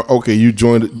the NR. Okay, you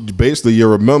joined. Basically,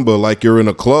 you're a member, like you're in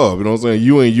a club. You know what I'm saying?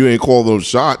 You ain't call those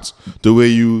shots the way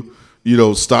you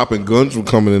stopping guns from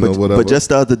coming in or whatever. But just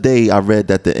the other day, I read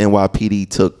that the NYPD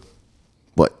took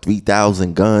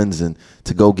 3,000 guns and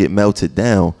to go get melted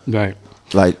down. Right.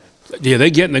 Like. Yeah, they're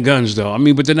getting the guns, though. I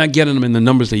mean, but they're not getting them in the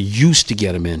numbers they used to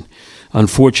get them in,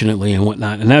 unfortunately, and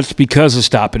whatnot. And that's because of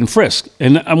stop and frisk.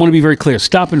 And I want to be very clear.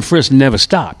 Stop and frisk never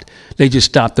stopped. They just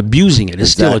stopped abusing it.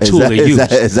 It's still a tool they use.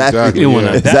 Exactly.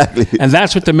 Exactly. And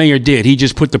that's what the mayor did. He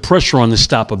just put the pressure on to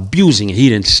stop abusing it. He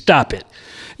didn't stop it,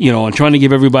 and trying to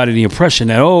give everybody the impression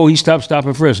that, he stopped stop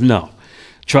and frisk. No.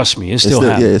 Trust me, it's still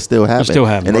happening. Yeah, it's still happening. It's still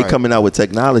happening. And they coming out with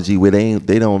technology where they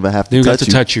don't even have to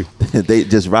touch you. They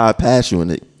just ride past you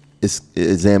and it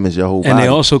examines your whole body. And they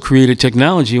also created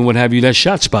technology and what have you, that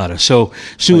shot spotter. So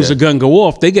as soon as the gun go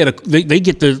off, they get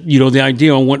the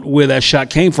idea on where that shot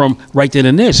came from right then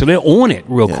and there. So they're on it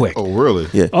real quick. Oh, really?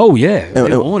 Yeah. Oh, yeah.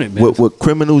 They're on it, man. What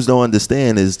criminals don't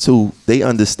understand is too, they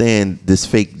understand this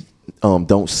fake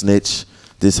don't snitch.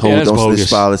 This whole don't snitch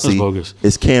policy. That's bogus.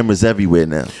 It's cameras everywhere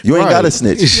now. You ain't got to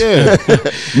snitch. Yeah.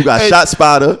 You got shot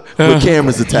spotter with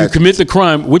cameras attached. You commit the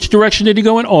crime. Which direction did he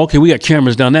go in? Oh, okay, we got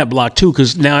cameras down that block too,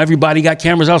 because now everybody got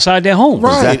cameras outside their home.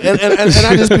 Right. Exactly. And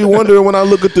I just be wondering when I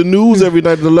look at the news every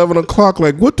night at 11 o'clock,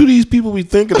 like, what do these people be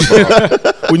thinking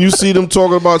about? When you see them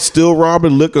talking about still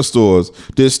robbing liquor stores,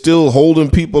 they're still holding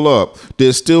people up.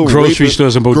 They're still grocery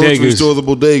stores and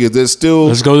bodegas. They're still.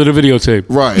 Let's go to the videotape.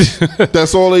 Right.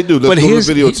 That's all they do. Let's go to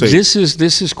the videotape.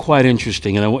 This is quite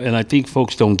interesting, and I think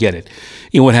folks don't get it.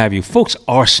 What have you? Folks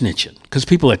are snitching because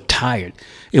people are tired.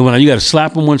 And when you got to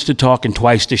slap them once to talk and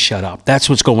twice to shut up. That's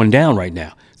what's going down right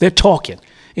now. They're talking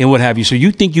and what have you. So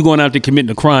you think you're going out there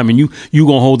committing a crime and you going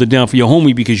to hold it down for your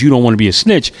homie because you don't want to be a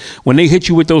snitch. When they hit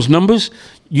you with those numbers,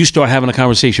 you start having a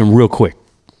conversation real quick.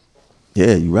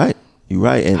 Yeah, you're right. You're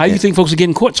right. And, how do you think folks are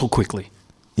getting caught so quickly?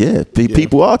 Yeah,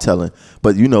 people are telling,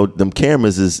 but them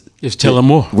cameras is telling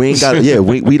more. We ain't got. Yeah,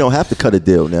 we don't have to cut a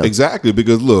deal now. Exactly,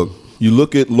 because look, you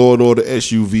look at Law and Order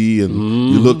SUV, and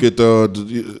you look at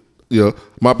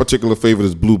my particular favorite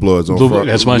is Blue Bloods on Friday.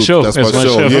 That's my show. That's my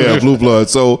show. Yeah, Blue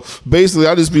Bloods. So basically,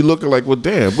 I just be looking like, well,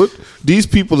 damn, but these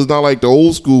people is not like the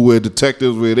old school where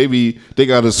detectives where they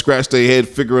got to scratch their head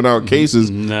figuring out cases.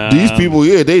 Nah. These people,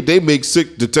 they make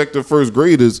sick detective first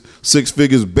graders 6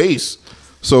 figures base.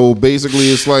 So basically,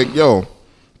 it's like,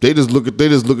 they just look at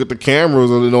the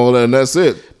cameras and all that, and that's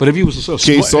it. But if he was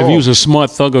a smart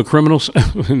thug or criminal,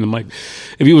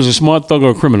 if he was a smart thug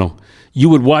or criminal, you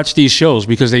would watch these shows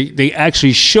because they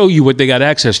actually show you what they got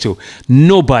access to.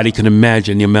 Nobody can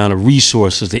imagine the amount of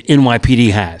resources the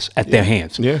NYPD has at their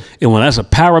hands. Yeah. And when that's a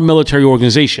paramilitary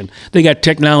organization, they got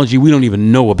technology we don't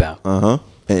even know about. Uh-huh.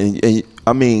 And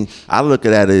I mean, I look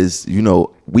at that as, you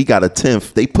know, we got a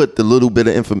 10th. They put the little bit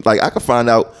of information. Like, I could find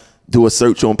out, do a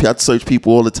search on. I search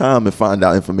people all the time and find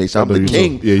out information. I'm the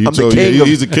king. Yeah, I'm the king.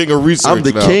 He's the king of research. I'm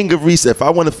the king of research. If I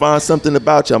want to find something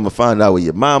about you, I'm gonna find out where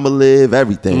your mama live,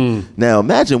 everything. Now,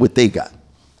 imagine what they got.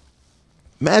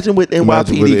 Imagine what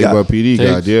NYPD got. NYPD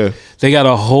got, yeah. They got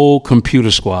a whole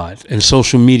computer squad and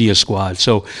social media squad.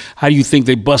 So how do you think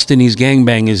they busting these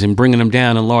gangbangers and bringing them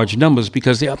down in large numbers?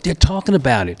 Because they're up there talking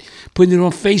about it, putting it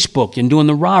on Facebook and doing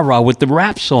the rah-rah with the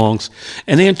rap songs,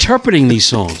 and they're interpreting these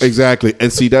songs. Exactly.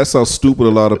 And see, that's how stupid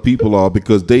a lot of people are,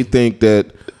 because they think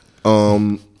that,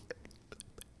 and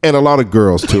a lot of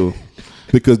girls too,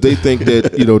 because they think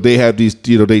that, you know, they have these,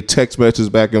 you know, they text messages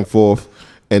back and forth,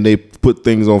 and they put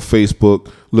things on Facebook.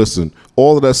 Listen,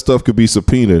 all of that stuff could be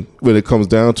subpoenaed when it comes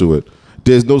down to it.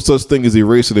 There's no such thing as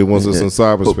erasing it once it's in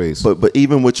cyberspace. But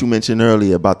even what you mentioned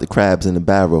earlier about the crabs in the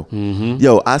barrel,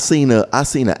 yo, I seen an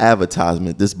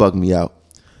advertisement. This bugged me out.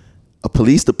 A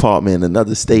police department in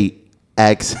another state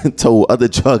told other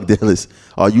drug dealers,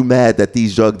 "Are you mad that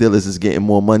these drug dealers is getting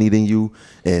more money than you,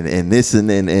 and this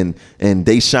and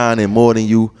they shining more than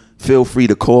you? Feel free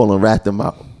to call and rat them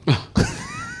out."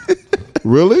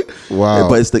 Really? Wow.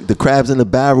 But it's the crabs in the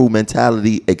barrel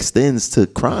mentality extends to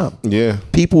crime. Yeah.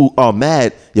 People are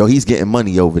mad. Yo, he's getting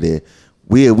money over there.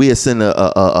 We'll send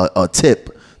a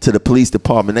tip to the police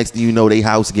department. Next thing you know, they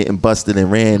house getting busted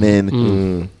and ran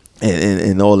in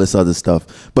and all this other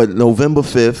stuff. But November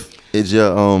 5th is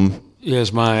your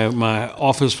Yes, my my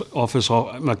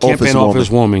campaign office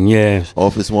warming. Yeah,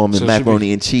 office warming, So it should macaroni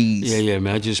be- and cheese. Yeah,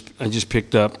 man. I just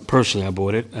picked up personally. I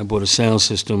bought it. I bought a sound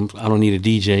system. I don't need a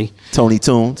DJ. Tony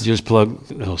Tunes. Just plug.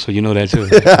 Oh, so you know that too.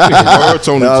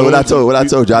 Tony, No, what I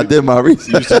told you, I did my research.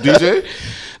 You used to DJ?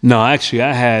 No, actually,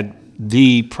 I had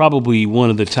probably one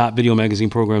of the top video magazine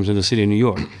programs in the city of New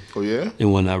York. Oh, yeah?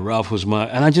 And when Ralph was and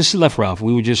I just left Ralph.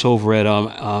 We were just over at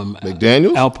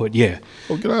McDaniels? Output. Yeah.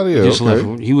 Oh, get out of here. Just Okay.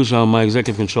 left. He was my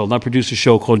executive consultant. I produced a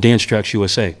show called Dance Tracks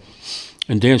USA.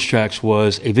 And Dance Tracks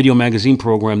was a video magazine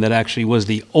program that actually was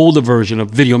the older version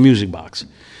of Video Music Box.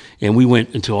 And we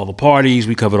went into all the parties.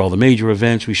 We covered all the major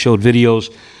events. We showed videos.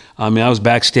 I mean, I was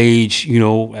backstage, you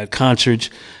know, at concerts.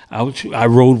 I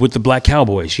rode with the Black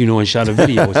Cowboys, you know, and shot a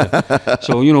video with them.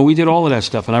 So, you know, we did all of that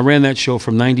stuff. And I ran that show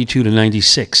from 92 to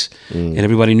 96. And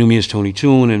everybody knew me as Tony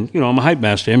Toon. And, you know, I'm a hype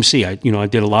master, MC. I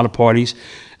did a lot of parties,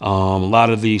 a lot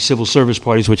of the civil service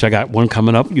parties, which I got one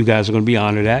coming up. You guys are going to be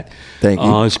honored at. Thank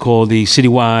you. It's called the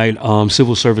Citywide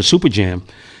Civil Service Super Jam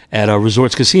at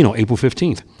Resorts Casino, April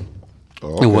 15th.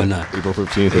 Oh, And whatnot. April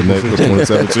 15th of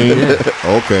 2017?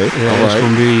 Okay. Yeah, All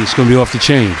right. it's gonna be off the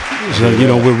chain. So, you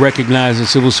know, we're recognizing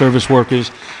civil service workers,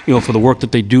 you know, for the work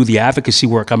that they do, the advocacy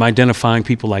work. I'm identifying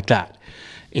people like that.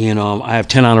 And I have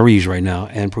 10 honorees right now,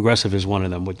 and Progressive is one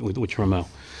of them with Tramel.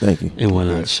 Thank you. And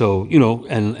whatnot. So, you know,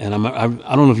 and I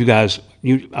don't know if you guys,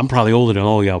 I'm probably older than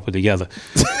all y'all put together.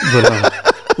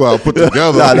 But Well, put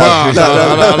together. Nah.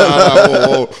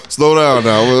 Whoa. Slow down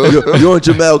now. You and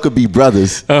Jamel could be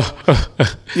brothers.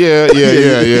 Yeah.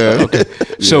 okay.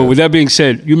 So with that being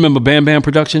said, you remember Bam Bam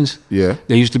Productions? Yeah.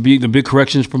 They used to be the big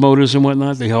corrections promoters and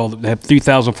whatnot. They had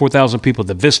 3,000, 4,000 people.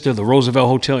 The Vista, the Roosevelt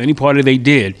Hotel, any party they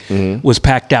did was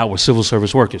packed out with civil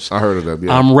service workers. I heard of them,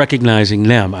 yeah. I'm recognizing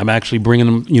them. I'm actually bringing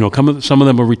them, you know, some of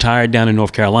them are retired down in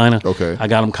North Carolina. Okay. I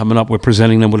got them coming up. We're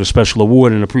presenting them with a special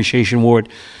award, an appreciation award.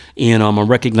 And I'm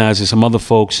recognizing some other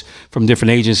folks from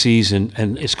different agencies, and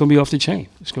it's going to be off the chain.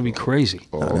 It's going to be crazy.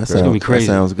 It's going to be crazy.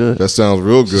 That sounds good. That sounds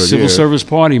real good. Civil yeah. service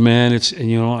party, man. It's,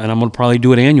 you know, and I'm going to probably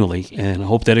do it annually, and I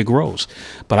hope that it grows.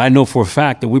 But I know for a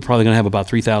fact that we're probably going to have about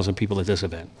 3,000 people at this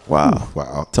event.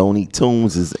 Wow. Tony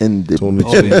Tunes is in the Tony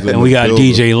Oh, yeah. And we got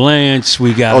DJ Lance.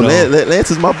 We got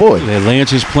Lance is my boy.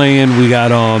 Lance is playing. We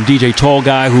got DJ Tall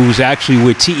Guy, who's actually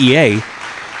with TEA.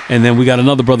 And then we got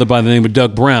another brother by the name of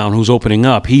Doug Brown, who's opening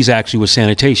up. He's actually with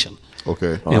sanitation.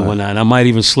 Okay. And whatnot. And I might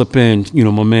even slip in, you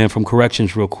know, my man from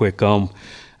corrections real quick.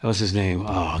 What's his name?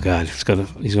 Oh God, he's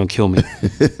gonna kill me.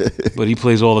 But he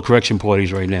plays all the correction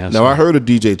parties right now. Now I heard a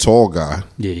DJ Tall Guy.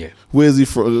 Yeah. Where is he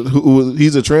from?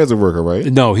 He's a transit worker, right?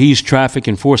 No, he's traffic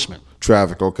enforcement.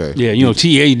 Traffic. Okay. Yeah, you know,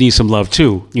 TA needs some love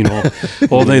too. You know,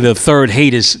 although the third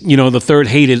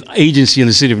hated agency in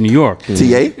the city of New York. TA?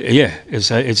 Yeah,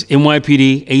 it's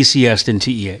NYPD, ACS, then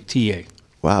TA.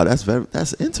 Wow, that's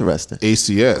interesting.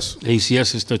 ACS.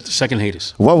 ACS is the second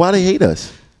haters. Why they hate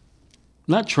us?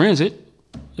 Not transit.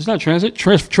 It's not transit.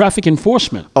 Traffic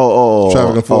enforcement.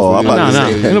 Traffic enforcement. I'm about to No.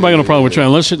 say- Ain't nobody got no problem with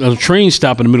transit. Unless a train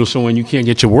stop in the middle somewhere and you can't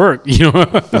get your work. You know.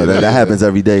 that happens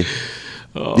every day.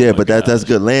 But that's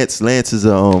good. Lance is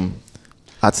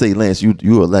I'd say, Lance,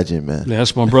 you a legend, man. Yeah,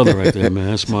 that's my brother right there, man.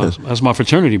 That's my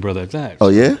fraternity brother at that. Oh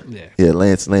yeah? Yeah.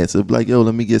 Lance. It'd be like, yo,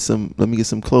 let me get some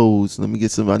clothes.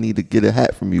 I need to get a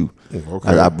hat from you. Okay.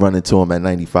 I run into him at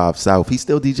 95 South. He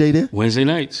still DJ there? Wednesday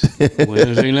nights.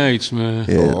 Wednesday nights, man.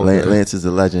 Yeah, Oh, okay. Lance is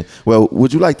a legend. Well,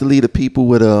 would you like to lead the people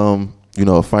with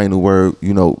a final word?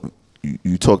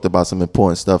 You talked about some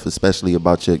important stuff, especially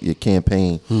about your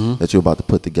campaign that you're about to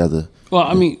put together. Well,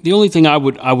 I mean, the only thing I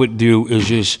would do is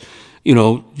just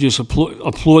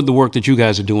applaud the work that you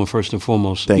guys are doing first and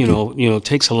foremost. Thank you. It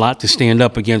takes a lot to stand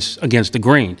up against the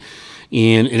grain,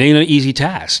 and it ain't an easy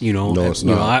task. No, it's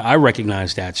not. I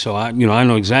recognize that, so I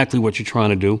know exactly what you're trying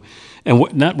to do, and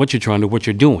what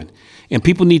you're doing. And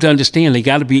people need to understand they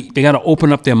got to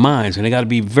open up their minds, and they got to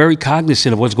be very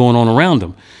cognizant of what's going on around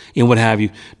them and what have you.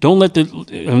 Don't let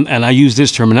and I use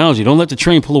this terminology, don't let the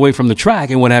train pull away from the track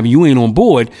and what have you. You ain't on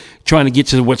board trying to get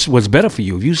to what's better for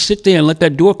you. If you sit there and let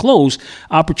that door close,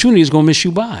 opportunity is going to miss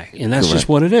you by. And that's just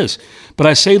what it is. But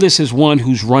I say this as one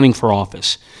who's running for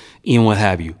office and what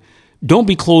have you. Don't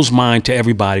be closed-minded to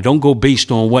everybody. Don't go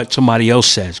based on what somebody else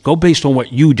says. Go based on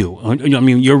what you do. I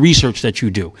mean, your research that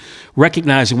you do.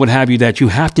 Recognizing what have you, that you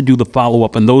have to do the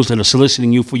follow-up on those that are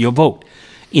soliciting you for your vote,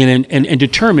 and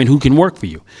determine who can work for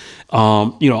you.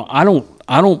 I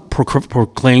don't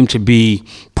proclaim to be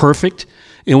perfect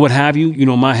and what have you.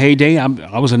 My heyday,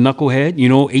 I was a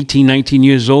knucklehead, 18, 19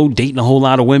 years old, dating a whole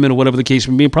lot of women or whatever the case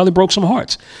may be, and probably broke some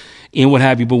hearts. And what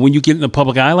have you. But when you get in the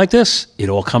public eye like this, it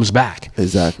all comes back.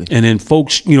 Exactly. And then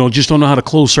folks, just don't know how to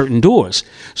close certain doors.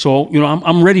 So,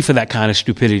 I'm ready for that kind of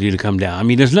stupidity to come down. I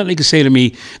mean, there's nothing they can say to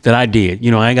me that I did.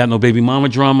 I ain't got no baby mama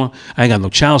drama. I ain't got no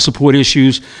child support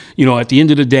issues. At the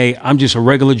end of the day, I'm just a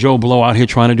regular Joe Blow out here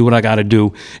trying to do what I got to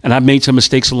do. And I've made some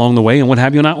mistakes along the way and what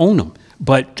have you, and I own them.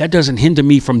 But that doesn't hinder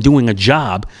me from doing a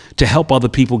job to help other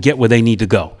people get where they need to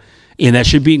go. And that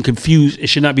should be confused. It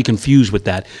should not be confused with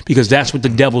that, because that's what the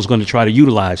devil's going to try to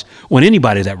utilize on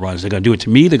anybody that runs. They're going to do it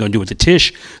to me. They're going to do it to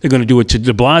Tish. They're going to do it to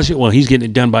de Blasio. Well, he's getting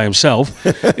it done by himself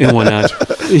and whatnot.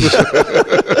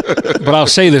 But I'll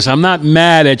say this. I'm not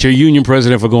mad at your union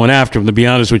president for going after him, to be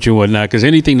honest with you and whatnot, because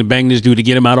anything the Bangners do to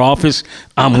get him out of office,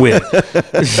 I'm with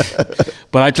it.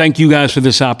 But I thank you guys for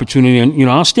this opportunity. And,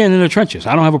 I'll stand in the trenches.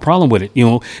 I don't have a problem with it.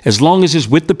 As long as it's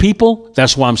with the people,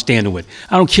 that's why I'm standing with.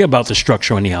 I don't care about the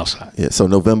structure on the outside. Yeah, so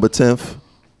November 10th.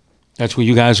 That's where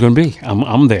you guys are going to be.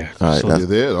 I'm there. All right, So You're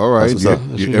there? All right. That's what's up.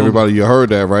 Everybody, you heard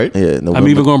that, right? Yeah, November. I'm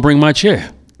even going to bring my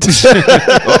chair.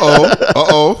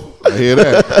 Uh-oh. I hear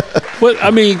that. But,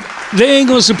 I mean, they ain't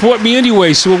going to support me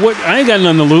anyway, so what? I ain't got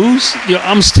nothing to lose.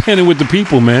 I'm standing with the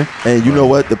people, man. And you know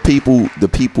what? The people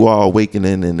are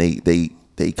awakening, and they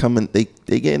coming. They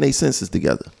getting their senses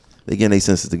together.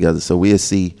 So we'll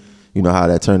see, how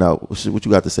that turned out. What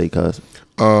you got to say, cuz?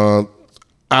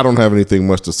 I don't have anything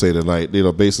much to say tonight.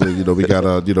 Basically,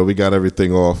 we got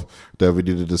everything off that we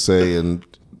needed to say, and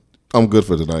I'm good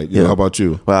for tonight. How about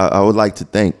you? Well, I would like to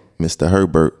thank Mr.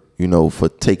 Herbert, for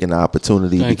taking the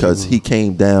opportunity, because he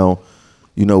came down.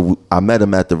 I met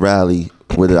him at the rally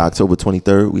with October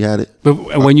 23rd. We had it.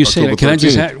 But when you say that, can I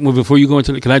just 13th. before you go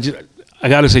into it, I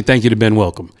got to say thank you to Ben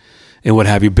Welcome and what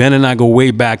have you. Ben and I go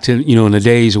way back to, in the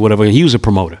days or whatever. He was a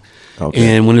promoter.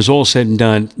 Okay. And when it's all said and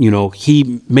done,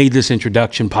 he made this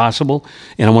introduction possible.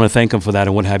 And I want to thank him for that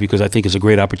and what have you, because I think it's a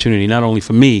great opportunity, not only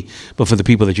for me, but for the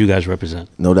people that you guys represent.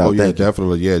 No doubt. Oh, yeah,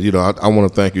 definitely. Yeah. I want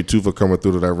to thank you, too, for coming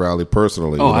through to that rally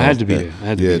personally. I had to be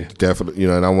there. Definitely.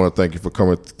 And I want to thank you for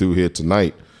coming through here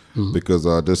tonight, because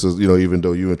this is, even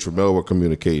though you and Tramel were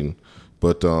communicating,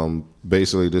 but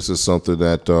basically this is something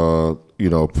that,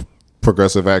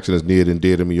 progressive action is near and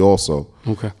dear to me also.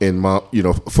 Okay. In my,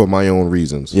 for my own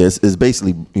reasons. Yes, it's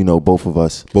basically, both of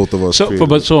us.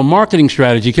 So a marketing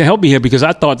strategy can help me here, because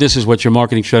I thought this is what your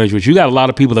marketing strategy was. You got a lot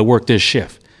of people that work this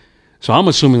shift. So I'm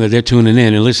assuming that they're tuning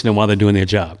in and listening while they're doing their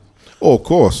job. Oh, of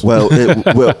course. Well,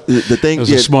 the thing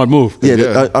is, a smart move.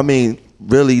 Yeah. I mean,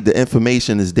 really, the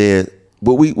information is there.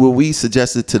 What we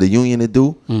suggested to the union to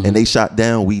do, and they shot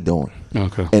down, we doing.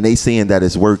 Okay. And they seeing that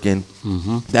it's working.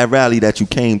 That rally that you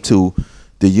came to,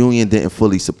 the union didn't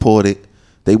fully support it.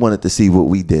 They wanted to see what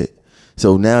we did.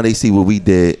 So now they see what we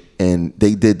did, and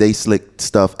they slick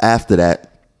stuff after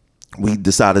that. We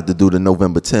decided to do the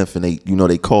November 10th, and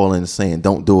they calling saying,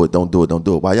 don't do it.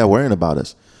 Why y'all worrying about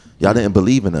us? Y'all didn't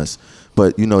believe in us.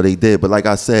 But, they did. But like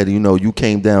I said, you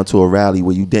came down to a rally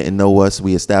where you didn't know us.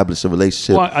 We established a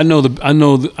relationship. Well, I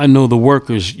know the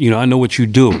workers, I know what you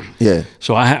do. Yeah.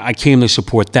 So I came to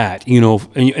support that,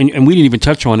 and we didn't even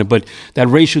touch on it, but that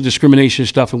racial discrimination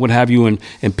stuff and what have you, and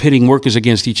pitting workers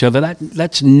against each other,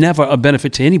 that's never a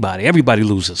benefit to anybody. Everybody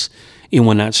loses. and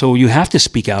whatnot. So you have to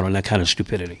speak out on that kind of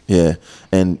stupidity. Yeah,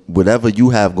 and whatever you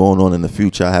have going on in the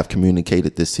future, I have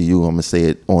communicated this to you. I'm gonna say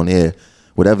it on air.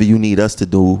 Whatever you need us to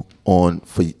do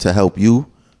to help you,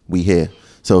 we here.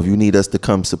 So if you need us to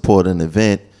come support an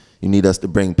event, you need us to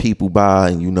bring people by,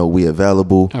 and we're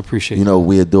available. I appreciate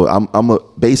we'll do it. I'm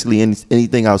basically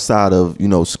anything outside of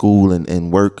school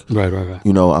and work. Right.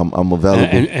 I'm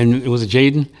available. And was it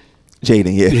Jaden?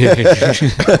 Jaden, yeah.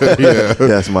 Yeah.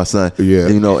 That's my son. Yeah.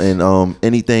 And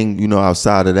anything,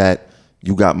 outside of that,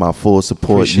 you got my full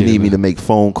support. Appreciate you need it, me man. to make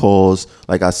phone calls.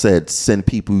 Like I said, send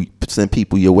people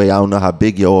your way. I don't know how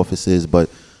big your office is, but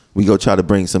we go try to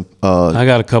bring some. I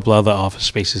got a couple other office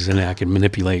spaces in there I can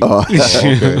manipulate.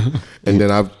 Okay. And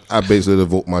then I basically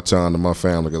devote my time to my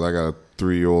family because I got a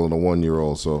 3-year-old and a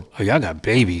 1-year-old. So Oh, y'all got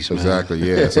babies, man. exactly,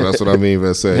 yeah. So that's what I mean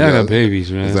by saying. Y'all got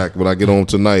babies, man. Exactly. When I get home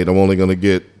tonight, I'm only gonna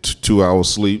get 2 hours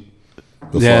sleep.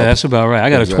 before Yeah, I- that's about right. I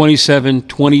got Exactly. a 27,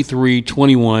 23,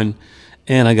 21,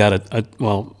 and I got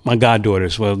my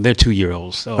goddaughters. Well, they're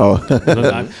 2-year-olds. So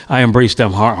I embrace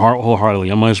them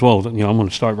wholeheartedly. I might as well. I'm going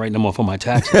to start writing them off on my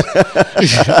taxes.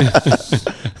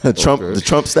 The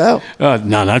Trump style.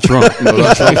 No, not Trump. No,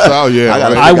 that's Trump style, yeah.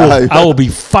 I right. I will be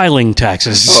filing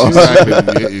taxes.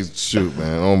 Exactly. Yeah, shoot,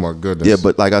 man. Oh my goodness. Yeah,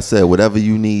 but like I said, whatever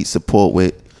you need support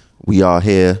with, we are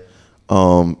here.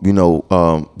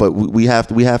 But we have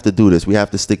to do this. We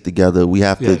have to stick together. We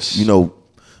have Yes. to,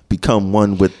 become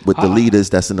one with the leaders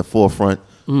that's in the forefront.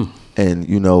 And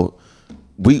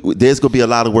there's gonna be a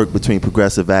lot of work between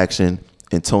Progressive Action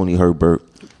and Tony Herbert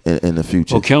in the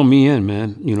future. Well, count me in,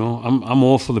 man. I'm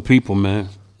all for the people, man.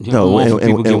 I'm all for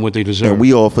people getting what they deserve. And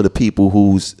we all for the people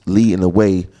who's leading the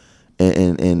way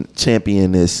and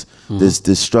champion this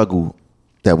struggle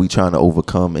that we trying to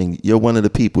overcome. And you're one of the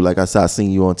people. Like I said, I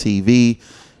seen you on TV,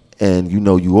 and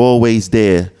you always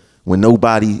there when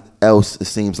nobody else, it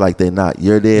seems like they're not.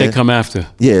 You're there. They come after.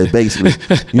 Yeah, basically.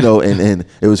 And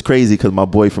it was crazy because my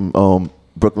boy from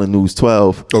Brooklyn News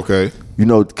 12. Okay.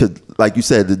 Because like you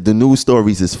said, the news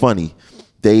stories is funny.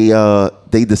 They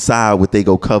decide what they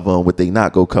go cover and what they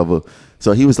not go cover.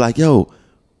 So he was like, "Yo,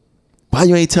 why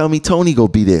you ain't tell me Tony go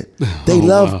be there? They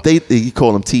wow. He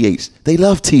call him TH. They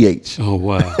love TH." Oh,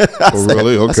 wow. Oh,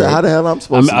 really? I said, Okay. how the hell I'm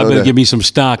supposed to know I better that? give me some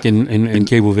stock in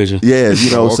Cablevision. Yeah,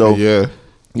 Okay, so yeah.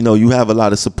 you have a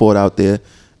lot of support out there.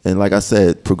 And like I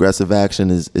said, Progressive Action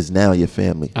is now your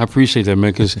family. I appreciate that,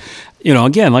 man, because,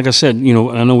 again, like I said, I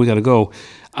know we got to go.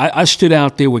 I stood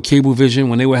out there with Cablevision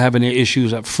when they were having their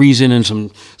issues, freezing in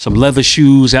some leather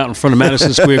shoes out in front of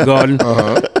Madison Square Garden,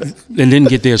 and didn't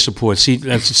get their support.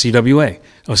 That's CWA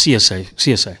or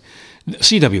CSA.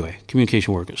 CWA,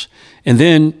 Communication Workers. And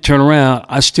then turn around,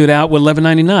 I stood out with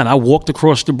 1199. I walked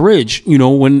across the bridge,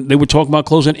 when they were talking about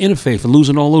closing Interfaith and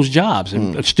losing all those jobs.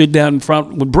 And I stood down in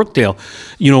front with Brookdale,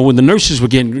 when the nurses were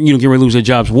getting ready to lose their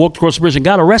jobs, walked across the bridge and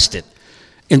got arrested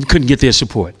and couldn't get their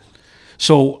support.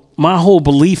 So my whole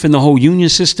belief in the whole union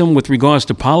system with regards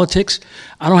to politics,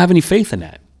 I don't have any faith in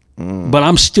that. But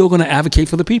I'm still going to advocate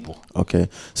for the people. Okay.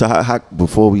 So how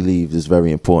before we leave, this is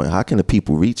very important. How can the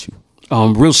people reach you?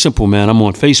 Real simple, man. I'm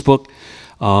on Facebook.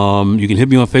 You can hit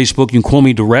me on Facebook. You can call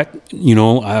me direct.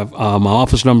 My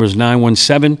office number is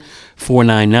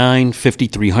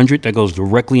 917-499-5300. That goes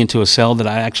directly into a cell that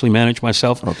I actually manage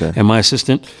myself. Okay. And my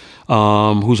assistant,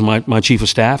 who's my chief of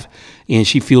staff. And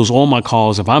she fields all my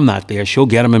calls. If I'm not there, she'll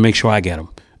get them and make sure I get them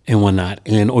and whatnot.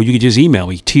 Or you can just email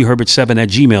me,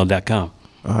 therbert7@gmail.com.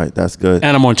 All right, that's good.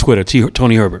 And I'm on Twitter,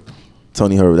 Tony Herbert.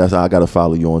 Tony Herbert, that's how I got to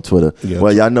follow you on Twitter. Yeah.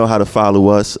 Well, y'all know how to follow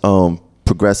us.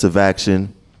 Progressive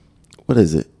Action. What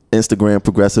is it? Instagram,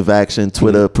 Progressive Action.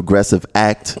 Twitter, Progressive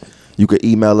Act. You can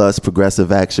email us,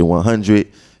 ProgressiveAction100.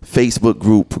 Facebook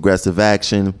group, Progressive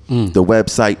Action. The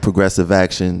website,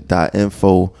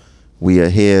 progressiveaction.info. We are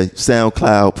here.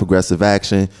 SoundCloud, Progressive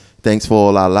Action. Thanks for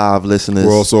all our live listeners.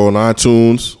 We're also on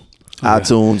iTunes.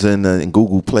 iTunes and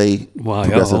Google Play. Wow, y'all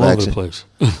Progressive all over Action. the place.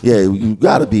 Yeah, you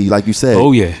gotta be, like you said.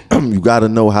 Oh, yeah. You gotta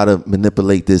know how to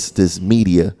manipulate this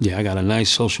media. Yeah, I got a nice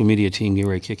social media team getting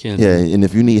ready to kick in. Yeah, and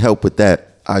if you need help with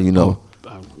that, definitely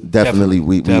definitely.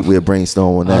 we'll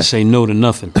brainstorm on I that. say no to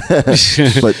nothing. But thanks,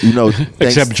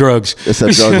 Except drugs.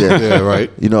 Except drugs, yeah. Yeah,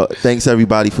 right. Thanks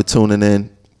everybody for tuning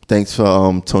in. Thanks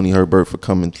for Tony Herbert for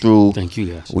coming through. Thank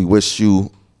you, guys. We wish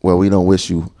you, well, we don't wish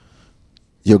you,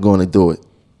 you're going to do it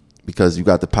because you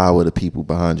got the power of the people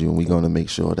behind you, and we're going to make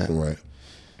sure that. Right.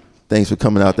 Thanks for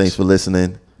coming out. Thanks for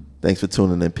listening. Thanks for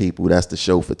tuning in, people. That's the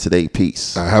show for today.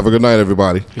 Peace. Have a good night,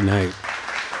 everybody. Good night.